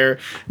Supplier.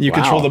 You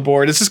control the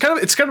board. It's just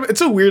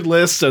it's a weird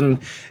list, and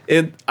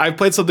I've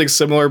played something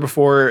similar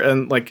before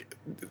and like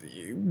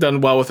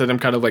done well with it. I'm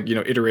kind of like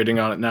iterating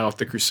on it now with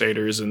the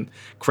Crusaders, and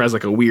has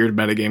like a weird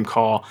metagame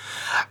call.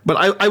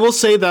 But I will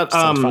say that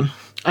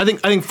I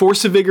think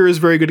Force of Vigor is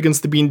very good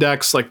against the Bean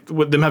decks. Like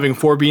with them having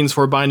 4 beans,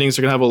 4 bindings,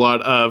 they're gonna have a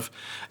lot of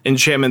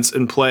enchantments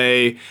in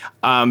play.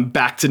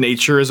 Back to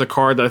Nature is a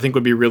card that I think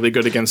would be really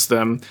good against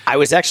them. I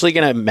was actually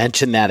gonna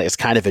mention that as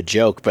kind of a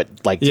joke, but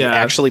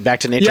actually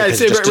Back to Nature it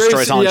just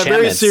destroys all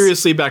enchantments. Very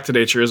seriously, Back to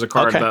Nature is a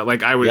card that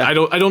like I would. Yeah. I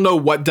don't know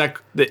what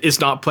deck that is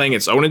not playing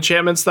its own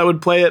enchantments that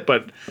would play it,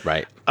 but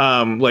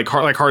like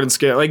Hardened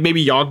Scale, like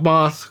maybe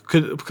Yawgmoth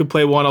could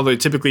play one, although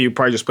typically you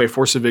probably just play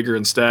Force of Vigor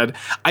instead.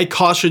 I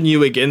caution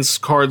you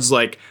against cards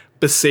like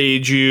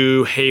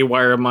Beseiju,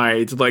 Haywire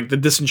Might, like the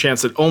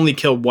disenchants that only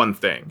kill one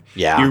thing.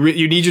 Yeah,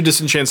 you need your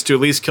disenchants to at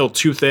least kill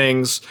 2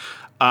 things,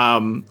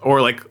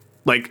 or like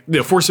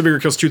the Force of Vigor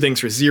kills 2 things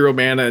for 0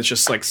 mana. It's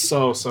just like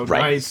so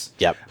nice.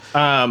 Yep.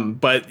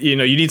 But you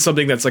need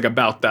something that's like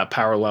about that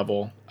power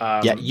level.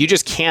 You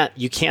just can't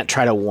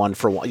try to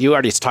 1-for-1. You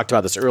already talked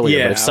about this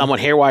earlier, but if someone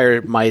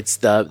Haywire Mites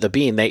the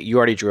bean, you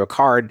already drew a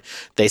card,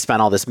 they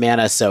spent all this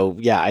mana. So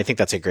yeah, I think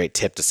that's a great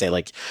tip to say,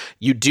 like,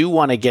 you do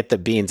want to get the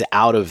beans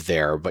out of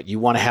there, but you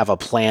want to have a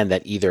plan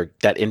that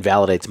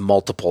invalidates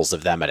multiples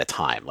of them at a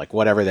time, like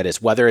whatever that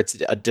is, whether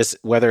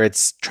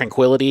it's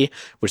Tranquility,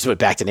 which is what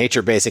Back to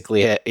Nature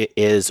basically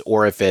is,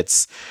 or if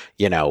it's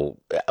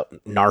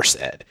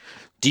Narset.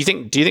 Do you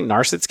think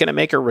Narset's going to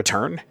make a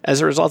return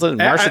as a result of it?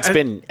 Narset's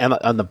been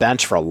on the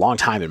bench for a long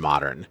time in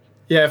Modern.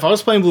 Yeah, if I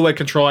was playing Blue-White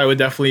Control, I would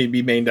definitely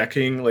be main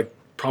decking like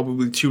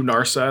probably 2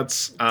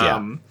 Narsets.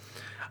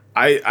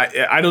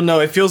 I don't know.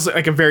 It feels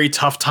like a very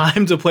tough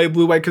time to play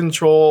Blue-White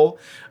Control,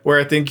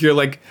 where I think you're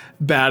like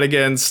bad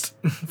against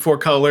 4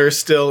 colors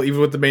still,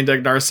 even with the main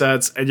deck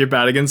Narsets, and you're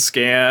bad against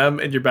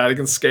Scam, and you're bad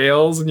against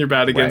Scales, and you're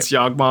bad against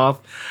Yawgmoth.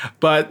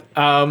 But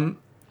so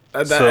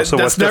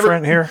what's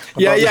different here?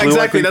 Yeah,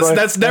 exactly.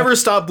 That's never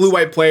stopped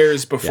blue-white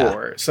players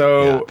before. Yeah.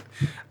 So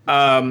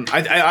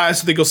I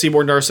also think you'll see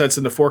more Narsets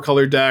in the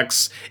 4-color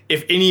decks.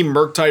 If any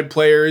Murktide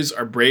players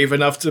are brave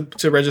enough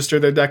to register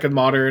their deck in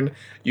Modern,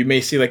 you may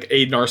see like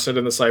a Narset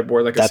in the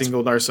sideboard, like a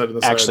single Narset in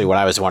the sideboard. Actually, what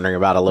I was wondering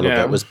about a little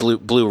bit was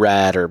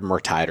blue-red or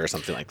Murktide or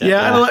something like that.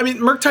 Yeah, I mean,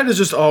 Murktide has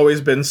just always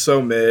been so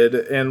mid,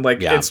 and like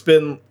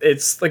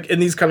it's like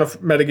in these kind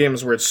of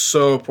metagames where it's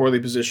so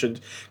poorly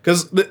positioned.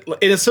 Because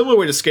in a similar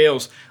way to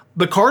Scales,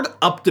 the card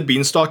Up the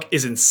Beanstalk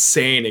is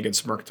insane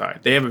against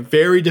Murktide. They have a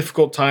very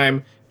difficult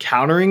time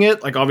countering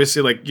it. Like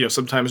obviously, like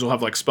sometimes you'll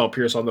have like Spell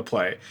Pierce on the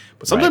play,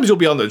 but sometimes you'll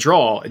be on the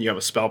draw and you have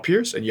a Spell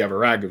Pierce and you have a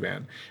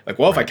Ragavan. Like,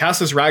 well, if I cast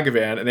this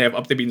Ragavan and they have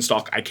Up the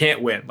Beanstalk, I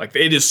can't win. Like,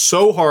 it is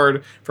so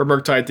hard for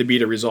Murktide to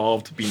beat a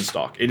resolved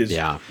Beanstalk. It is.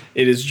 Yeah.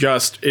 It is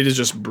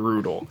just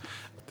brutal.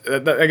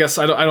 I guess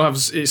I don't have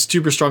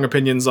super strong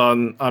opinions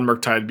on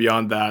Murktide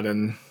beyond that,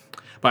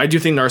 but I do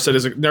think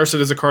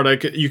Narset is a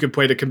card you could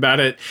play to combat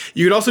it.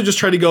 You could also just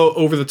try to go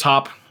over the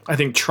top. I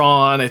think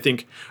Tron, I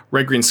think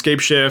Red Green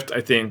Scapeshift,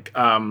 I think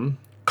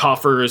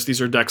Coffers. These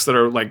are decks that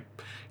are like,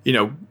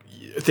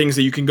 things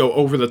that you can go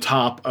over the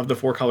top of the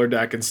 4-color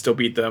deck and still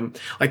beat them.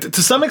 Like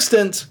to some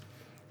extent,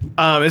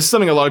 this is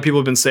something a lot of people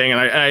have been saying, and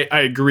I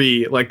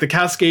agree. Like the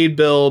Cascade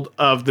build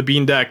of the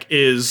Bean deck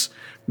is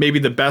maybe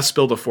the best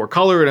build of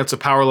 4-color, and it's a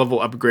power level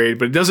upgrade,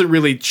 but it doesn't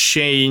really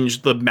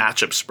change the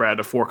matchup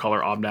spread of 4-color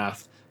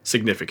Omnath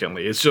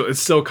significantly. It's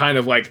still kind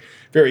of like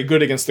very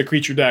good against the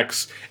creature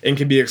decks and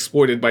can be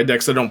exploited by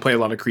decks that don't play a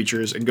lot of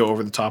creatures and go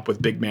over the top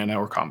with big mana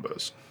or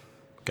combos.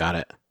 Got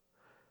it.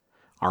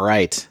 All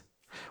right.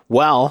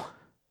 Well,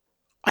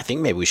 I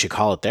think maybe we should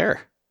call it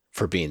there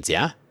for Beans,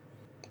 yeah?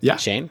 Yeah.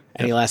 Shane,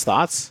 any last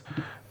thoughts?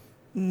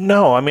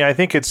 No, I mean, I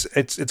think it's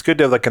good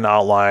to have like an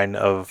outline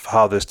of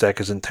how this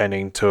deck is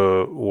intending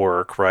to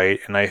work, right?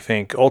 And I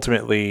think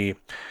ultimately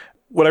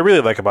what I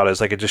really like about it is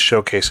like it just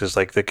showcases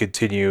like the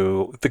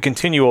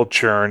continual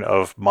churn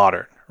of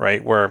Modern,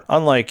 right? Where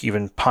unlike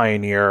even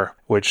Pioneer,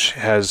 which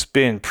has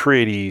been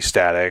pretty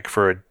static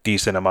for a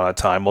decent amount of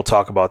time, we'll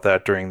talk about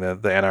that during the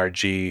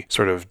NRG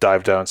sort of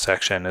dive down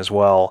section as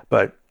well.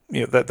 But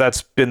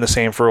that's been the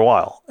same for a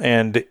while,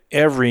 and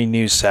every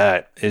new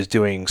set is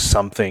doing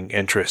something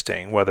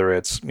interesting, whether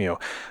it's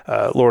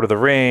Lord of the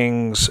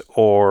Rings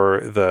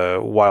or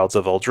the Wilds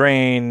of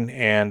Eldraine,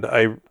 and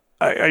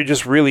I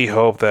just really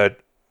hope that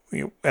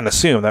and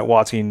assume that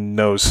WotC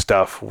knows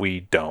stuff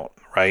we don't,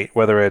 right?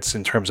 Whether it's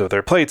in terms of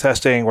their play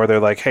testing, where they're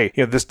like, hey,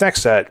 this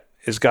next set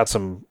has got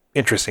some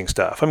interesting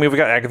stuff. I mean, we've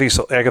got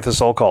Agatha's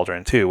Soul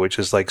Cauldron too, which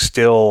is like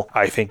still,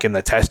 I think, in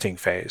the testing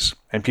phase,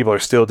 and people are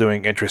still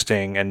doing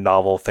interesting and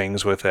novel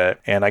things with it.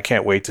 And I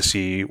can't wait to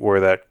see where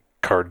that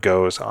card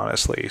goes,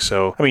 honestly.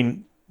 So, I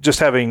mean,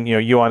 just having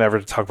you on ever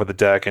to talk about the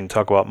deck and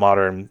talk about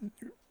Modern,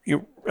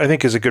 I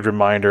think is a good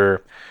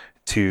reminder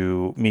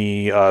to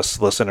me, us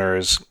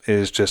listeners,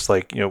 is just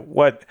like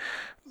what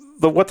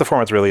the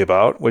format's really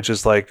about, which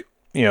is like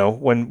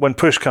when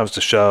push comes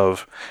to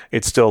shove,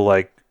 it's still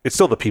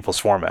the people's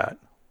format.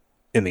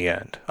 In the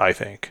end, I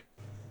think.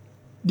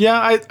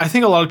 Yeah, I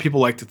think a lot of people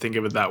like to think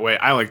of it that way.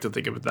 I like to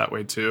think of it that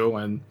way too,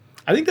 and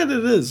I think that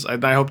it is.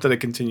 I hope that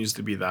it continues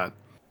to be that.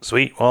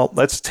 Sweet. Well,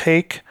 let's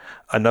take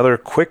another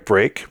quick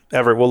break.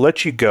 Everett, we'll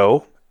let you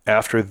go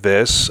after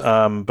this.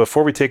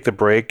 Before we take the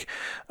break,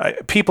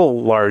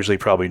 people largely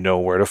probably know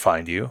where to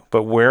find you,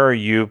 but where are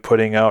you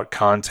putting out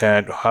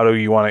content? How do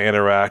you want to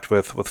interact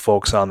with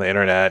folks on the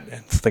internet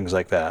and things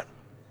like that?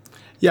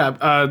 Yeah,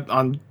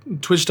 on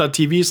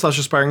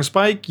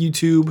twitch.tv/Aspiringspike,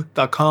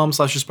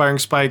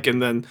 youtube.com/Aspiringspike,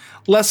 and then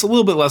a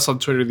little bit less on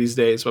Twitter these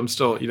days, but I'm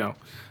still,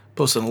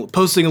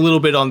 posting a little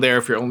bit on there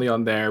if you're only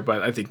on there,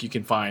 but I think you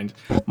can find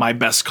my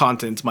best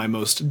content, my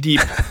most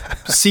deep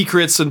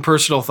secrets and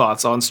personal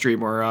thoughts on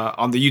stream or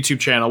on the YouTube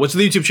channel, which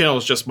the YouTube channel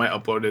is just my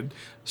uploaded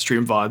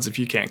stream VODs if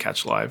you can't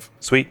catch live.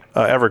 Sweet.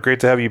 Everett, great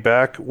to have you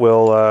back.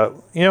 We'll,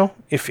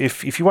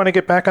 if you want to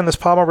get back on this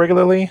pod more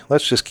regularly,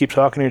 let's just keep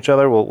talking to each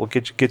other. We'll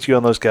get you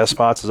on those guest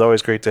spots. It's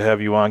always great to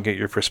have you on, get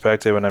your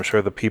perspective, and I'm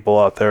sure the people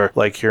out there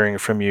like hearing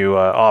from you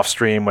off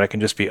stream when it can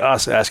just be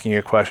us asking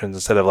you questions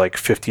instead of like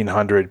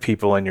 1,500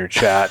 people in your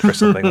chat or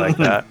something like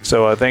that.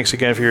 So thanks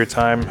again for your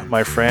time,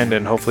 my friend,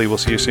 and hopefully we'll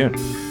see you soon.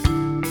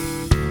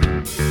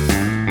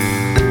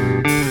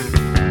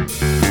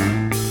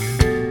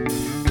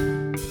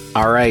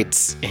 All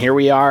right, here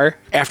we are.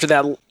 After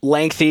that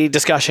lengthy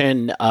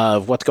discussion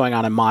of what's going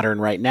on in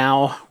Modern right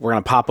now, we're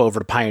going to pop over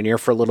to Pioneer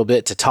for a little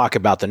bit to talk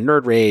about the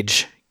Nerd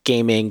Rage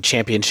Gaming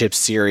Championship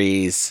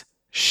Series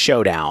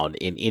showdown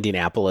in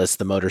Indianapolis,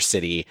 the Motor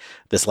City,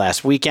 this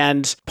last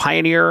weekend.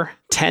 Pioneer,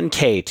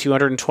 10K,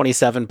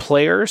 227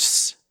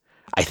 players.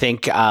 I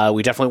think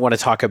we definitely want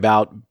to talk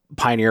about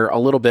Pioneer a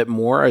little bit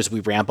more as we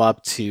ramp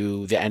up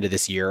to the end of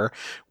this year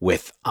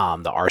with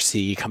the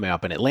RC coming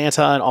up in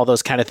Atlanta and all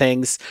those kind of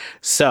things.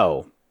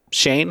 So,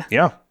 Shane?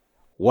 Yeah.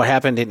 What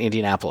happened in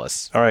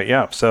Indianapolis? All right,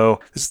 yeah. So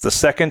this is the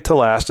second to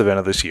last event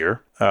of this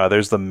year.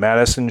 There's the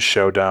Madison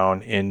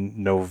Showdown in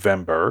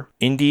November.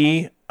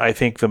 Indy, I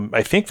think the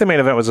main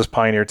event was this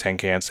Pioneer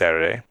 10K on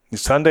Saturday.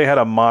 Sunday had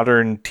a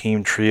Modern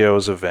Team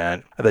Trios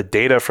event. The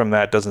data from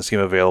that doesn't seem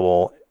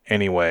available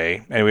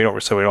anyway, and we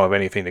don't have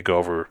anything to go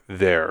over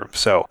there.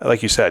 So,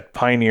 like you said,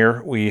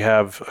 Pioneer, we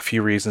have a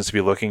few reasons to be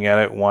looking at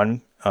it.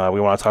 One, we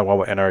want to talk about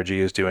what NRG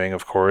is doing,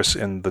 of course,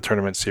 in the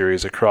tournament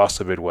series across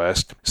the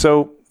Midwest.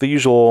 So, the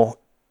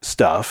usual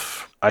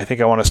stuff. I think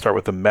I want to start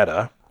with the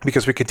meta,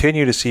 because we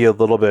continue to see a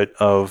little bit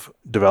of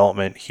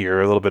development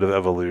here, a little bit of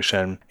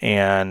evolution,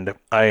 and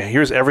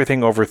here's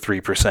everything over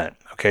 3%.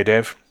 Okay,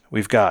 Dave?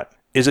 We've got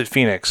Is It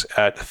Phoenix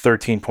at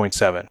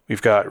 13.7.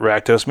 We've got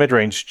Rakdos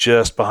Midrange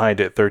just behind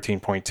it,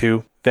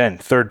 13.2. Then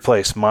third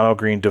place, Mono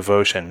Green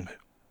Devotion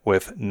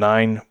with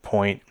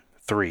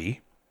 9.3.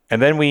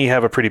 And then we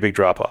have a pretty big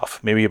drop off.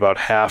 Maybe about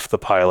half the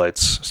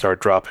pilots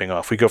start dropping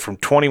off. We go from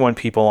 21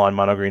 people on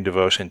Mono Green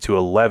Devotion to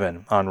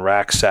 11 on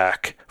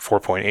Racksack,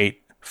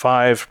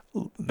 4.85.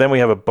 Then we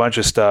have a bunch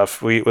of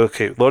stuff.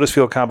 Lotus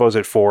Field combos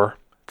at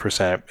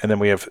 4%. And then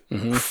we have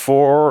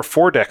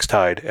four decks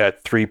tied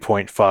at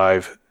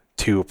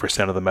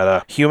 3.52% of the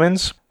meta.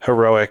 Humans,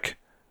 Heroic,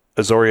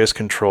 Azorius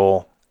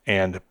Control,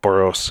 and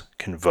Boros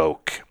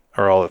Convoke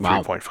are all at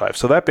 3.5.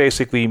 So that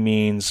basically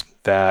means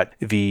that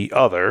the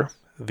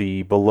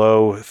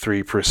below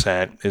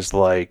 3% is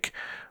like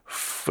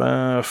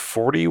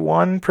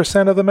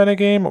 41% of the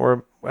metagame,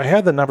 or I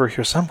had the number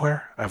here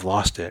somewhere. I've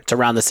lost it. It's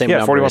around the same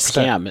number 41%. As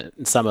Scam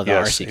in some of the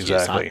RCQs.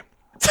 Exactly.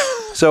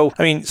 So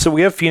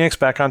we have Phoenix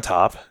back on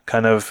top,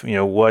 kind of,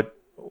 what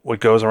what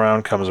goes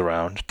around comes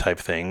around type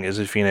thing.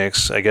 Izzet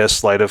Phoenix, I guess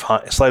sleight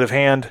of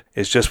hand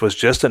was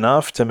just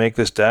enough to make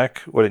this deck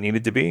what it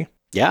needed to be.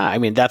 Yeah, I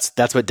mean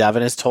that's what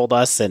Devin has told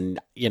us, and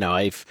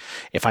if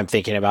I'm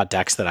thinking about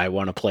decks that I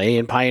want to play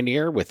in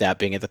Pioneer, with that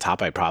being at the top,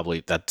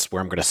 that's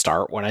where I'm going to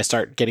start when I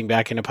start getting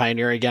back into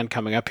Pioneer again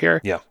coming up here.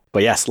 Yeah,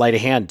 but yeah, sleight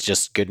of hand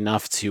just good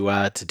enough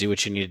to do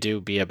what you need to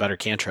do, be a better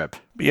cantrip.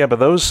 Yeah, but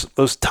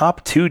those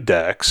top two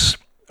decks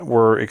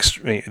were it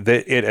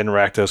and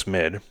Rakdos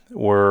mid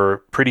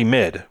were pretty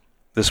mid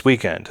this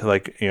weekend.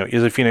 Like,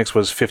 Izzet Phoenix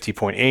was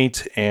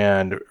 50.8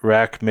 and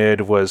Rack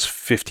mid was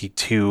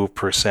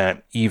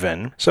 52%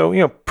 even.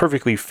 So,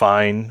 perfectly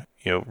fine,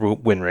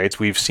 win rates.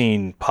 We've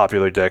seen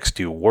popular decks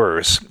do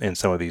worse in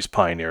some of these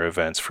Pioneer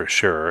events for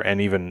sure.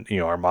 And even,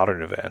 our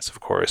modern events,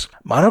 of course.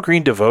 Mono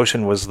Green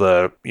Devotion was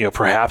the,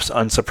 perhaps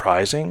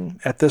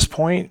unsurprising at this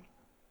point.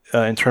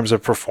 In terms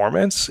of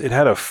performance, it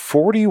had a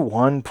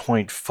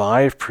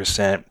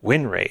 41.5%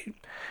 win rate.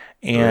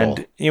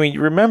 And, you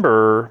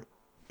remember,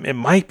 it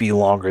might be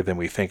longer than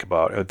we think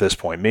about at this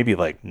point, maybe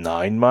like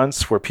 9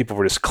 months, where people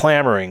were just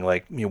clamoring,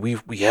 like, we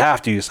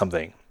have to do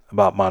something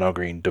about Mono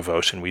Green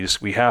Devotion. We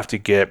have to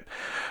get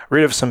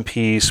rid of some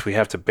piece. We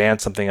have to ban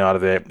something out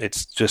of it.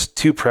 It's just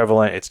too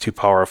prevalent. It's too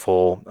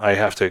powerful. I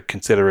have to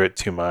consider it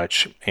too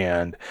much.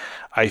 And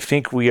I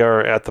think we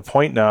are at the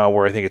point now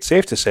where I think it's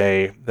safe to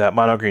say that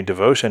Mono Green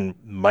Devotion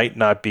might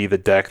not be the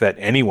deck that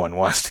anyone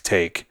wants to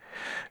take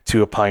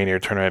to a Pioneer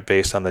tournament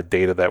based on the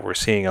data that we're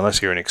seeing,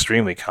 unless you're an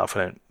extremely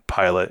confident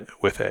pilot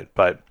with it.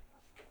 But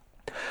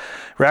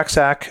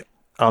Racksack,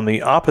 on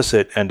the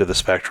opposite end of the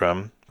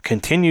spectrum,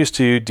 continues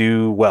to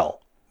do well.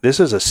 This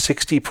is a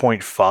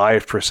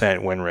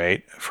 60.5% win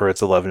rate for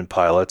its 11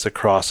 pilots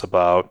across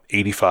about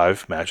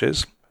 85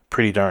 matches.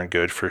 Pretty darn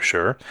good for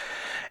sure.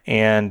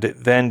 And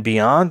then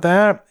beyond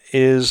that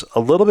is a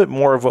little bit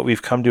more of what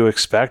we've come to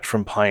expect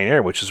from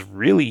Pioneer, which is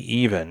really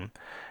even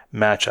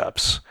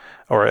matchups,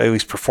 or at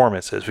least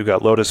performances. We've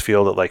got Lotus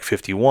Field at like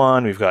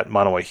 51. We've got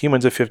Mono White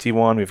Humans at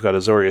 51. We've got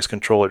Azorius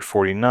Control at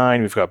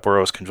 49. We've got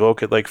Boros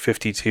Convoke at like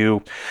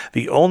 52.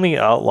 The only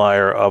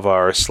outlier of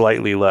our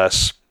slightly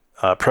less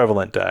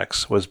prevalent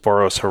decks was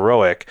Boros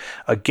Heroic.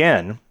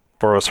 Again,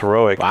 Boros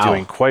Heroic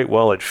doing quite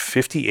well at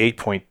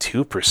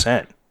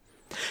 58.2%.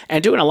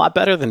 And doing a lot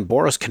better than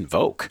Boros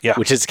Convoke, yeah,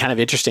 which is kind of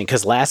interesting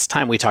because last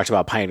time we talked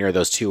about Pioneer,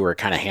 those two were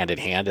kind of hand in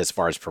hand as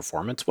far as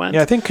performance went.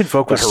 Yeah, I think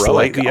Convoke was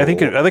slightly. I think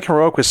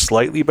Heroic was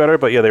slightly better,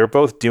 but yeah, they were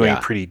both doing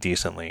pretty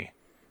decently.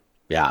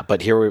 Yeah,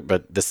 but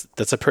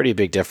that's a pretty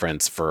big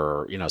difference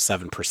for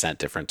 7%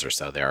 difference or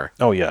so there.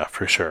 Oh yeah,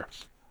 for sure.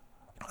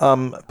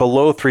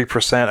 Below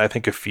 3%, I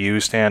think a few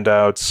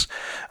standouts.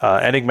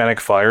 Enigmatic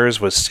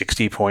Fires was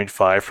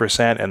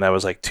 60.5%, and that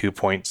was like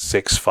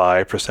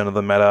 2.65% of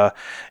the meta.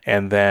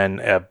 And then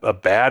a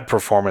bad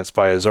performance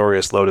by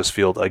Azorius Lotus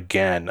Field,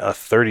 again, a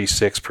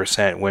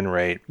 36% win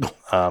rate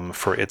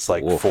for its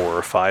like 4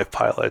 or 5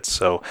 pilots.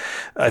 So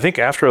I think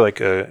after like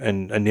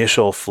an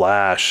initial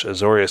flash,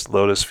 Azorius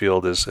Lotus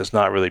Field is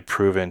not really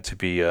proven to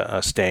be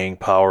a staying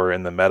power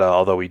in the meta,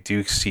 although we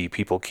do see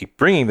people keep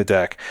bringing the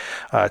deck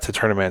to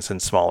tournaments in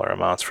smaller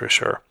amounts for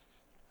sure.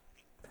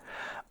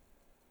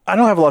 I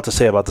don't have a lot to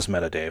say about this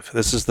meta, Dave.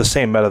 This is the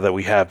same meta that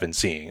we have been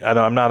seeing.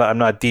 I'm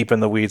not deep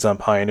in the weeds on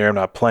Pioneer. I'm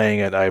not playing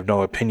it. I have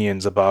no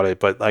opinions about it.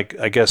 But like,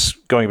 I guess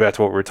going back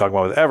to what we were talking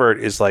about with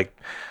Everett is like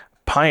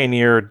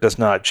Pioneer does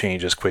not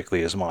change as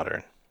quickly as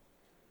Modern.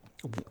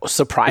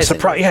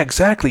 Surprisingly. Yeah,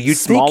 exactly. You'd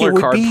think it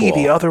would be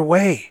the other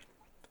way.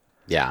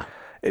 Yeah.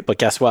 But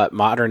guess what?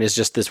 Modern is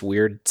just this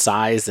weird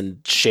size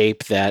and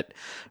shape that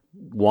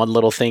one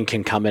little thing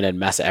can come in and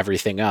mess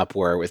everything up,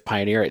 where with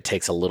Pioneer, it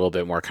takes a little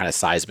bit more kind of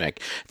seismic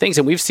things.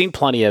 And we've seen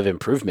plenty of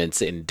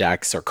improvements in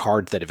decks or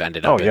cards that have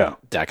ended up in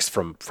decks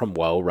from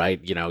WoW, right?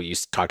 You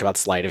talked about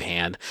Sleight of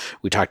Hand.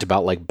 We talked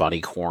about like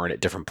Bunny Corn at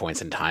different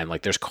points in time.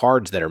 Like there's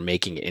cards that are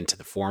making it into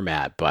the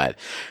format, but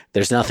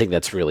there's nothing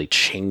that's really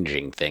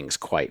changing things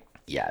quite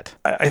yet.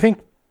 I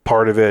think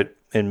part of it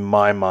in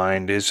my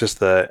mind is just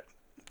the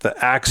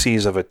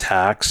axes of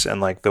attacks and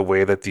like the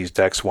way that these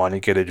decks want to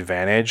get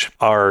advantage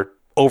are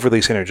overly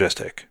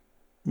synergistic.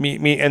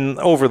 And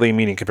overly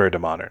meaning compared to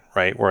Modern,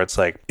 right? Where it's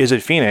like,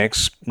 Izzet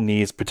Phoenix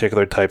needs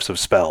particular types of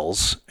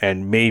spells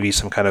and maybe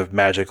some kind of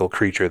magical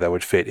creature that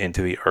would fit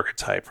into the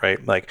archetype,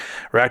 right? Like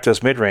Rakdos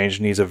Midrange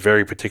needs a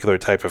very particular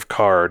type of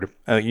card.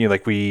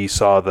 Like we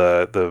saw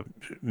the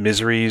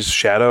Misery's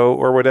Shadow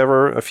or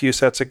whatever a few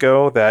sets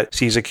ago that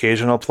sees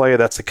occasional play.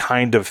 That's the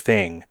kind of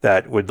thing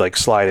that would like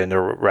slide into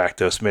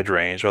Rakdos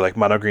Midrange. Or like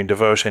Mono Green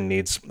Devotion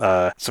needs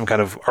some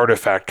kind of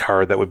artifact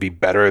card that would be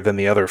better than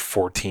the other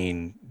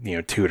 14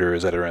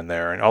 tutors that are in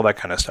there and all that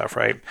kind of stuff,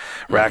 right?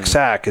 Mm-hmm.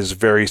 Racksack is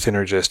very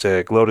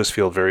synergistic. Lotus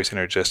Field, very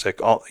synergistic.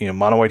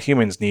 Mono White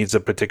Humans needs a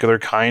particular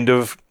kind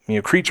of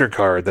creature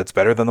card that's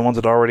better than the ones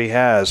it already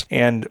has.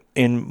 And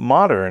in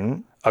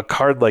Modern, a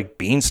card like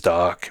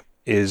Beanstalk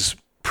is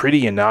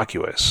pretty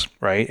innocuous,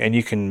 right? And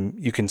you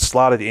can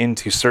slot it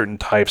into certain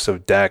types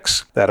of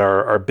decks that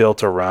are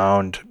built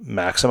around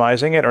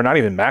maximizing it, or not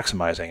even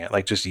maximizing it,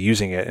 like just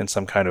using it in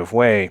some kind of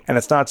way. And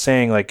it's not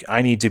saying like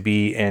I need to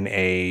be in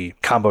a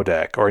combo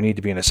deck or I need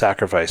to be in a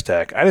sacrifice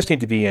deck. I just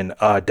need to be in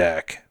a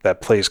deck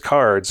that plays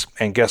cards.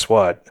 And guess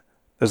what?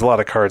 There's a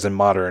lot of cards in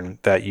Modern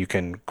that you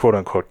can quote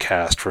unquote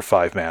cast for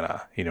 5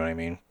 mana. You know what I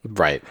mean?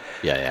 Right.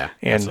 Yeah.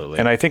 Absolutely.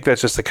 And I think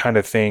that's just the kind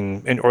of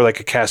thing, or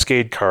like a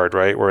Cascade card,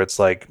 right? Where it's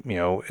like,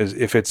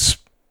 if it's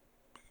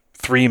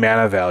 3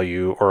 mana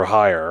value or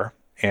higher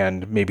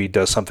and maybe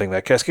does something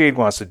that Cascade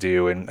wants to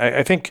do. And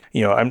I think,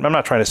 I'm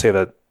not trying to say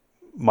that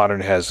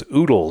Modern has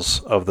oodles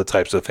of the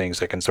types of things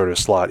that can sort of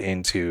slot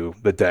into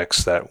the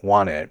decks that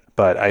want it.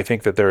 But I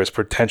think that there is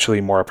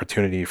potentially more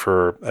opportunity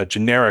for a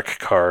generic-ish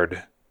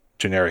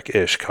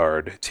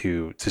card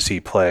to see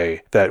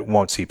play that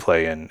won't see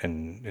play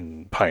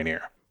in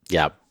Pioneer.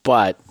 Yeah,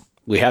 but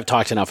we have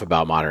talked enough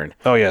about Modern.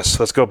 Oh yes,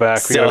 let's go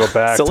back. We gotta go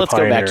back. So let's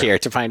go back here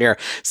to Pioneer.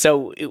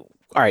 So,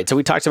 all right. So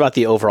we talked about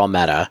the overall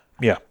meta.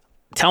 Yeah.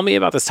 Tell me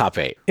about this top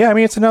 8. Yeah, I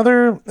mean it's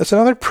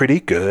another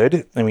pretty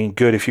good. I mean,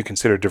 good if you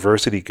consider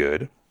diversity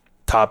good.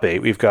 Top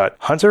 8, we've got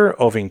Hunter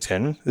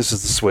Ovington. This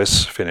is the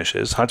Swiss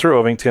finishes. Hunter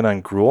Ovington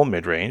on Gruul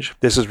midrange.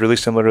 This is really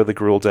similar to the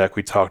Gruul deck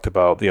we talked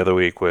about the other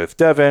week with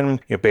Devin.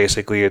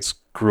 Basically it's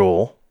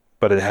Gruul,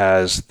 but it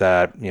has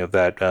that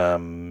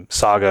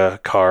Saga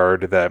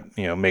card that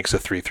makes a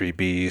 3/3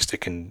 beast. It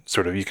can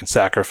you can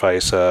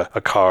sacrifice a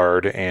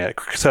card and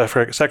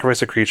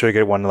sacrifice a creature,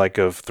 get one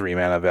of 3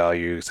 mana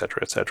value,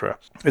 etc., etc.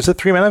 Is it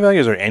 3 mana value?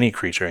 Is there any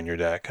creature in your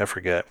deck? I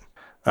forget.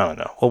 I don't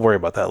know. We'll worry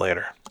about that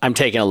later. I'm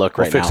taking a look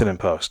right now. We'll fix it in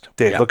post.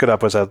 Dave, look it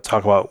up as I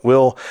talk about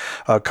Will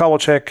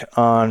Kowalczyk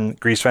on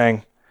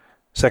Greasefang.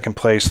 2nd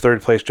place.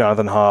 3rd place,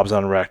 Jonathan Hobbs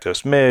on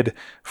Rakdos Mid.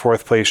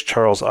 4th place,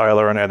 Charles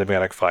Eiler on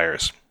Enigmatic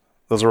Fires.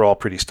 Those are all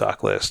pretty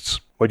stock lists.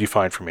 What'd you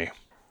find for me?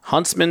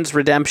 Huntsman's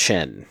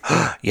Redemption.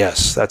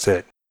 Yes, that's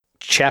it.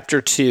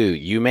 Chapter 2.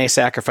 You may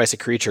sacrifice a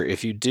creature.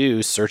 If you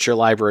do, search your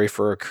library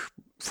for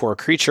a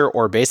creature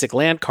or basic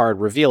land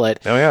card, reveal it.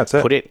 Oh yeah, that's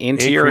it. Put it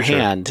into your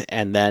hand,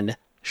 and then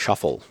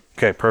shuffle.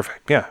 Okay,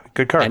 perfect. Yeah,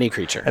 good card. Any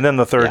creature. And then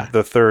the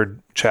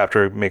third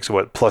chapter makes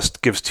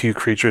it gives 2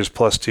 creatures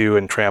 +2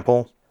 and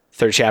trample.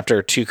 3rd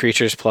chapter, 2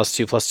 creatures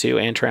 +2/+2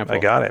 and trample. I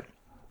got it.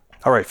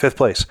 All right, 5th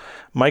place.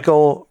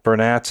 Michael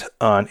Burnett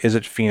on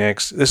Izzet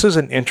Phoenix. This is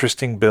an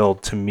interesting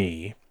build to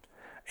me.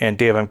 And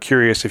Dave, I'm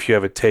curious if you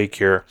have a take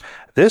here.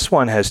 This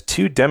one has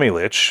 2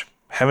 Demi-Lich.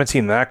 Haven't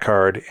seen that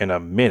card in a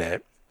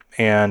minute.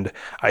 And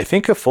I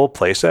think a full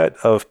playset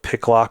of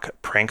Picklock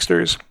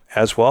Pranksters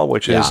as well,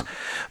 which is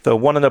the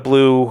 1 in the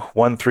blue,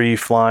 1/3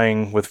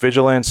 flying with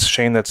vigilance.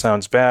 Shane, that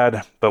sounds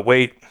bad, but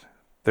wait,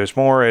 there's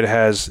more. It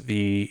has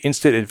the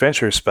instant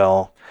adventure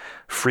spell,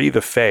 Free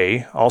the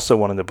Fae, also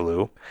 1 in the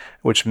blue,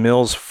 which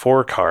mills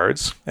 4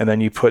 cards, and then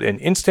you put an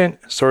instant,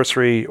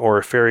 sorcery, or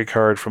a fairy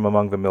card from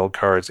among the milled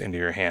cards into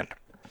your hand.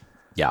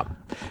 Yeah.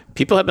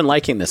 People have been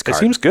liking this card. It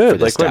seems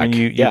good.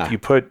 You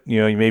put,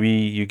 maybe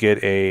you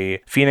get a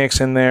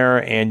Phoenix in there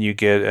and you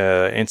get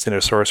an instant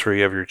or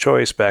sorcery of your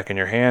choice back in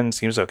your hand.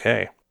 Seems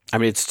okay. I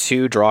mean, it's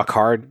 2, draw a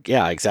card.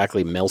 Yeah,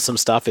 exactly. Mill some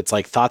stuff. It's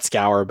like Thought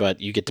Scour, but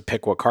you get to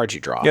pick what cards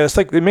you draw. Yeah,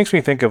 it makes me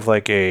think of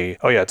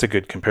it's a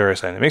good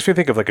comparison. It makes me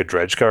think of like a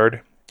dredge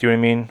card. Do you know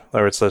what I mean?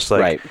 Or it's just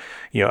like,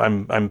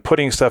 I'm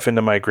putting stuff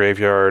into my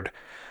graveyard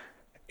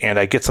and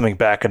I get something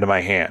back into my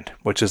hand,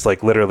 which is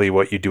like literally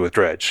what you do with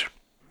dredge.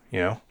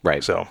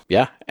 Right. So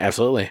yeah,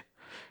 absolutely.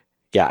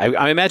 Yeah,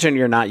 I imagine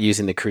you're not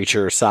using the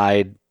creature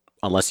side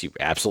unless you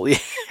absolutely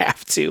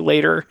have to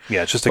later.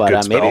 Yeah, it's just a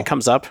good spell. Maybe it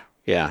comes up.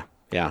 Yeah.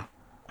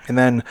 And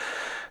then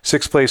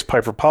 6th place,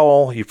 Piper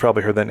Powell. You've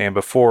probably heard that name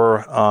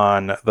before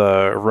on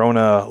the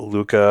Rona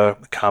Luca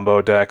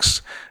combo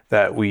decks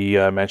that we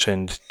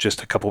mentioned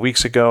just a couple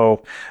weeks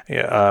ago.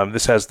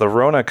 This has the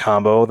Rona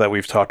combo that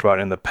we've talked about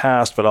in the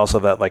past, but also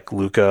that like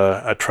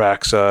Luca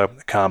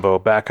Atraxa combo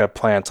backup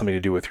plan, something to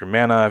do with your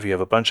mana if you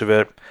have a bunch of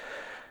it.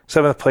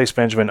 7th place,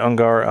 Benjamin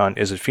Ungar on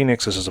Izzet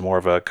Phoenix. This is more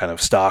of a kind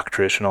of stock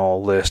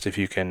traditional list if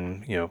you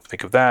can,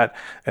 think of that.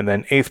 And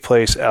then 8th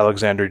place,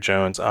 Alexander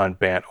Jones on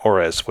Bant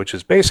Ores, which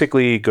is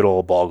basically good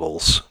old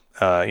Boggles.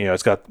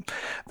 It's got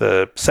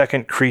the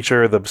second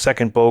creature, the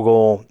second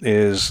Bogle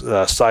is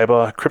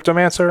Saiba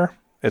Cryptomancer.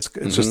 It's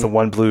just the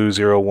 1 blue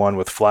 0/1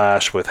 with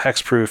flash with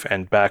hexproof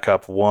and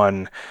backup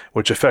 1,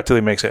 which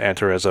effectively makes it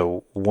enter as a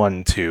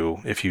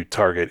 1/2 if you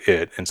target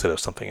it instead of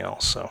something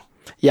else. So.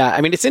 Yeah,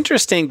 I mean, it's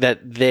interesting that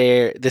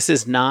this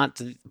is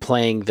not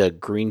playing the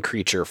green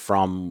creature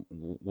from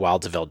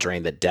Wilds of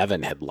Eldraine that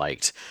Devin had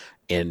liked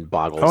in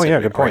Boggles. Oh, yeah,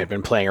 good point. I've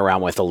been playing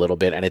around with a little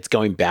bit, and it's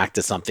going back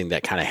to something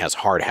that kind of has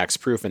hard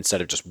hexproof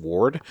instead of just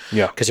ward.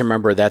 Yeah. Because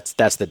remember, that's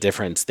the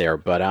difference there.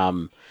 But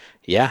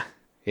yeah,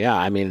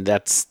 I mean,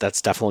 that's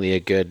definitely a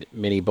good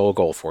mini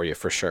Bogle for you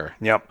for sure.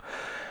 Yep.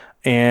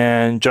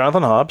 And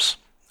Jonathan Hobbs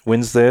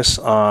wins this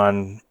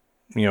on...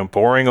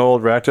 boring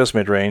old Rakdos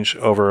midrange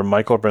over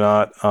Michael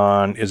Bernat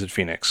on Izzet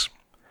Phoenix.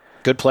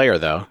 Good player,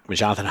 though.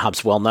 Jonathan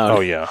Hobbs, well-known. Oh,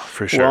 yeah,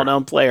 for sure.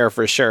 Well-known player,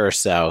 for sure,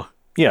 so...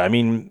 Yeah, I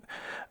mean,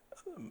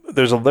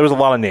 there was a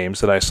lot of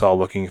names that I saw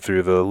looking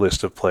through the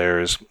list of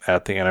players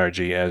at the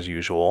NRG as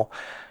usual.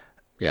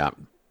 Yeah.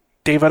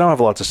 Dave, I don't have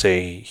a lot to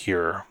say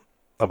here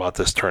about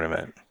this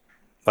tournament.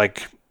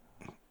 Like,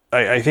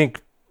 I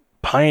think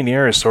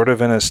Pioneer is sort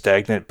of in a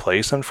stagnant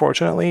place,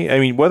 unfortunately. I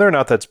mean, whether or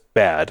not that's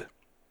bad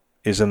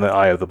is in the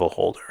eye of the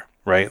beholder,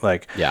 right?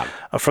 Like, yeah.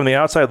 From the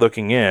outside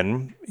looking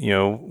in,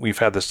 we've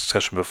had this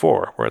discussion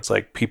before where it's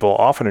like people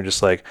often are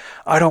just like,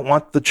 I don't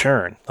want the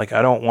churn. Like,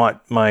 I don't want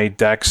my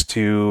decks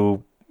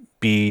to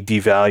be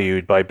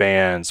devalued by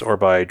bans or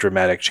by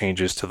dramatic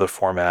changes to the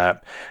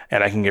format,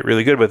 and I can get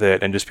really good with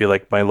it and just be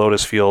like my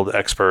Lotus Field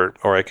expert,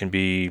 or I can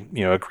be,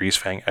 a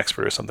Greasefang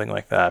expert or something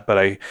like that. But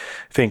I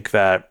think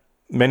that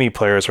many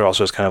players are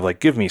also just kind of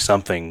like, give me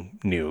something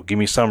new, give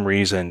me some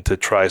reason to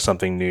try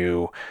something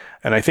new.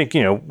 And I think,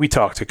 we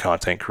talk to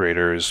content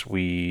creators.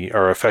 We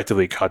are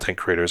effectively content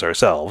creators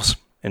ourselves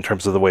in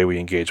terms of the way we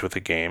engage with the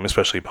game,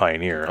 especially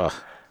Pioneer.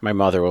 Oh, my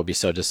mother will be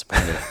so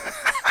disappointed.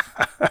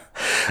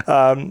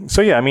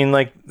 So yeah, I mean,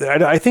 like,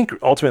 I think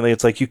ultimately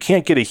it's like you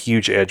can't get a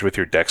huge edge with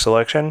your deck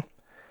selection.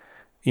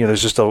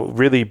 There's just a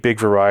really big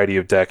variety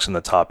of decks in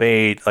the top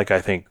 8. Like, I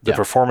think the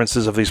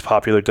performances of these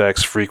popular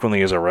decks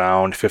frequently is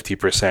around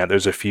 50%.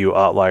 There's a few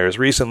outliers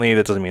recently.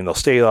 That doesn't mean they'll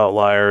stay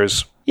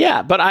outliers.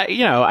 Yeah, but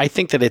I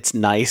think that it's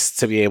nice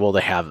to be able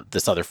to have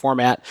this other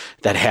format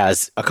that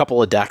has a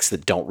couple of decks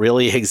that don't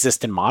really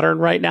exist in Modern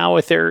right now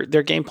with their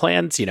game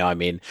plans.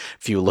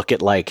 If you look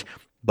at like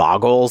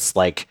Boggles,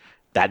 like,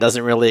 that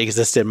doesn't really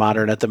exist in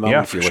Modern at the moment.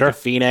 Yeah, if you look at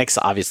Phoenix,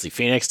 obviously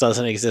Phoenix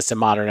doesn't exist in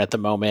Modern at the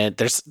moment.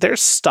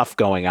 There's stuff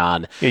going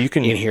on in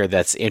here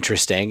that's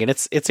interesting, and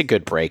it's a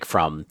good break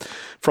from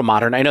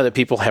Modern. I know that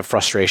people have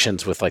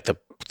frustrations with like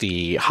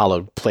the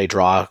hollowed play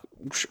draw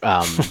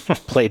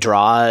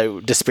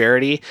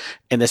disparity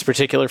in this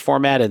particular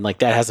format, and like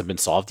that hasn't been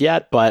solved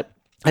yet. But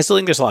I still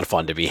think there's a lot of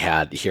fun to be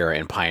had here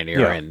in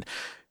Pioneer, and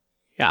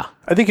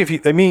I think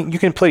you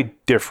can play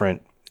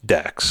different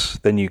decks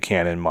than you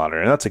can in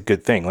Modern, and that's a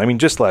good thing. I mean,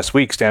 just last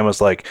week Stan was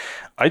like,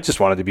 I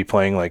just wanted to be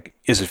playing like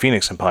Is It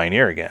Phoenix and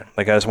Pioneer again.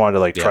 Like, I just wanted to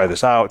like try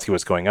this out, see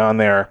what's going on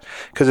there,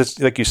 because it's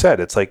like you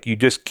said, it's like you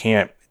just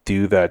can't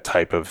do that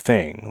type of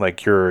thing.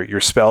 Like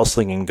your spell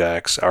slinging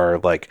decks are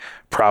like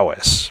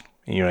prowess,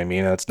 you know what I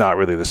mean? That's not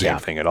really the same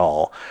thing at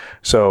all.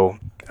 So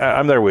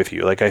I'm there with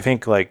you. Like, I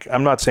think, like,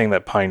 I'm not saying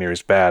that Pioneer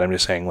is bad. I'm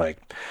just saying, like,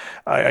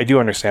 I do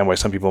understand why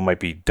some people might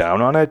be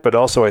down on it, but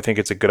also I think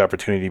it's a good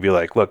opportunity to be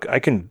like, look, I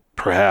can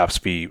perhaps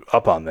be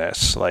up on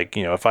this. Like,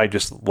 if I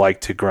just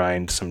like to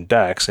grind some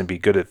decks and be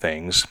good at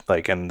things,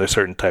 like, and there's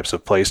certain types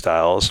of play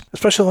styles,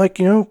 especially like,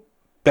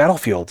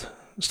 Battlefield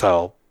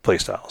style play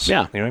styles.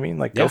 Yeah. You know what I mean?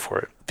 Like, go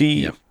for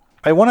it.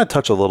 I want to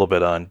touch a little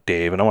bit on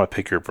Dave, and I want to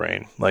pick your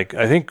brain. Like,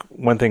 I think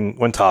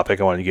one topic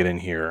I wanted to get in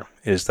here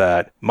is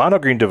that Mono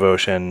Green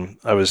Devotion,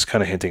 I was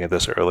kind of hinting at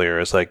this earlier,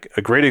 is like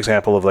a great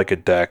example of like a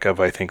deck of,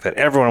 I think that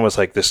everyone was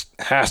like, this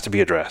has to be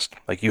addressed.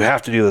 Like, you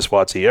have to do this,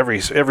 WotC.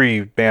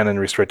 Every ban and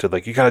restricted,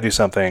 like, you got to do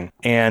something.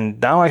 And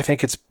now I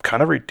think it's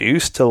kind of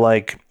reduced to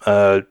like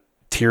a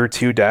tier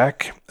 2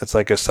 deck. It's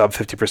like a sub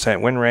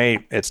 50% win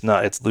rate.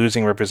 It's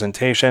losing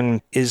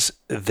representation. Is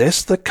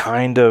this the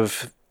kind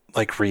of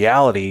like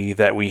reality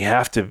that we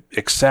have to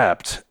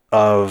accept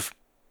of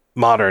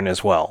Modern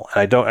as well?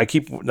 And I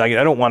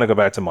don't want to go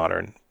back to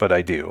Modern, but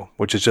I do,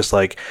 which is just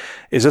like,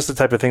 is this the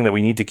type of thing that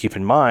we need to keep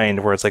in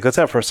mind, where it's like, let's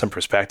have some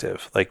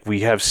perspective. Like,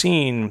 we have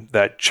seen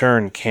that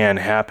churn can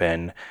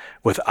happen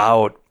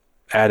without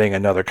adding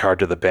another card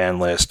to the ban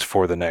list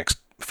for the next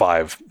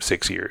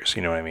 5-6 years.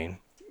 You know what I mean?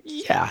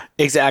 Yeah,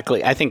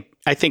 exactly. I think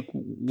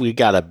we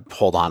got to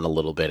hold on a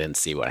little bit and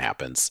see what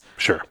happens.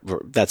 Sure.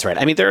 That's right.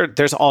 I mean,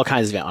 there's all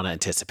kinds of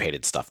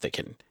unanticipated stuff that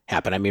can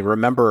happen. I mean,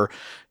 remember,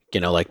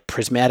 like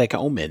Prismatic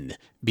Omen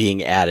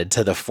being added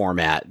to the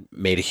format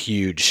made a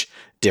huge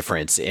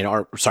difference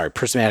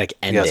Prismatic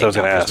Ending. Yes, I was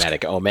going to ask.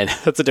 Prismatic Omen.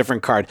 That's a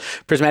different card.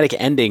 Prismatic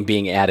Ending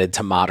being added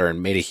to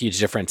Modern made a huge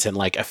difference in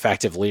like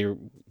effectively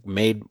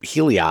made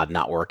Heliod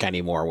not work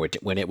anymore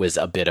when it was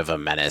a bit of a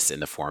menace in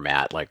the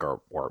format, like,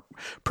 or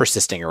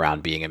persisting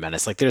around being a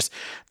menace. Like,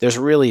 there's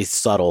really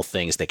subtle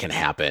things that can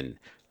happen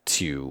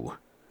to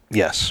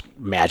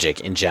Magic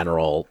in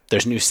general.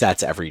 There's new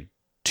sets every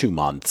 2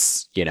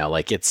 months,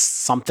 like, it's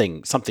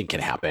something can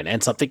happen,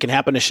 and something can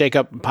happen to shake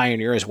up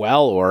Pioneer as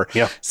well, or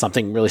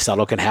something really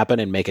subtle can happen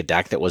and make a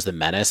deck that was the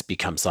menace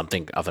become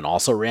something of an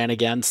also ran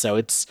again. So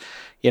it's,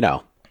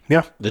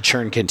 the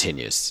churn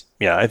continues.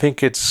 Yeah, I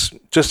think it's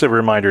just a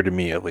reminder to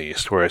me, at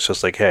least, where it's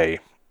just like, hey,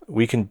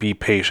 we can be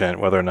patient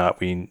whether or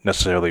not we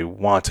necessarily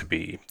want to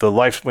be.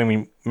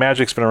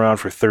 Magic's been around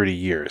for 30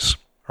 years,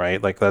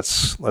 right? Like,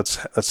 let's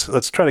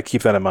try to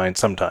keep that in mind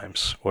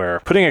sometimes, where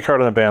putting a card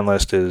on the ban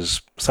list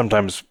is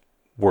sometimes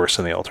worse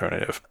than the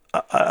alternative.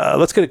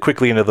 Let's get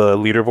quickly into the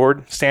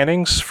leaderboard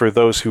standings for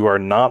those who are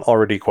not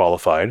already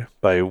qualified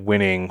by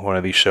winning one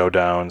of these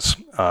showdowns.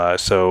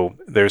 So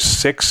there's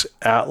 6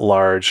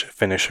 at-large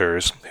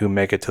finishers who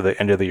make it to the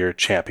end of the year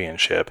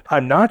championship.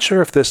 I'm not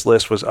sure if this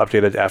list was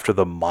updated after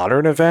the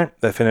Modern event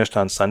that finished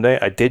on Sunday.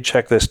 I did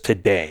check this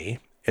today,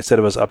 Instead,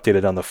 it was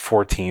updated on the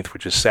 14th,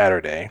 which is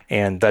Saturday.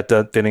 And that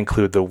did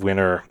include the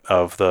winner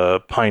of the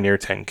Pioneer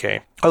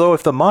 10K. Although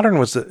if the Modern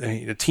was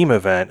a team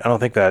event, I don't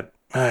think that,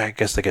 I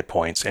guess they get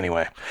points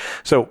anyway.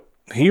 So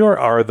here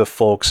are the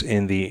folks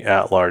in the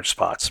at-large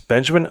spots.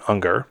 Benjamin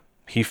Unger,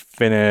 they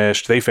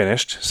finished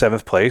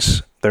 7th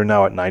place. They're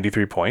now at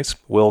 93 points.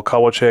 Will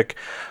Kowalczyk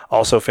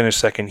also finished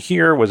second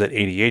here, was at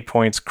 88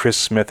 points. Chris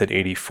Smith at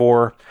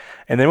 84.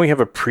 And then we have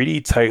a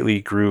pretty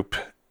tight group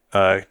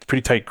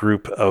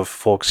of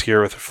folks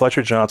here with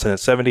Fletcher Johnson at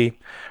 70,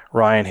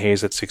 Ryan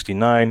Hayes at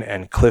 69,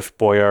 and Cliff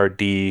Boyard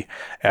D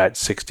at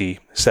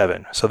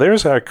 67. So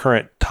there's our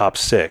current top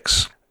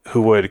 6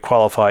 who would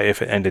qualify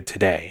if it ended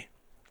today.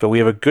 But we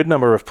have a good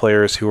number of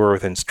players who are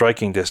within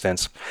striking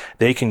distance.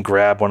 They can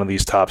grab one of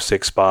these top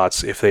 6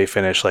 spots if they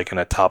finish like in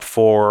a top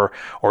 4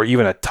 or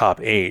even a top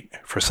 8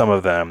 for some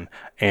of them,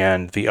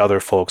 and the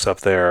other folks up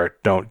there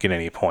don't get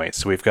any points.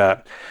 So we've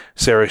got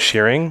Sarah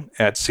Shearing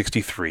at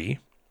 63,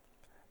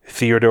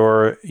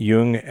 Theodore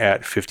Jung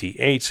at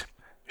 58,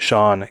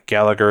 Sean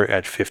Gallagher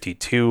at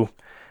 52,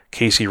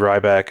 Casey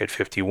Ryback at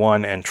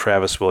 51, and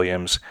Travis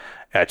Williams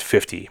at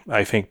 50.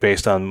 I think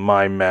based on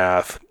my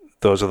math,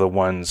 those are the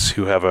ones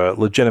who have a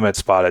legitimate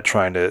spot at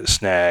trying to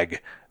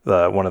snag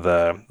one of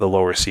the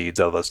lower seeds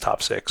out of those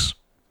top 6.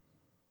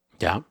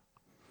 Yeah.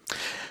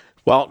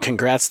 Well,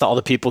 congrats to all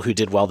the people who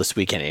did well this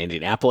weekend in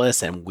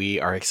Indianapolis, and we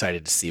are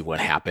excited to see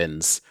what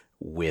happens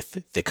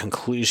with the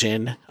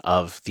conclusion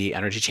of the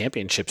Energy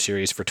Championship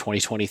Series for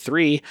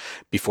 2023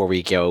 before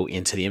we go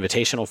into the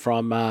Invitational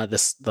from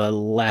the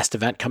last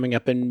event coming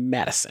up in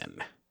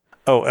Madison.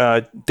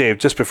 Oh, Dave,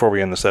 just before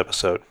we end this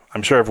episode,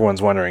 I'm sure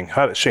everyone's wondering,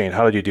 Shane,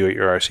 how did you do at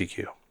your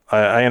RCQ?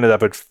 I ended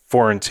up at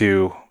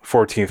 4-2,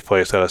 14th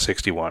place out of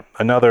 61.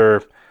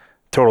 Another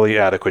totally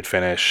adequate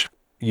finish.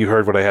 You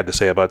heard what I had to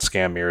say about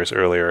Scam Mirrors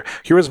earlier.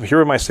 Here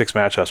were my 6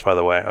 matchups, by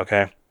the way,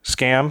 okay?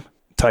 Scam,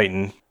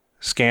 Titan,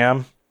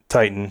 Scam,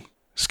 Titan,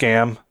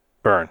 Scam,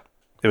 Burn.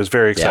 It was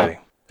very exciting.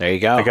 Yeah, there you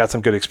go. I got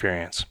some good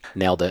experience.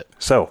 Nailed it.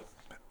 So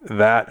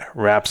that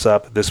wraps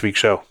up this week's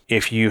show.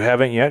 If you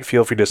haven't yet,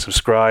 feel free to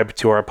subscribe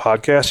to our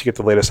podcast. You get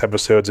the latest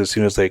episodes as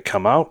soon as they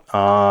come out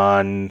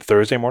on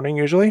Thursday morning,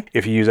 usually.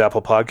 If you use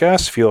Apple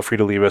Podcasts, feel free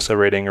to leave us a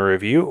rating or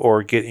review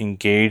or get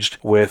engaged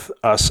with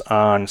us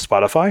on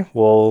Spotify.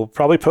 We'll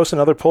probably post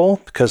another poll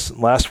because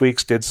last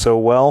week's did so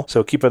well.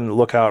 So keep a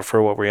lookout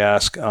for what we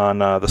ask on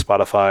the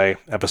Spotify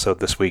episode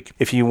this week.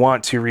 If you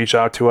want to reach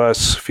out to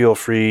us, feel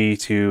free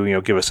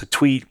to give us a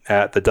tweet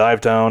at the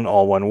Dive Down,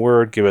 all one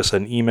word. Give us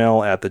an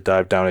email at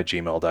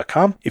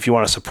thedivedown@gmail.com. If you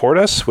want to support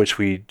us, which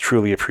we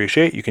truly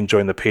appreciate, you can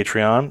join the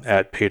Patreon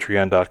at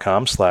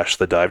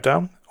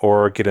patreon.com/thedivedown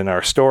or get in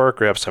our store,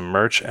 grab some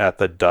merch at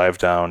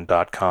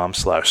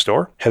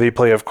thedivedown.com/store. Heavy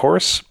Play, of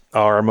course,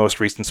 our most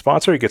recent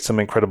sponsor. You get some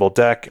incredible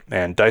deck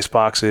and dice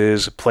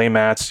boxes, play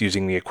mats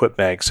using the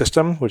EquipMag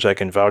system, which I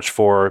can vouch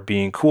for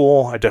being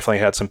cool. I definitely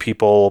had some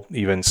people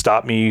even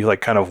stop me like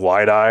kind of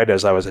wide-eyed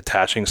as I was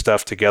attaching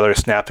stuff together,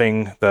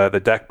 snapping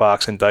the deck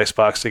box and dice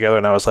box together.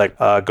 And I was like,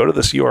 go to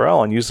this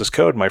URL and use this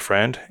code, my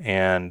friend.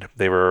 And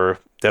they were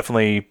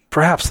definitely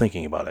perhaps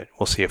thinking about it.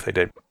 We'll see if they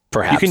did.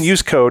 Perhaps. You can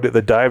use code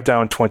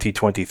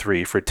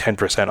TheDiveDown2023 for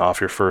 10%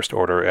 off your first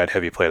order at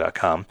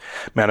heavyplay.com.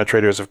 Mana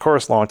Traders, of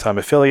course, longtime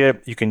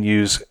affiliate. You can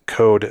use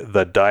code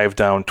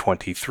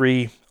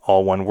TheDiveDown23,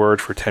 all one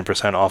word, for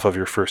 10% off of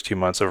your first 2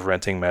 months of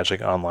renting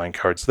Magic Online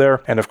cards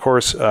there. And of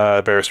course,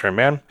 Barrister and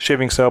Man,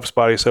 shaving soaps,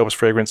 body soaps,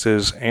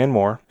 fragrances, and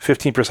more.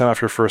 15%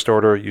 off your first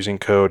order using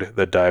code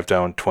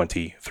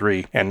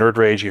TheDiveDown23. And Nerd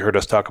Rage, you heard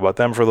us talk about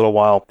them for a little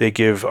while. They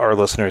give our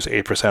listeners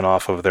 8%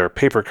 off of their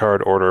paper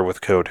card order with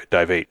code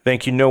DIVE8.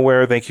 Thank you,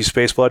 Nowhere. Thank you,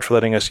 Spaceblood, for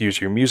letting us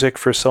use your music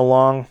for so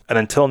long. And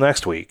until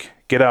next week,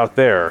 get out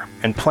there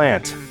and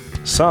plant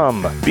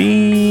some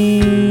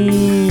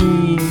beans.